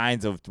all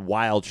kinds of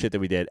wild shit that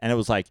we did. And it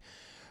was like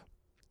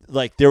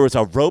there was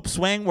a rope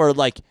swing where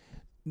like,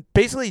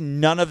 basically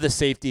none of the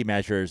safety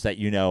measures that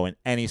you know in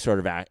any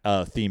sort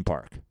of theme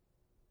park.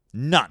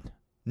 None.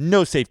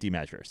 No safety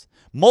measures.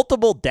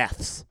 Multiple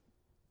deaths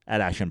at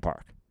Action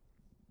Park.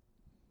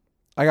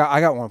 I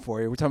got one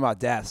for you. We're talking about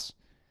deaths.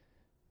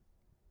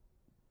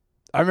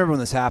 I remember when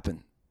this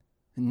happened.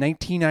 In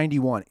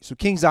 1991. So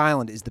Kings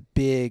Island is the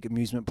big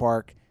amusement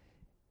park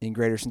in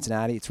Greater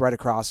Cincinnati. It's right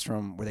across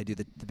from where they do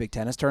the big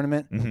tennis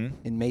tournament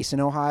in Mason,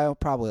 Ohio.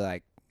 Probably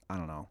like, I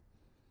don't know,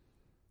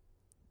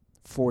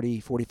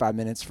 45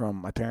 minutes from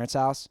my parents'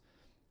 house.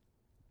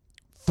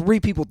 3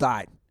 people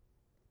died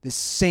this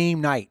same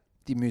night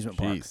at the amusement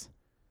park.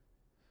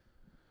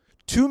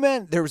 2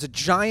 men, there was a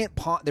giant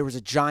pond,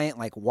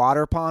 like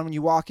water pond when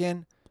you walk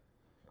in.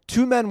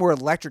 2 men were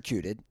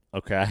electrocuted.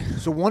 Okay.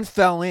 So one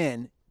fell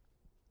in,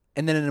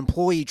 and then an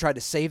employee tried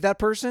to save that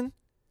person.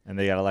 And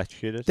they got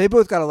electrocuted? They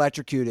both got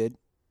electrocuted.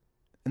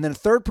 And then a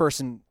third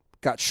person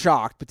got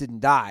shocked but didn't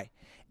die.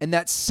 And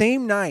that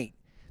same night,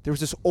 there was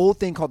this old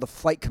thing called the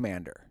Flight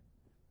Commander,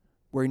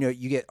 where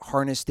you get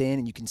harnessed in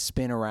and you can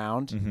spin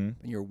around and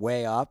you're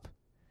way up.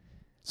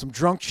 Some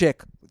drunk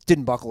chick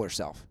didn't buckle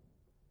herself.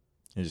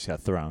 You just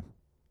got thrown.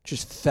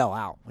 Just fell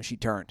out when she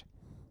turned.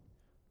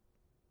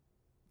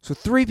 So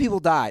 3 people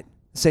died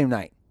the same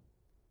night.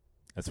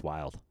 That's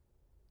wild.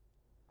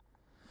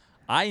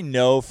 I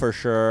know for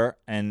sure,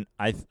 and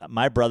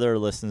my brother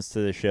listens to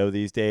the show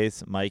these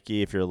days.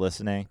 Mikey, if you're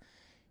listening,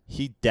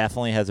 he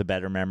definitely has a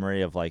better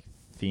memory of like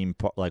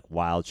like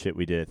wild shit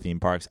we did at theme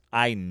parks.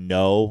 I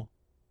know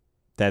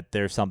that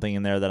there's something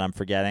in there that I'm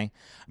forgetting.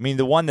 I mean,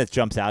 the one that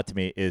jumps out to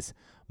me is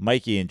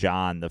Mikey and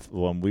John.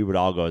 When we would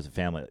all go as a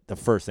family, the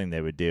first thing they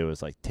would do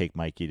is like take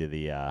Mikey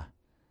to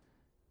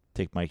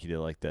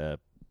like the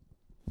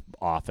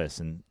office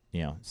and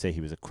say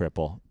he was a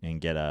cripple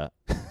and get a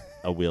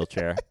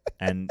wheelchair,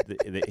 and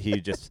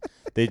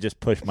they just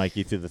push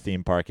Mikey through the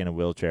theme park in a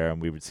wheelchair,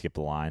 and we would skip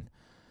the line.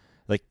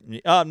 Like,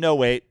 oh no,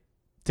 wait,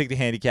 take the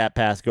handicap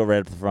pass, go right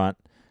up to the front.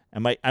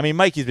 And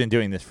Mikey's been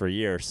doing this for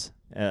years.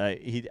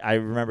 I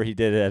remember he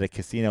did it at a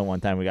casino one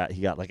time.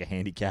 He got like a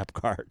handicap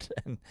card,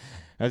 and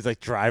I was like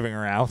driving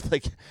around with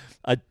like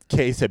a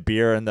case of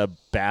beer in the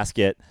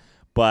basket.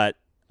 But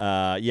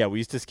we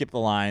used to skip the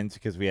lines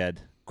because we had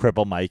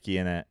cripple Mikey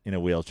in a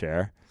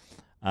wheelchair.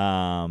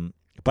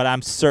 But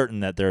I'm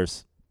certain that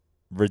there's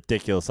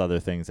ridiculous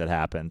other things that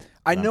happened.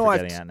 I know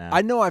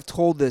I've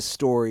told this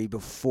story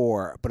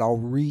before, but I'll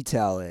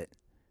retell it.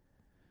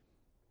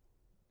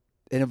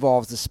 It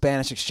involves the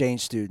Spanish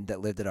exchange student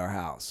that lived at our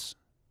house,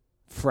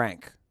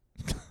 Frank,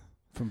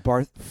 from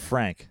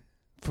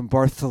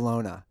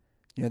Barcelona.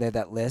 They have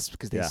that lisp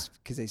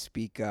because they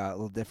speak a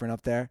little different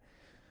up there.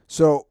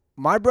 So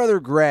my brother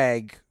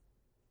Greg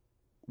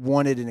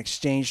wanted an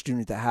exchange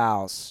student at the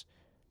house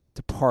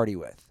to party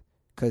with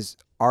because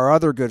our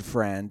other good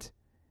friend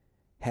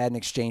had an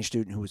exchange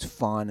student who was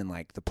fun and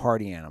like the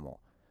party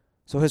animal.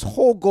 So his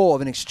whole goal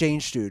of an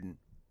exchange student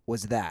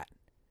was that.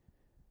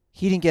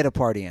 He didn't get a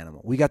party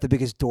animal. We got the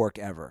biggest dork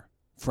ever,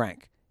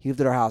 Frank. He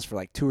lived at our house for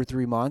like 2 or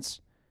 3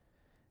 months.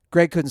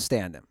 Greg couldn't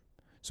stand him.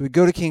 So we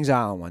go to Kings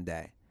Island one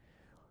day.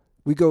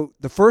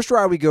 The first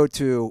ride we go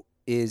to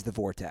is the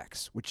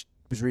Vortex, which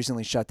was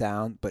recently shut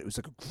down, but it was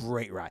like a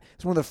great ride.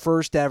 It's one of the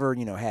first ever,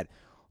 had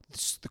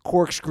the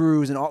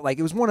corkscrews and all. Like,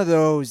 it was one of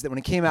those that when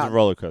it came out. It was a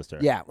roller coaster.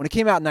 Yeah, when it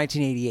came out in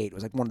 1988, it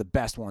was like one of the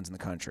best ones in the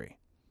country.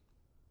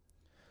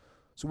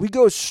 So we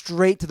go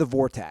straight to the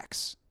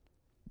Vortex.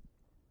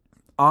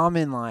 I'm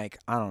in like,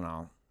 I don't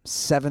know,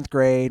 7th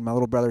grade. My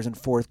little brother's in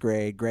 4th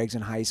grade. Greg's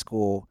in high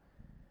school.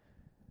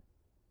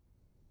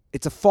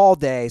 It's a fall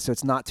day, so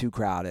it's not too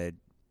crowded.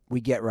 We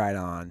get right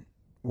on.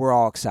 We're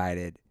all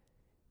excited.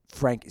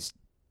 Frank is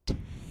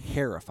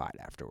terrified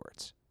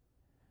afterwards.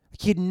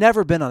 He had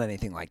never been on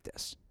anything like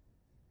this.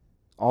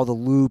 All the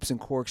loops and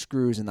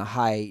corkscrews and the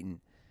height. And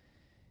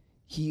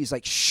he's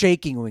like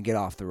shaking when we get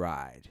off the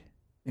ride.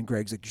 And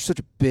Greg's like, "You're such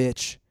a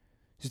bitch.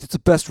 It's the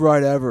best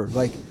ride ever.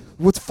 Like,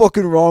 what's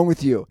fucking wrong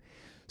with you?"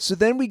 So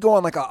then we go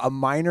on like a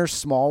minor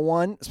small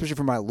one, especially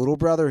for my little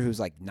brother who's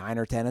like 9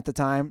 or 10 at the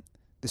time.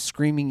 The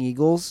Screaming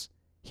Eagles.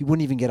 He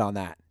wouldn't even get on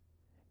that.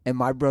 And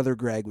my brother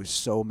Greg was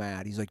so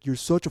mad. He's like, "You're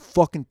such a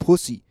fucking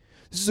pussy.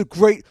 This is a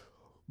great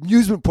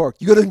amusement park.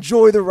 You got to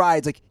enjoy the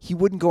rides." Like, he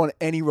wouldn't go on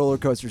any roller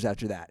coasters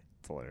after that.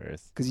 It's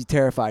hilarious. Because he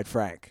terrified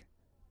Frank.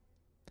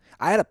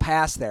 I had a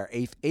pass there.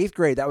 Eighth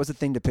grade, that was the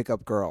thing to pick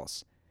up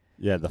girls.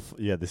 Yeah,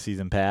 the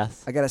season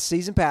pass. I got a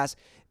season pass.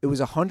 It was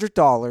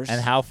 $100.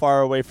 And how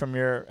far away from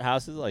your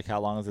house is it? Like,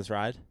 how long is this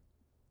ride?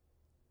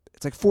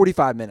 It's like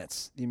 45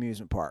 minutes, the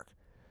amusement park.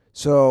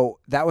 So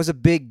that was a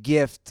big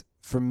gift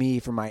for me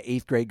for my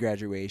 8th grade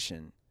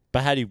graduation.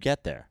 But how do you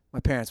get there? My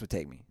parents would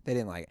take me. They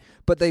didn't like it.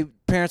 But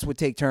parents would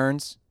take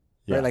turns,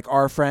 Yeah. right? Like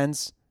our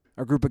friends,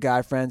 our group of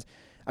guy friends.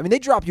 I mean, they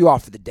drop you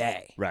off for the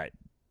day. Right.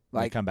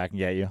 Like, They come back and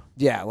get you.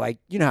 yeah, like,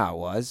 you know how it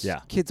was.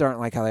 Yeah. Kids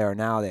aren't like how they are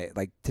now.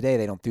 Today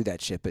they don't do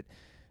that shit, but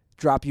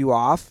drop you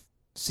off,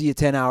 see you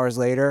 10 hours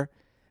later.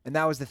 And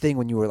that was the thing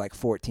when you were like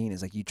 14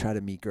 is like you try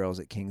to meet girls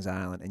at Kings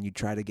Island and you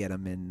try to get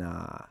them in,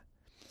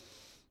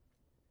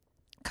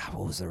 God,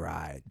 what was the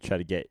ride? You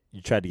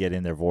tried to get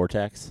in their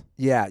Vortex.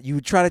 Yeah, you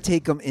would try to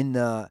take them in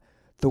the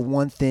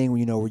one thing,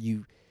 where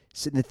you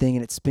sit in the thing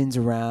and it spins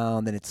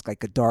around and it's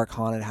like a dark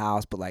haunted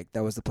house, but like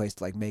that was the place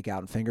to like make out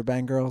and finger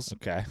bang girls.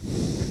 Okay.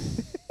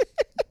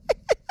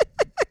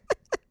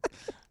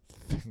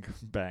 Finger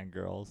bang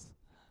girls.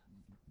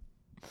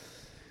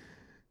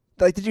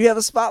 Like, did you have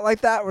a spot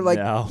like that where like,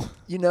 No.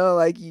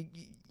 like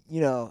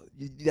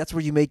that's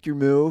where you make your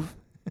move?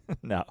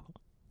 No.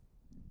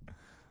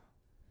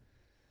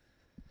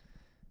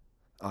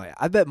 Oh yeah,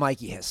 I bet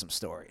Mikey has some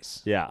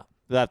stories. Yeah.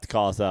 They'll have to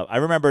call us up. I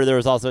remember there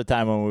was also a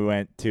time when we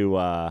went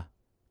to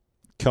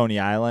Coney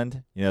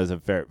Island. It was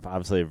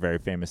obviously a very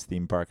famous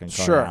theme park in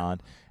Coney Sure.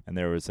 Island. And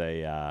there was what's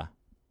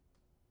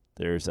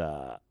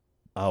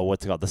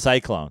it called? The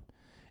Cyclone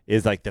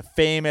is like the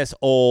famous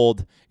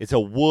it's a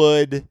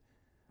wood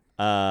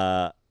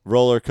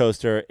roller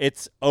coaster.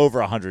 It's over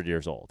 100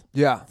 years old.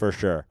 Yeah. For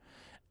sure.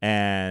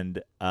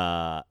 And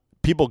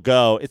people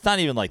go, it's not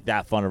even like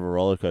that fun of a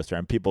roller coaster,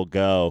 and people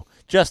go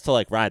just to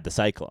like ride the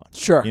Cyclone.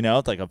 Sure.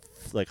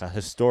 It's like a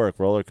historic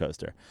roller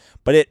coaster.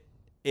 But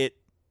it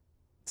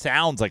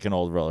sounds like an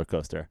old roller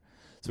coaster.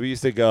 So we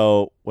used to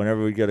go,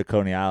 whenever we'd go to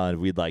Coney Island,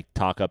 we'd like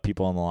talk up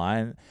people on the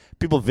line,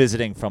 people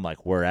visiting from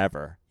like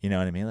wherever, you know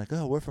what I mean? Like,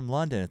 "Oh, we're from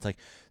London." It's like,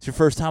 "It's your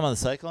first time on the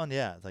Cyclone?"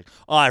 Yeah. It's like,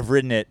 "Oh, I've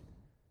ridden it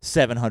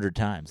 700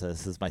 times.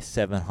 This is my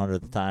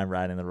 700th time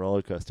riding the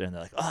roller coaster. And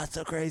they're like, oh, it's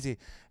so crazy.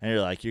 And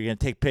you're like, you're going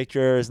to take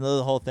pictures and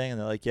the whole thing. And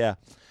they're like, yeah.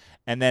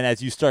 And then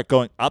as you start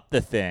going up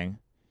the thing,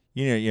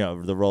 you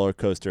know, the roller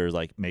coaster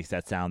like makes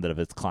that sound of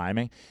it's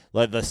climbing.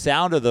 Like the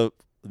sound of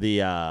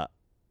the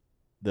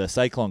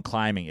Cyclone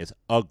climbing is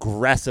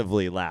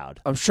aggressively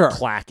loud. I'm sure.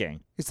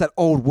 Clacking. It's that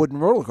old wooden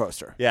roller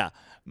coaster. Yeah.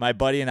 My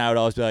buddy and I would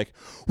always be like,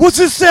 what's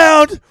this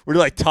sound? We're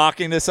like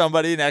talking to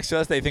somebody next to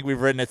us. They think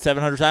we've ridden it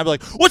 700 times. We're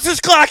like, what's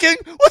this clacking?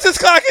 What's this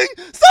clacking?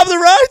 Stop the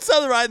ride.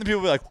 Stop the ride. And the people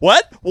will be like,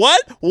 what?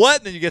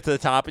 And then you get to the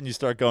top and you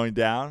start going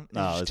down.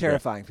 No, It's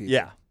terrifying people.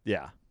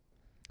 Yeah.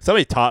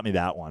 Somebody taught me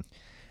that one.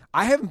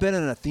 I haven't been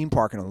in a theme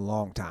park in a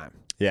long time.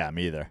 Yeah,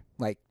 me either.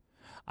 Like,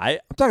 I'm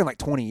talking like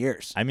 20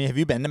 years. I mean, have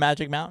you been to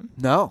Magic Mountain?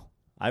 No.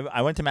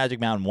 I went to Magic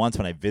Mountain once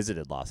when I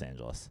visited Los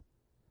Angeles.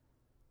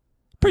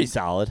 Pretty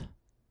solid.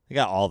 They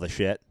got all the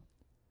shit.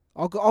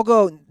 I'll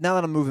go now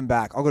that I'm moving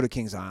back. I'll go to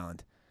Kings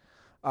Island.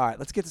 All right,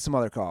 let's get to some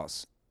other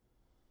calls.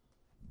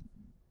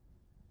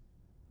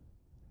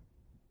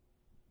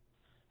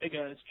 Hey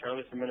guys,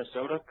 Charlie from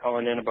Minnesota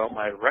calling in about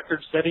my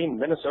record-setting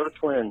Minnesota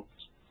Twins.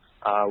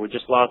 We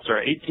just lost our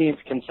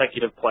 18th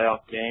consecutive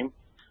playoff game,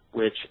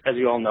 which, as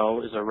you all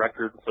know, is a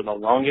record for the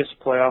longest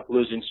playoff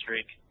losing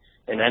streak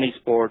in any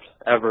sport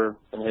ever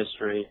in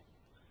history.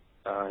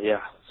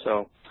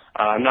 So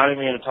I'm not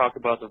even going to talk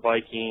about the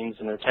Vikings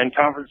and their 10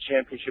 conference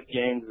championship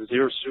games, the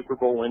 0 Super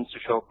Bowl wins to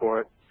show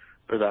for it,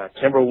 or the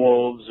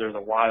Timberwolves or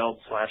the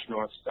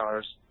Wild/North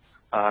Stars.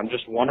 I'm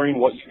just wondering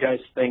what you guys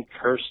think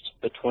cursed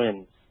the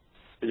Twins.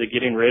 Is it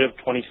getting rid of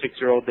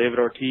 26-year-old David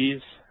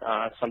Ortiz?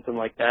 Something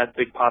like that,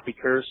 Big Papi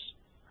curse?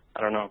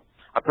 I don't know.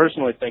 I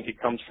personally think it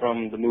comes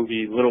from the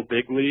movie Little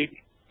Big League.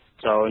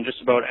 So in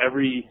just about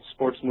every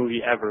sports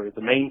movie ever,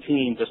 the main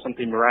team does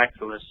something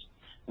miraculous,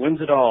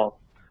 wins it all.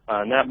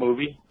 In that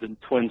movie, the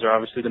Twins are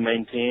obviously the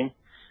main team,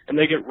 and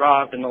they get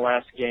robbed in the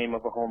last game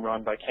of a home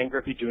run by Ken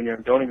Griffey Jr.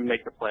 and don't even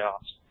make the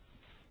playoffs.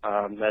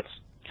 That's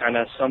kind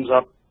of sums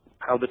up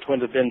how the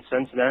Twins have been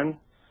since then.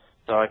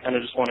 So I kind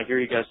of just want to hear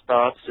you guys'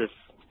 thoughts, if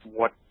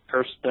what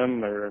cursed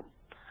them, or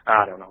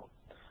I don't know.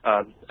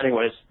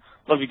 Anyways,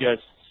 love you guys.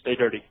 Stay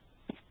dirty.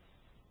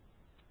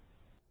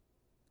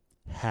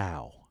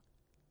 How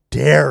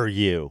dare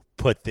you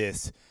put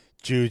this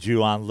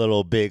juju on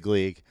Little Big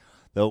League,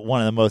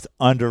 one of the most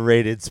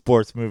underrated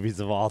sports movies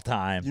of all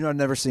time. You know, I've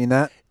never seen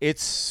that.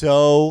 It's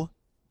so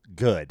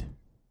good.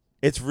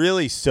 It's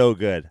really so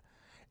good.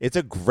 It's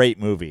a great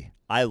movie.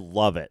 I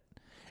love it.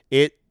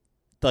 It,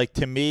 like,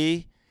 to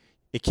me,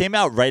 it came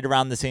out right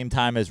around the same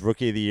time as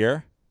Rookie of the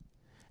Year,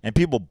 and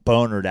people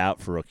bonered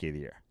out for Rookie of the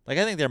Year. Like,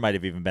 I think there might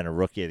have even been a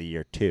Rookie of the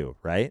Year too,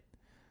 right?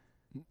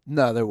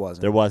 No, there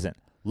wasn't. There wasn't.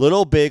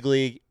 Little Big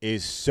League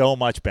is so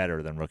much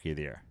better than Rookie of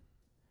the Year.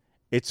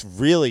 It's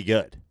really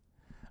good.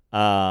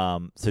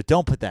 So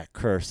don't put that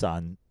curse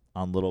on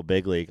Little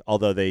Big League.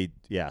 Although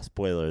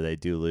spoiler, they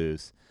do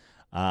lose.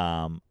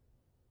 What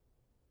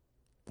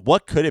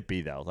could it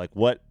be though? Like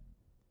what?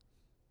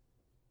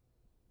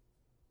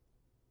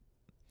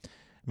 I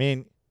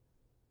mean,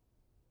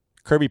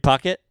 Kirby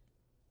Puckett,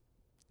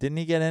 didn't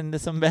he get into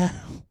some bad?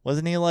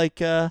 Wasn't he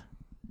like?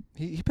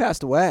 He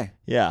passed away.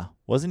 Yeah,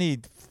 wasn't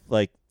he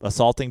like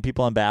assaulting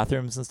people in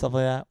bathrooms and stuff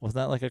like that? Wasn't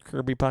that like a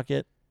Kirby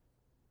Puckett?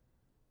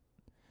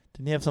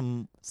 Didn't he have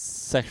some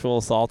sexual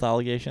assault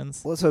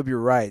allegations? Well, let's hope you're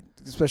right,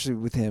 especially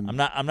with him. I'm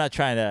not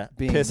trying to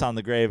piss on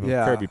the grave of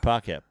Kirby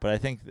Puckett, but I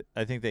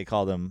think they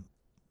called him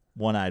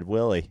One-Eyed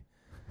Willie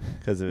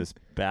because of his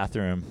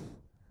bathroom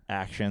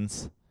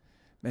actions.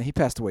 Man, he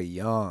passed away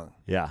young.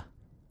 Yeah.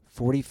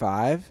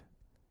 45.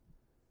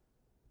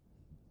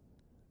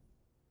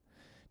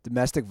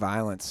 Domestic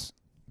violence.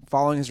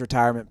 Following his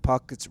retirement,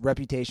 Puckett's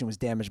reputation was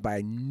damaged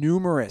by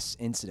numerous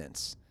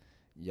incidents.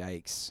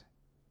 Yikes.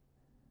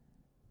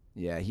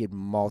 Yeah, he had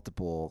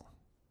multiple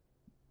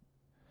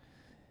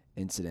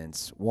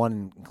incidents.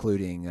 One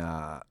including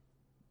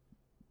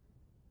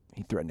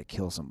he threatened to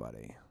kill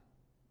somebody.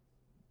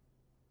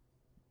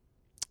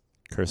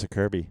 Curse of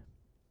Kirby.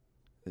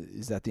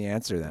 Is that the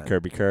answer then?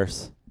 Kirby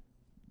curse.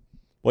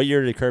 What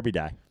year did Kirby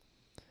die?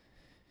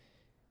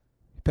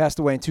 He passed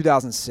away in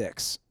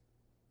 2006.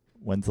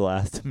 When's the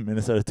last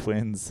Minnesota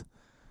Twins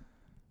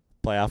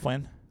playoff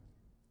win?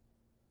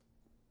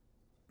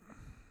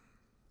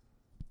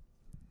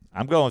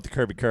 I'm going with the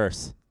Kirby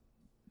curse.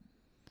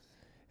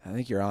 I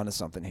think you're onto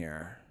something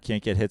here.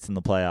 Can't get hits in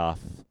the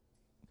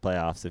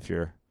playoffs if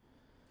your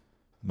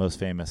most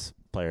famous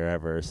player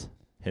ever is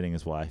hitting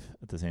his wife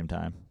at the same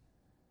time.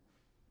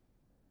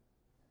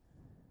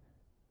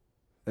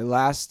 They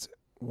last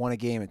won a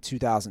game in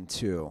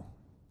 2002.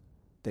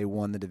 They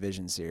won the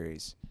division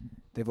series.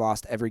 They've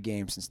lost every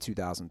game since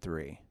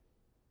 2003,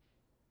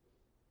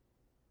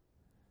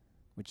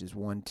 which is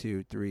 1,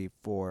 2, 3,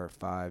 4,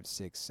 5,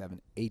 6,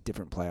 7, 8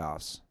 different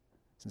playoffs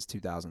since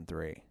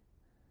 2003.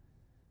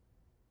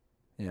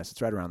 Yeah, so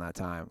it's right around that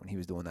time when he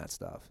was doing that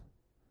stuff.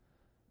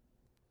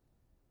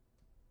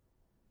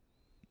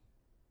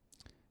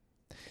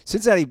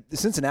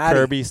 Cincinnati.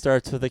 Kirby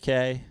starts with a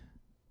K.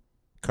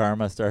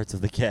 Karma starts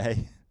with a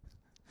K.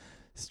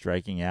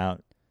 Striking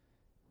out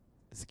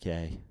is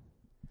K.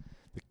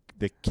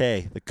 The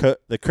K.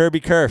 The Kirby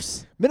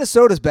curse.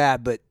 Minnesota's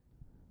bad, but,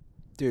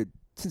 dude,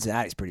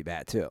 Cincinnati's pretty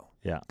bad, too.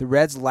 Yeah. The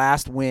Reds'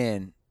 last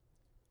win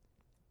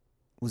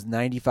was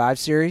 95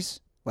 series,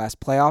 last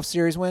playoff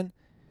series win.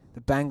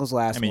 The Bengals'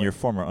 last win. Your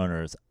former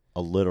owner is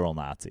a literal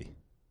Nazi.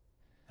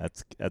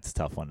 That's a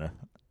tough one.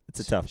 It's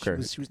a tough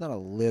curse. She was not a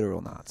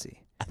literal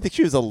Nazi. I think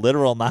she was a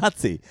literal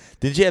Nazi.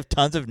 Did she have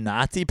tons of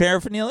Nazi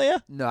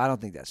paraphernalia? No, I don't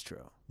think that's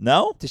true.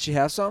 No? Did she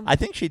have some? I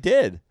think she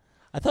did.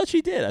 I thought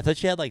she did. I thought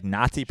she had like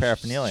Nazi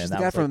paraphernalia. She's and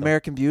the that guy was from like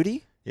American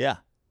Beauty? Yeah.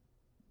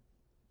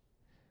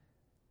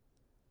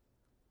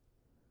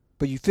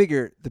 But you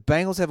figure the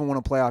Bengals haven't won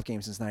a playoff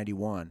game since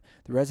 91.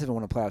 The Reds haven't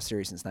won a playoff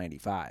series since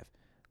 95.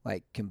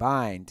 Like,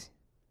 combined.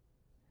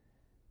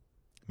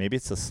 Maybe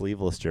it's the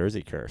sleeveless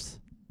jersey curse.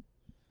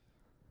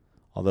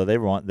 Although they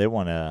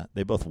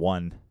both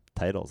won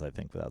titles, I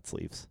think, without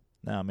sleeves.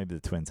 No, maybe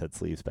the Twins had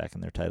sleeves back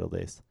in their title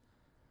days.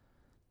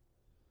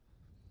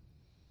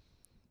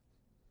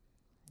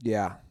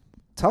 Yeah.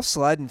 Tough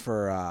sledding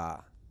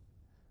for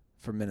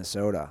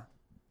Minnesota.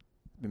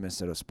 I'm a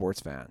Minnesota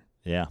sports fan.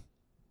 Yeah.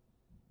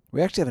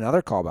 We actually have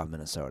another call about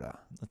Minnesota.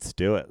 Let's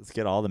do it. Let's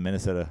get all the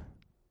Minnesota.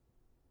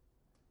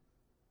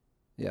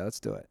 Yeah, let's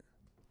do it.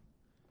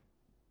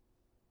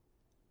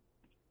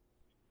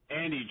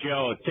 Andy,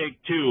 Joe,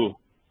 take two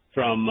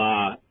from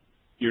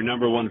your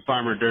number one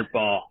farmer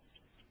dirtball,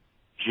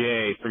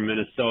 Jay from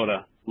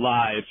Minnesota,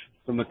 live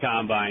from the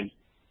combine.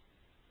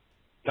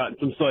 Cutting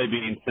some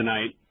soybeans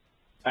tonight.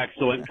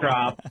 Excellent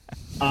crop.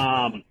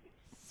 Got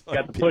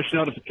the push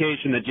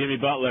notification that Jimmy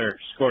Butler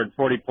scored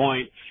 40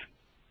 points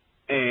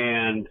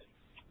and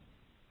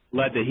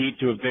led the Heat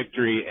to a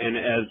victory. And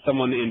as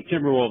someone in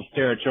Timberwolves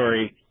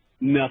territory,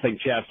 nothing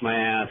chaps my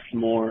ass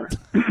more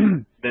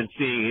than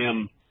seeing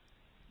him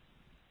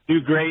do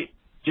great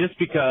just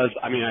because,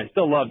 I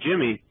still love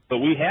Jimmy, but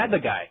we had the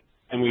guy,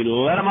 and we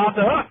let him off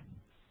the hook.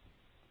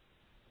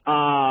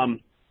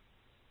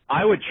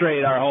 I would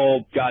trade our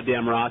whole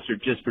goddamn roster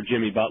just for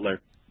Jimmy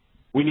Butler.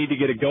 We need to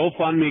get a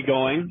GoFundMe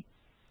going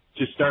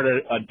to start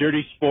a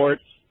Dirty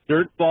Sports,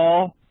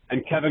 Dirtball,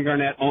 and Kevin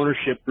Garnett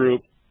ownership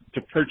group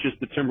to purchase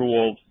the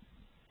Timberwolves.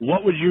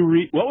 What would you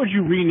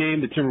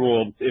rename the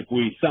Timberwolves if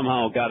we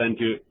somehow got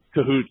into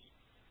cahoots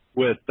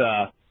with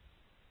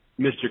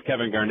Mr.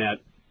 Kevin Garnett?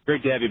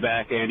 Great to have you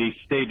back, Andy.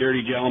 Stay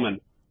dirty, gentlemen.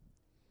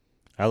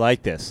 I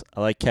like this.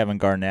 I like Kevin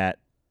Garnett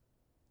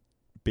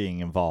being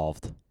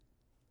involved.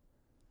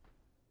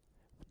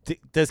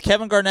 Does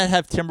Kevin Garnett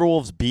have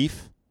Timberwolves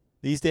beef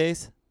these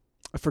days?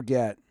 I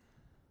forget.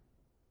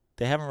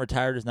 They haven't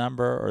retired his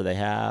number, or they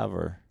have,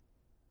 or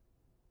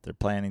they're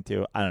planning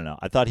to. I don't know.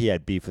 I thought he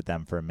had beef with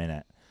them for a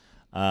minute.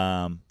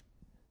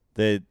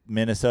 The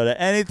Minnesota,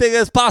 anything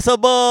is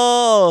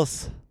possible.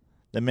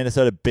 The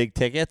Minnesota big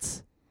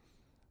tickets.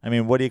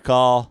 What do you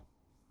call?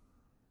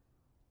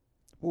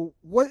 Well,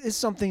 what is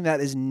something that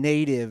is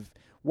native?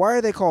 Why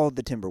are they called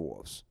the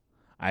Timberwolves?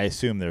 I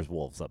assume there's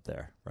wolves up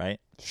there, right?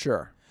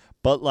 Sure.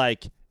 But,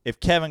 if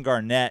Kevin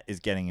Garnett is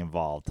getting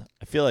involved,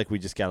 I feel like we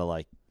just got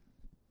to,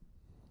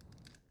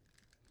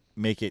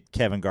 make it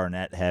Kevin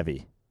Garnett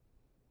heavy.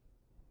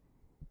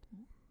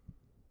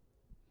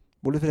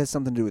 What if it has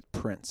something to do with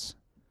Prince?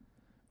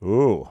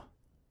 Ooh.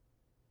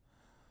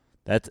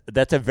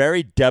 That's a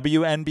very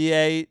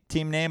WNBA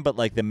team name, but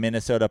like the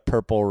Minnesota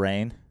Purple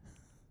Rain.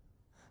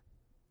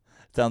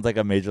 Sounds like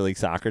a Major League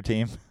Soccer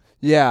team.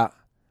 Yeah.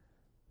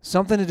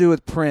 Something to do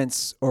with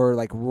Prince or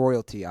like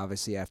royalty,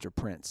 obviously, after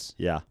Prince.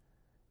 Yeah.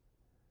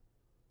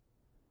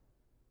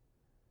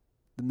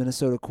 The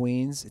Minnesota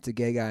Queens. It's a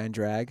gay guy in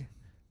drag.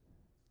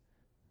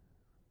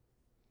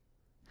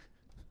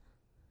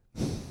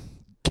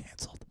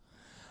 Canceled.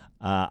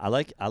 I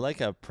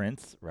like a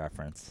Prince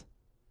reference.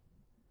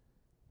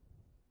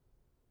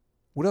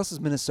 What else is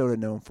Minnesota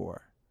known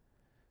for?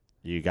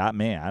 You got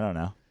me. I don't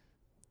know.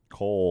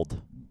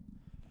 Cold.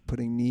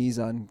 Putting knees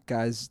on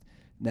guys'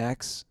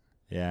 necks.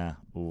 Yeah.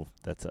 Ooh,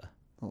 that's a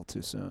little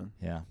too soon.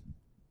 Yeah.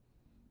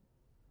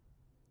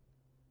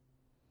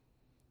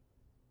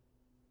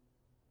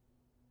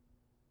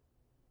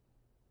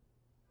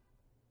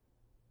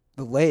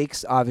 The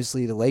lakes,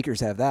 obviously, the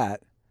Lakers have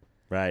that.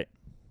 Right.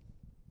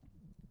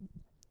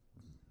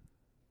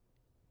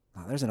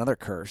 Oh, there's another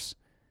curse.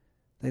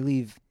 They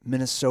leave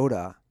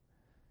Minnesota.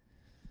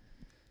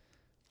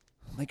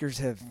 Lakers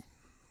have,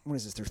 what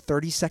is this, their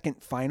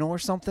 32nd final or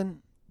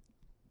something?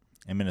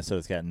 And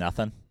Minnesota's got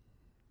nothing?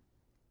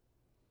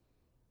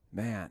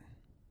 Man.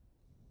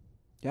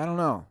 Yeah, I don't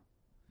know.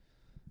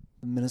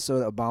 The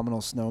Minnesota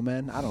Abominable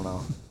Snowmen? I don't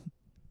know.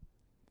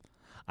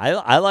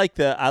 I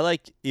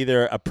like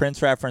either a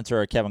Prince reference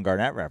or a Kevin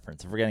Garnett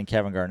reference. If we're getting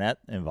Kevin Garnett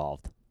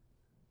involved.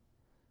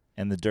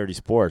 And the Dirty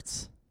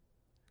Sports.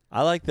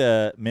 I like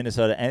the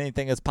Minnesota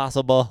anything is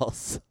possible.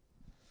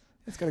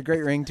 It's got a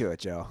great ring to it,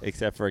 Joe.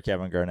 Except for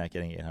Kevin Garnett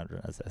getting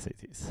 800 as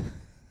SATs.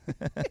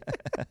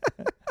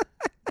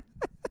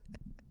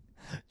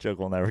 Joke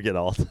will never get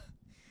old.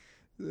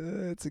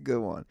 It's a good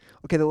one.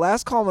 Okay, the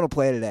last call I'm going to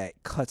play today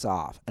cuts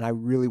off, and I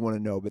really want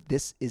to know, but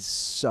this is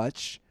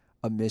such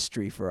a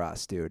mystery for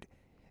us, dude.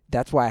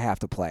 That's why I have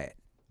to play it.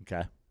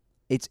 Okay.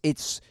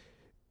 It's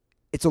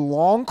a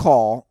long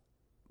call,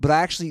 but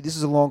actually this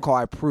is a long call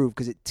I approve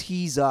because it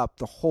tees up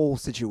the whole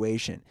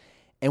situation.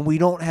 And we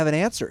don't have an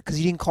answer because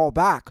he didn't call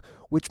back,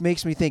 which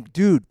makes me think,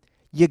 dude,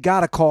 you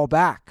got to call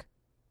back.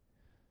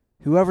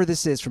 Whoever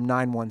this is from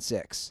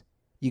 916,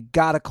 you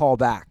got to call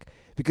back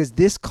because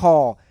this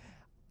call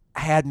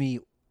had me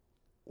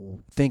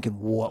thinking,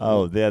 what?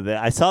 Oh,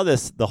 I saw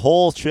this the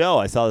whole show.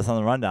 I saw this on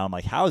the rundown. I'm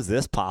like, how is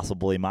this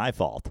possibly my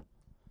fault?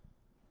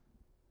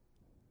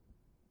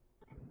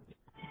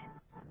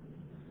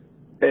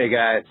 Hey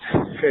guys,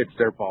 it's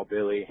Dirtball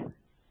Billy.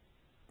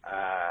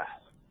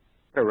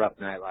 A rough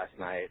night last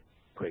night.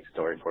 Quick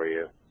story for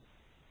you.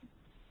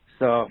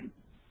 So,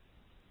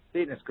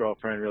 dating this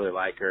girlfriend, really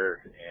like her,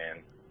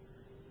 and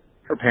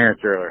her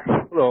parents are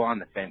a little on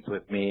the fence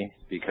with me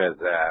because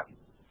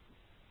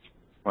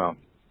I'm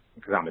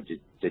a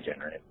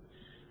degenerate.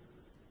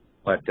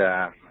 But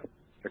they're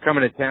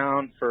coming to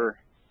town for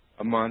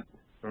a month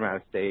from out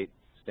of state,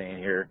 staying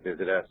here,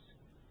 visit us.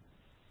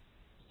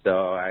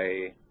 So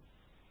I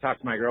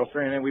talked to my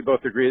girlfriend, and we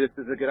both agree this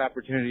is a good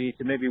opportunity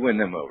to maybe win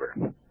them over.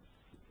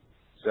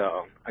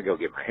 So I go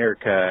get my hair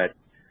cut.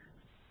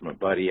 My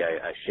buddy,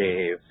 I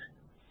shave.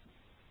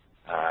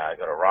 I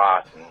go to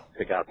Ross and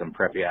pick out some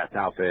preppy-ass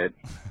outfit.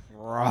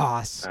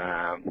 Ross.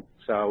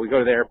 So we go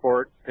to the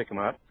airport, pick him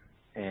up,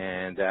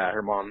 and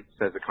her mom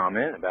says a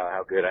comment about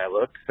how good I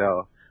look.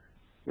 So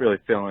really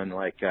feeling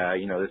like,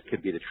 this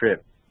could be the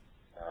trip,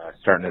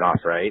 starting it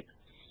off right.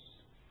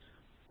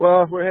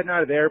 Well, we're heading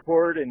out of the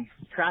airport, and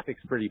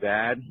traffic's pretty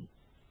bad.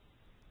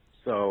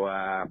 So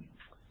I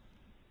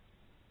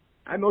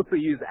mostly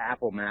use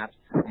Apple Maps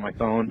on my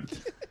phone.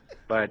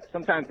 But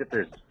sometimes if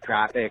there's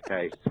traffic,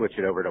 I switch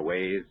it over to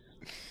Waze.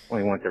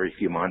 Only once every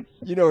few months.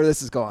 You know where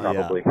this is going.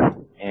 Probably. Yeah.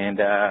 And,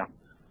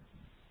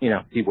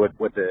 see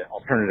what the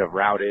alternative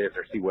route is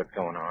or see what's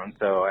going on.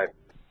 So I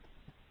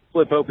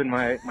flip open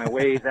my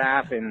Waze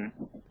app and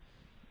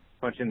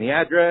punch in the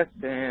address,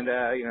 and,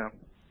 it's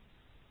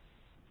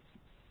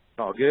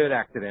all good,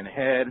 accident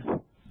ahead.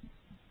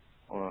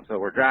 Well, so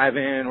we're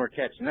driving, we're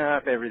catching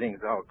up,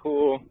 everything's all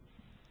cool.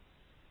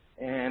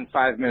 And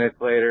 5 minutes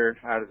later,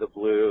 out of the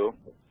blue,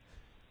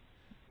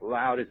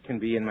 loud as can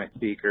be in my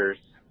speakers,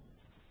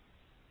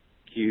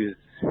 cues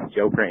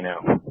Joe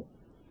Crano.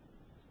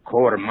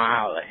 Quarter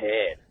mile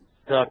ahead.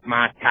 Suck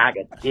my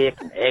tiger dick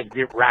and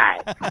exit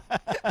right.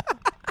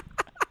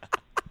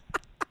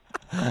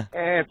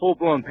 And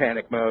full-blown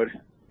panic mode.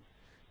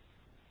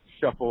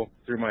 Shuffle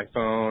through my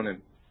phone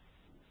and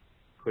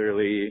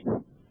clearly...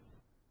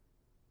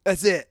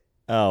 That's it.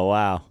 Oh,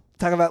 wow.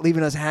 Talk about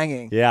leaving us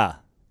hanging. Yeah.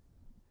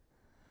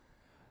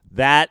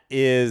 That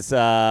is,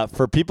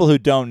 for people who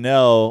don't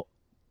know,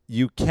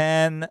 you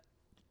can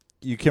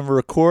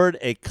record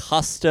a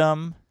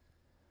custom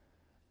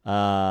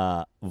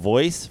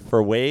voice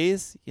for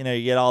Waze.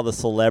 You get all the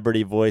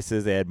celebrity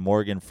voices. They had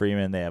Morgan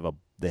Freeman. They had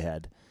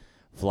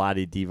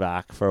Vlade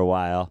Divac for a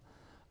while.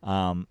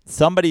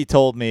 Somebody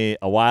told me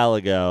a while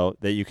ago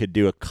that you could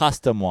do a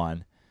custom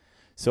one.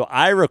 So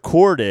I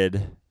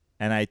recorded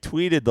and I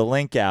tweeted the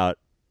link out.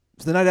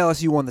 It's the night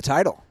LSU won the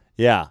title.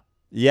 Yeah.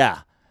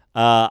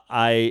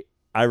 I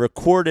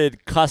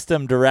recorded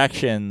custom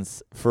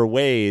directions for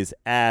Waze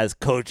as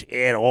Coach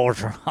Ed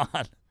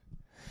Orgeron.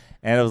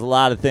 And it was a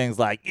lot of things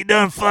like, you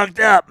done fucked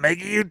up,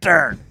 make a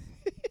U-turn.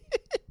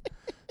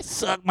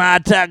 Suck my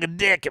tiger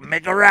dick and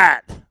make a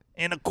right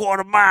in a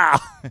quarter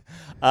mile.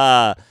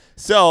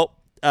 So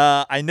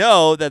I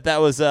know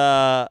that was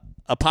a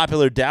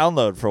popular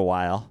download for a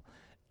while.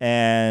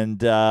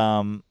 And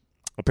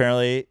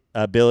apparently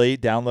Billy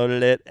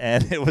downloaded it,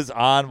 and it was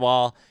on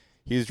while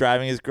he was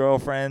driving his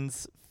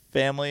girlfriend's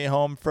family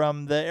home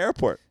from the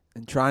airport.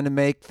 And trying to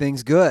make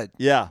things good.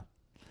 Yeah.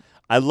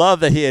 I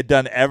love that he had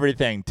done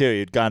everything, too.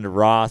 He'd gone to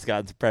Ross,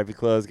 gotten some preppy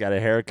clothes, got a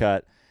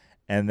haircut,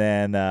 and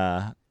then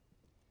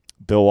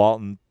Bill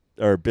Walton,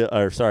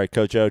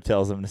 Coach O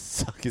tells him to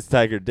suck his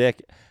tiger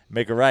dick,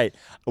 make it right.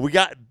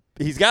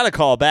 He's got to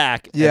call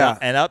back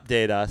and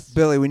update us.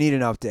 Billy, we need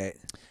an update.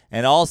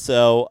 And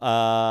also,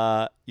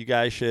 you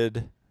guys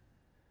should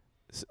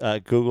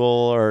Google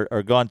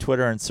or go on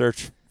Twitter and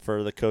search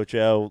for the Coach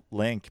O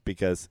link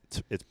because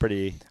it's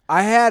pretty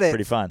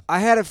fun. I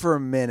had it for a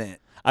minute.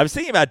 I was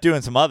thinking about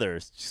doing some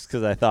others just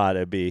because I thought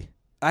it'd be.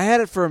 I had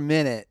it for a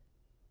minute,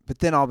 but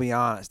then I'll be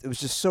honest, it was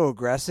just so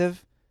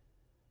aggressive.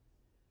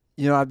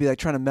 I'd be like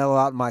trying to mellow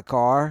out in my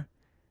car,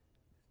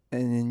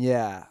 and then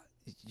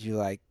you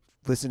like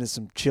listen to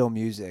some chill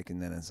music,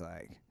 and then it's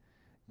like,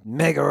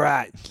 make a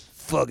right,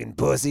 fucking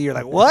pussy. You're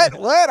like, what?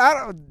 What?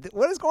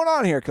 What is going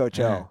on here, Coach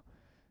O?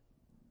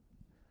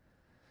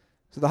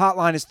 So the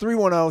hotline is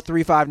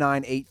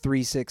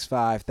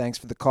 310-359-8365. Thanks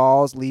for the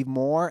calls. Leave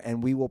more,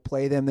 and we will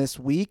play them this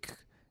week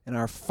in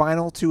our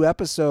final 2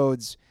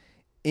 episodes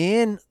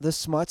in the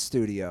Smut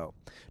Studio.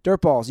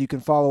 Dirtballs, you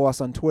can follow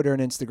us on Twitter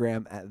and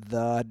Instagram at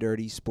The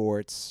Dirty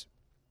Sports.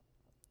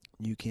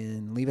 You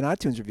can leave an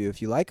iTunes review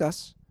if you like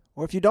us,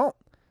 or if you don't.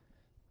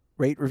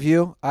 Rate,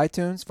 review,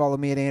 iTunes. Follow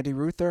me at Andy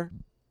Ruther.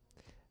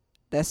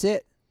 That's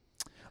it.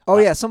 Oh,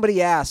 yeah. Somebody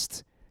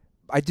asked.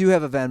 I do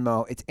have a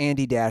Venmo. It's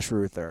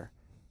Andy-Ruther.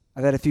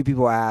 I've had a few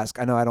people ask.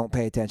 I know I don't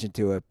pay attention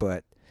to it,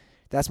 but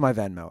that's my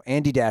Venmo.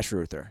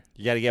 Andy-Ruther.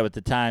 You got to get with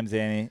the times,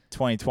 Annie.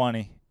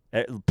 2020.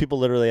 People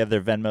literally have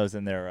their Venmos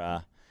in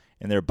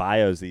their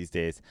bios these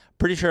days.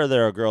 Pretty sure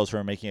there are girls who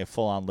are making a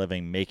full-on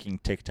living making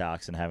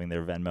TikToks and having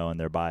their Venmo in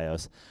their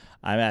bios.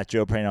 I'm at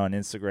Joe Prano on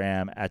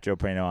Instagram, at Joe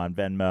Prano on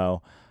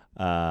Venmo.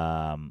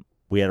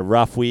 We had a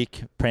rough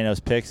week. Prano's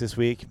picks this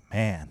week.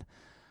 Man,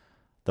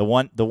 the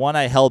one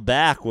I held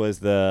back was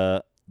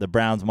the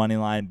Browns money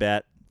line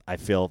bet. I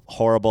feel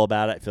horrible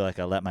about it. I feel like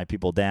I let my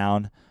people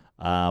down.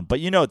 But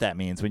you know what that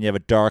means. When you have a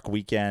dark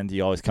weekend,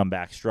 you always come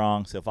back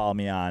strong. So follow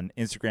me on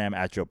Instagram,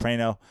 at Joe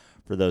Prano,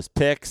 for those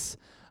picks.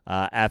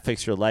 At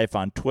Fix Your Life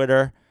on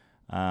Twitter.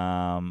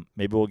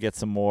 Maybe we'll get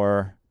some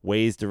more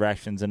ways,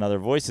 directions, and other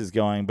voices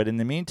going. But in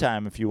the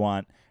meantime, if you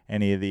want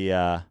any of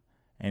the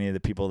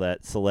people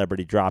that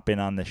celebrity drop in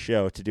on the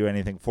show to do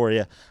anything for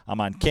you,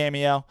 I'm on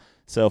Cameo.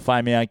 So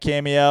find me on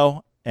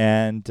Cameo,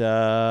 and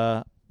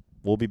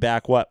we'll be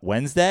back,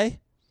 Wednesday?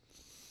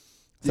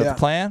 Is that the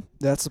plan?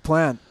 That's the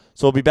plan.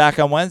 So we'll be back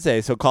on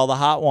Wednesday. So call the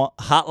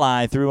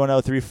hotline,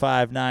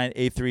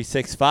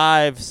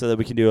 310-359-8365, so that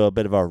we can do a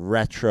bit of a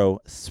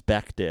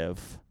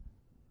retrospective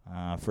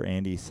for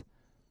Andy's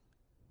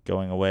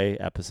going away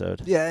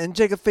episode. Yeah, and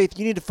Jacob Faith,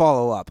 you need to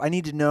follow up. I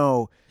need to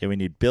know. Yeah, we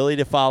need Billy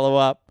to follow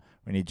up.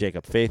 We need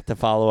Jacob Faith to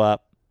follow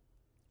up.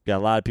 We got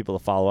a lot of people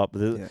to follow up.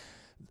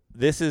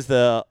 This is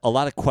a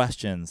lot of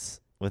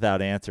questions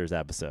without answers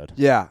episode.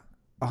 Yeah,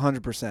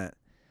 100%. All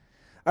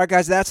right,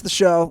 guys, that's the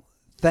show.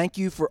 Thank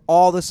you for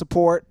all the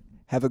support.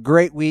 Have a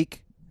great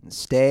week and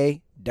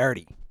stay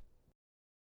dirty.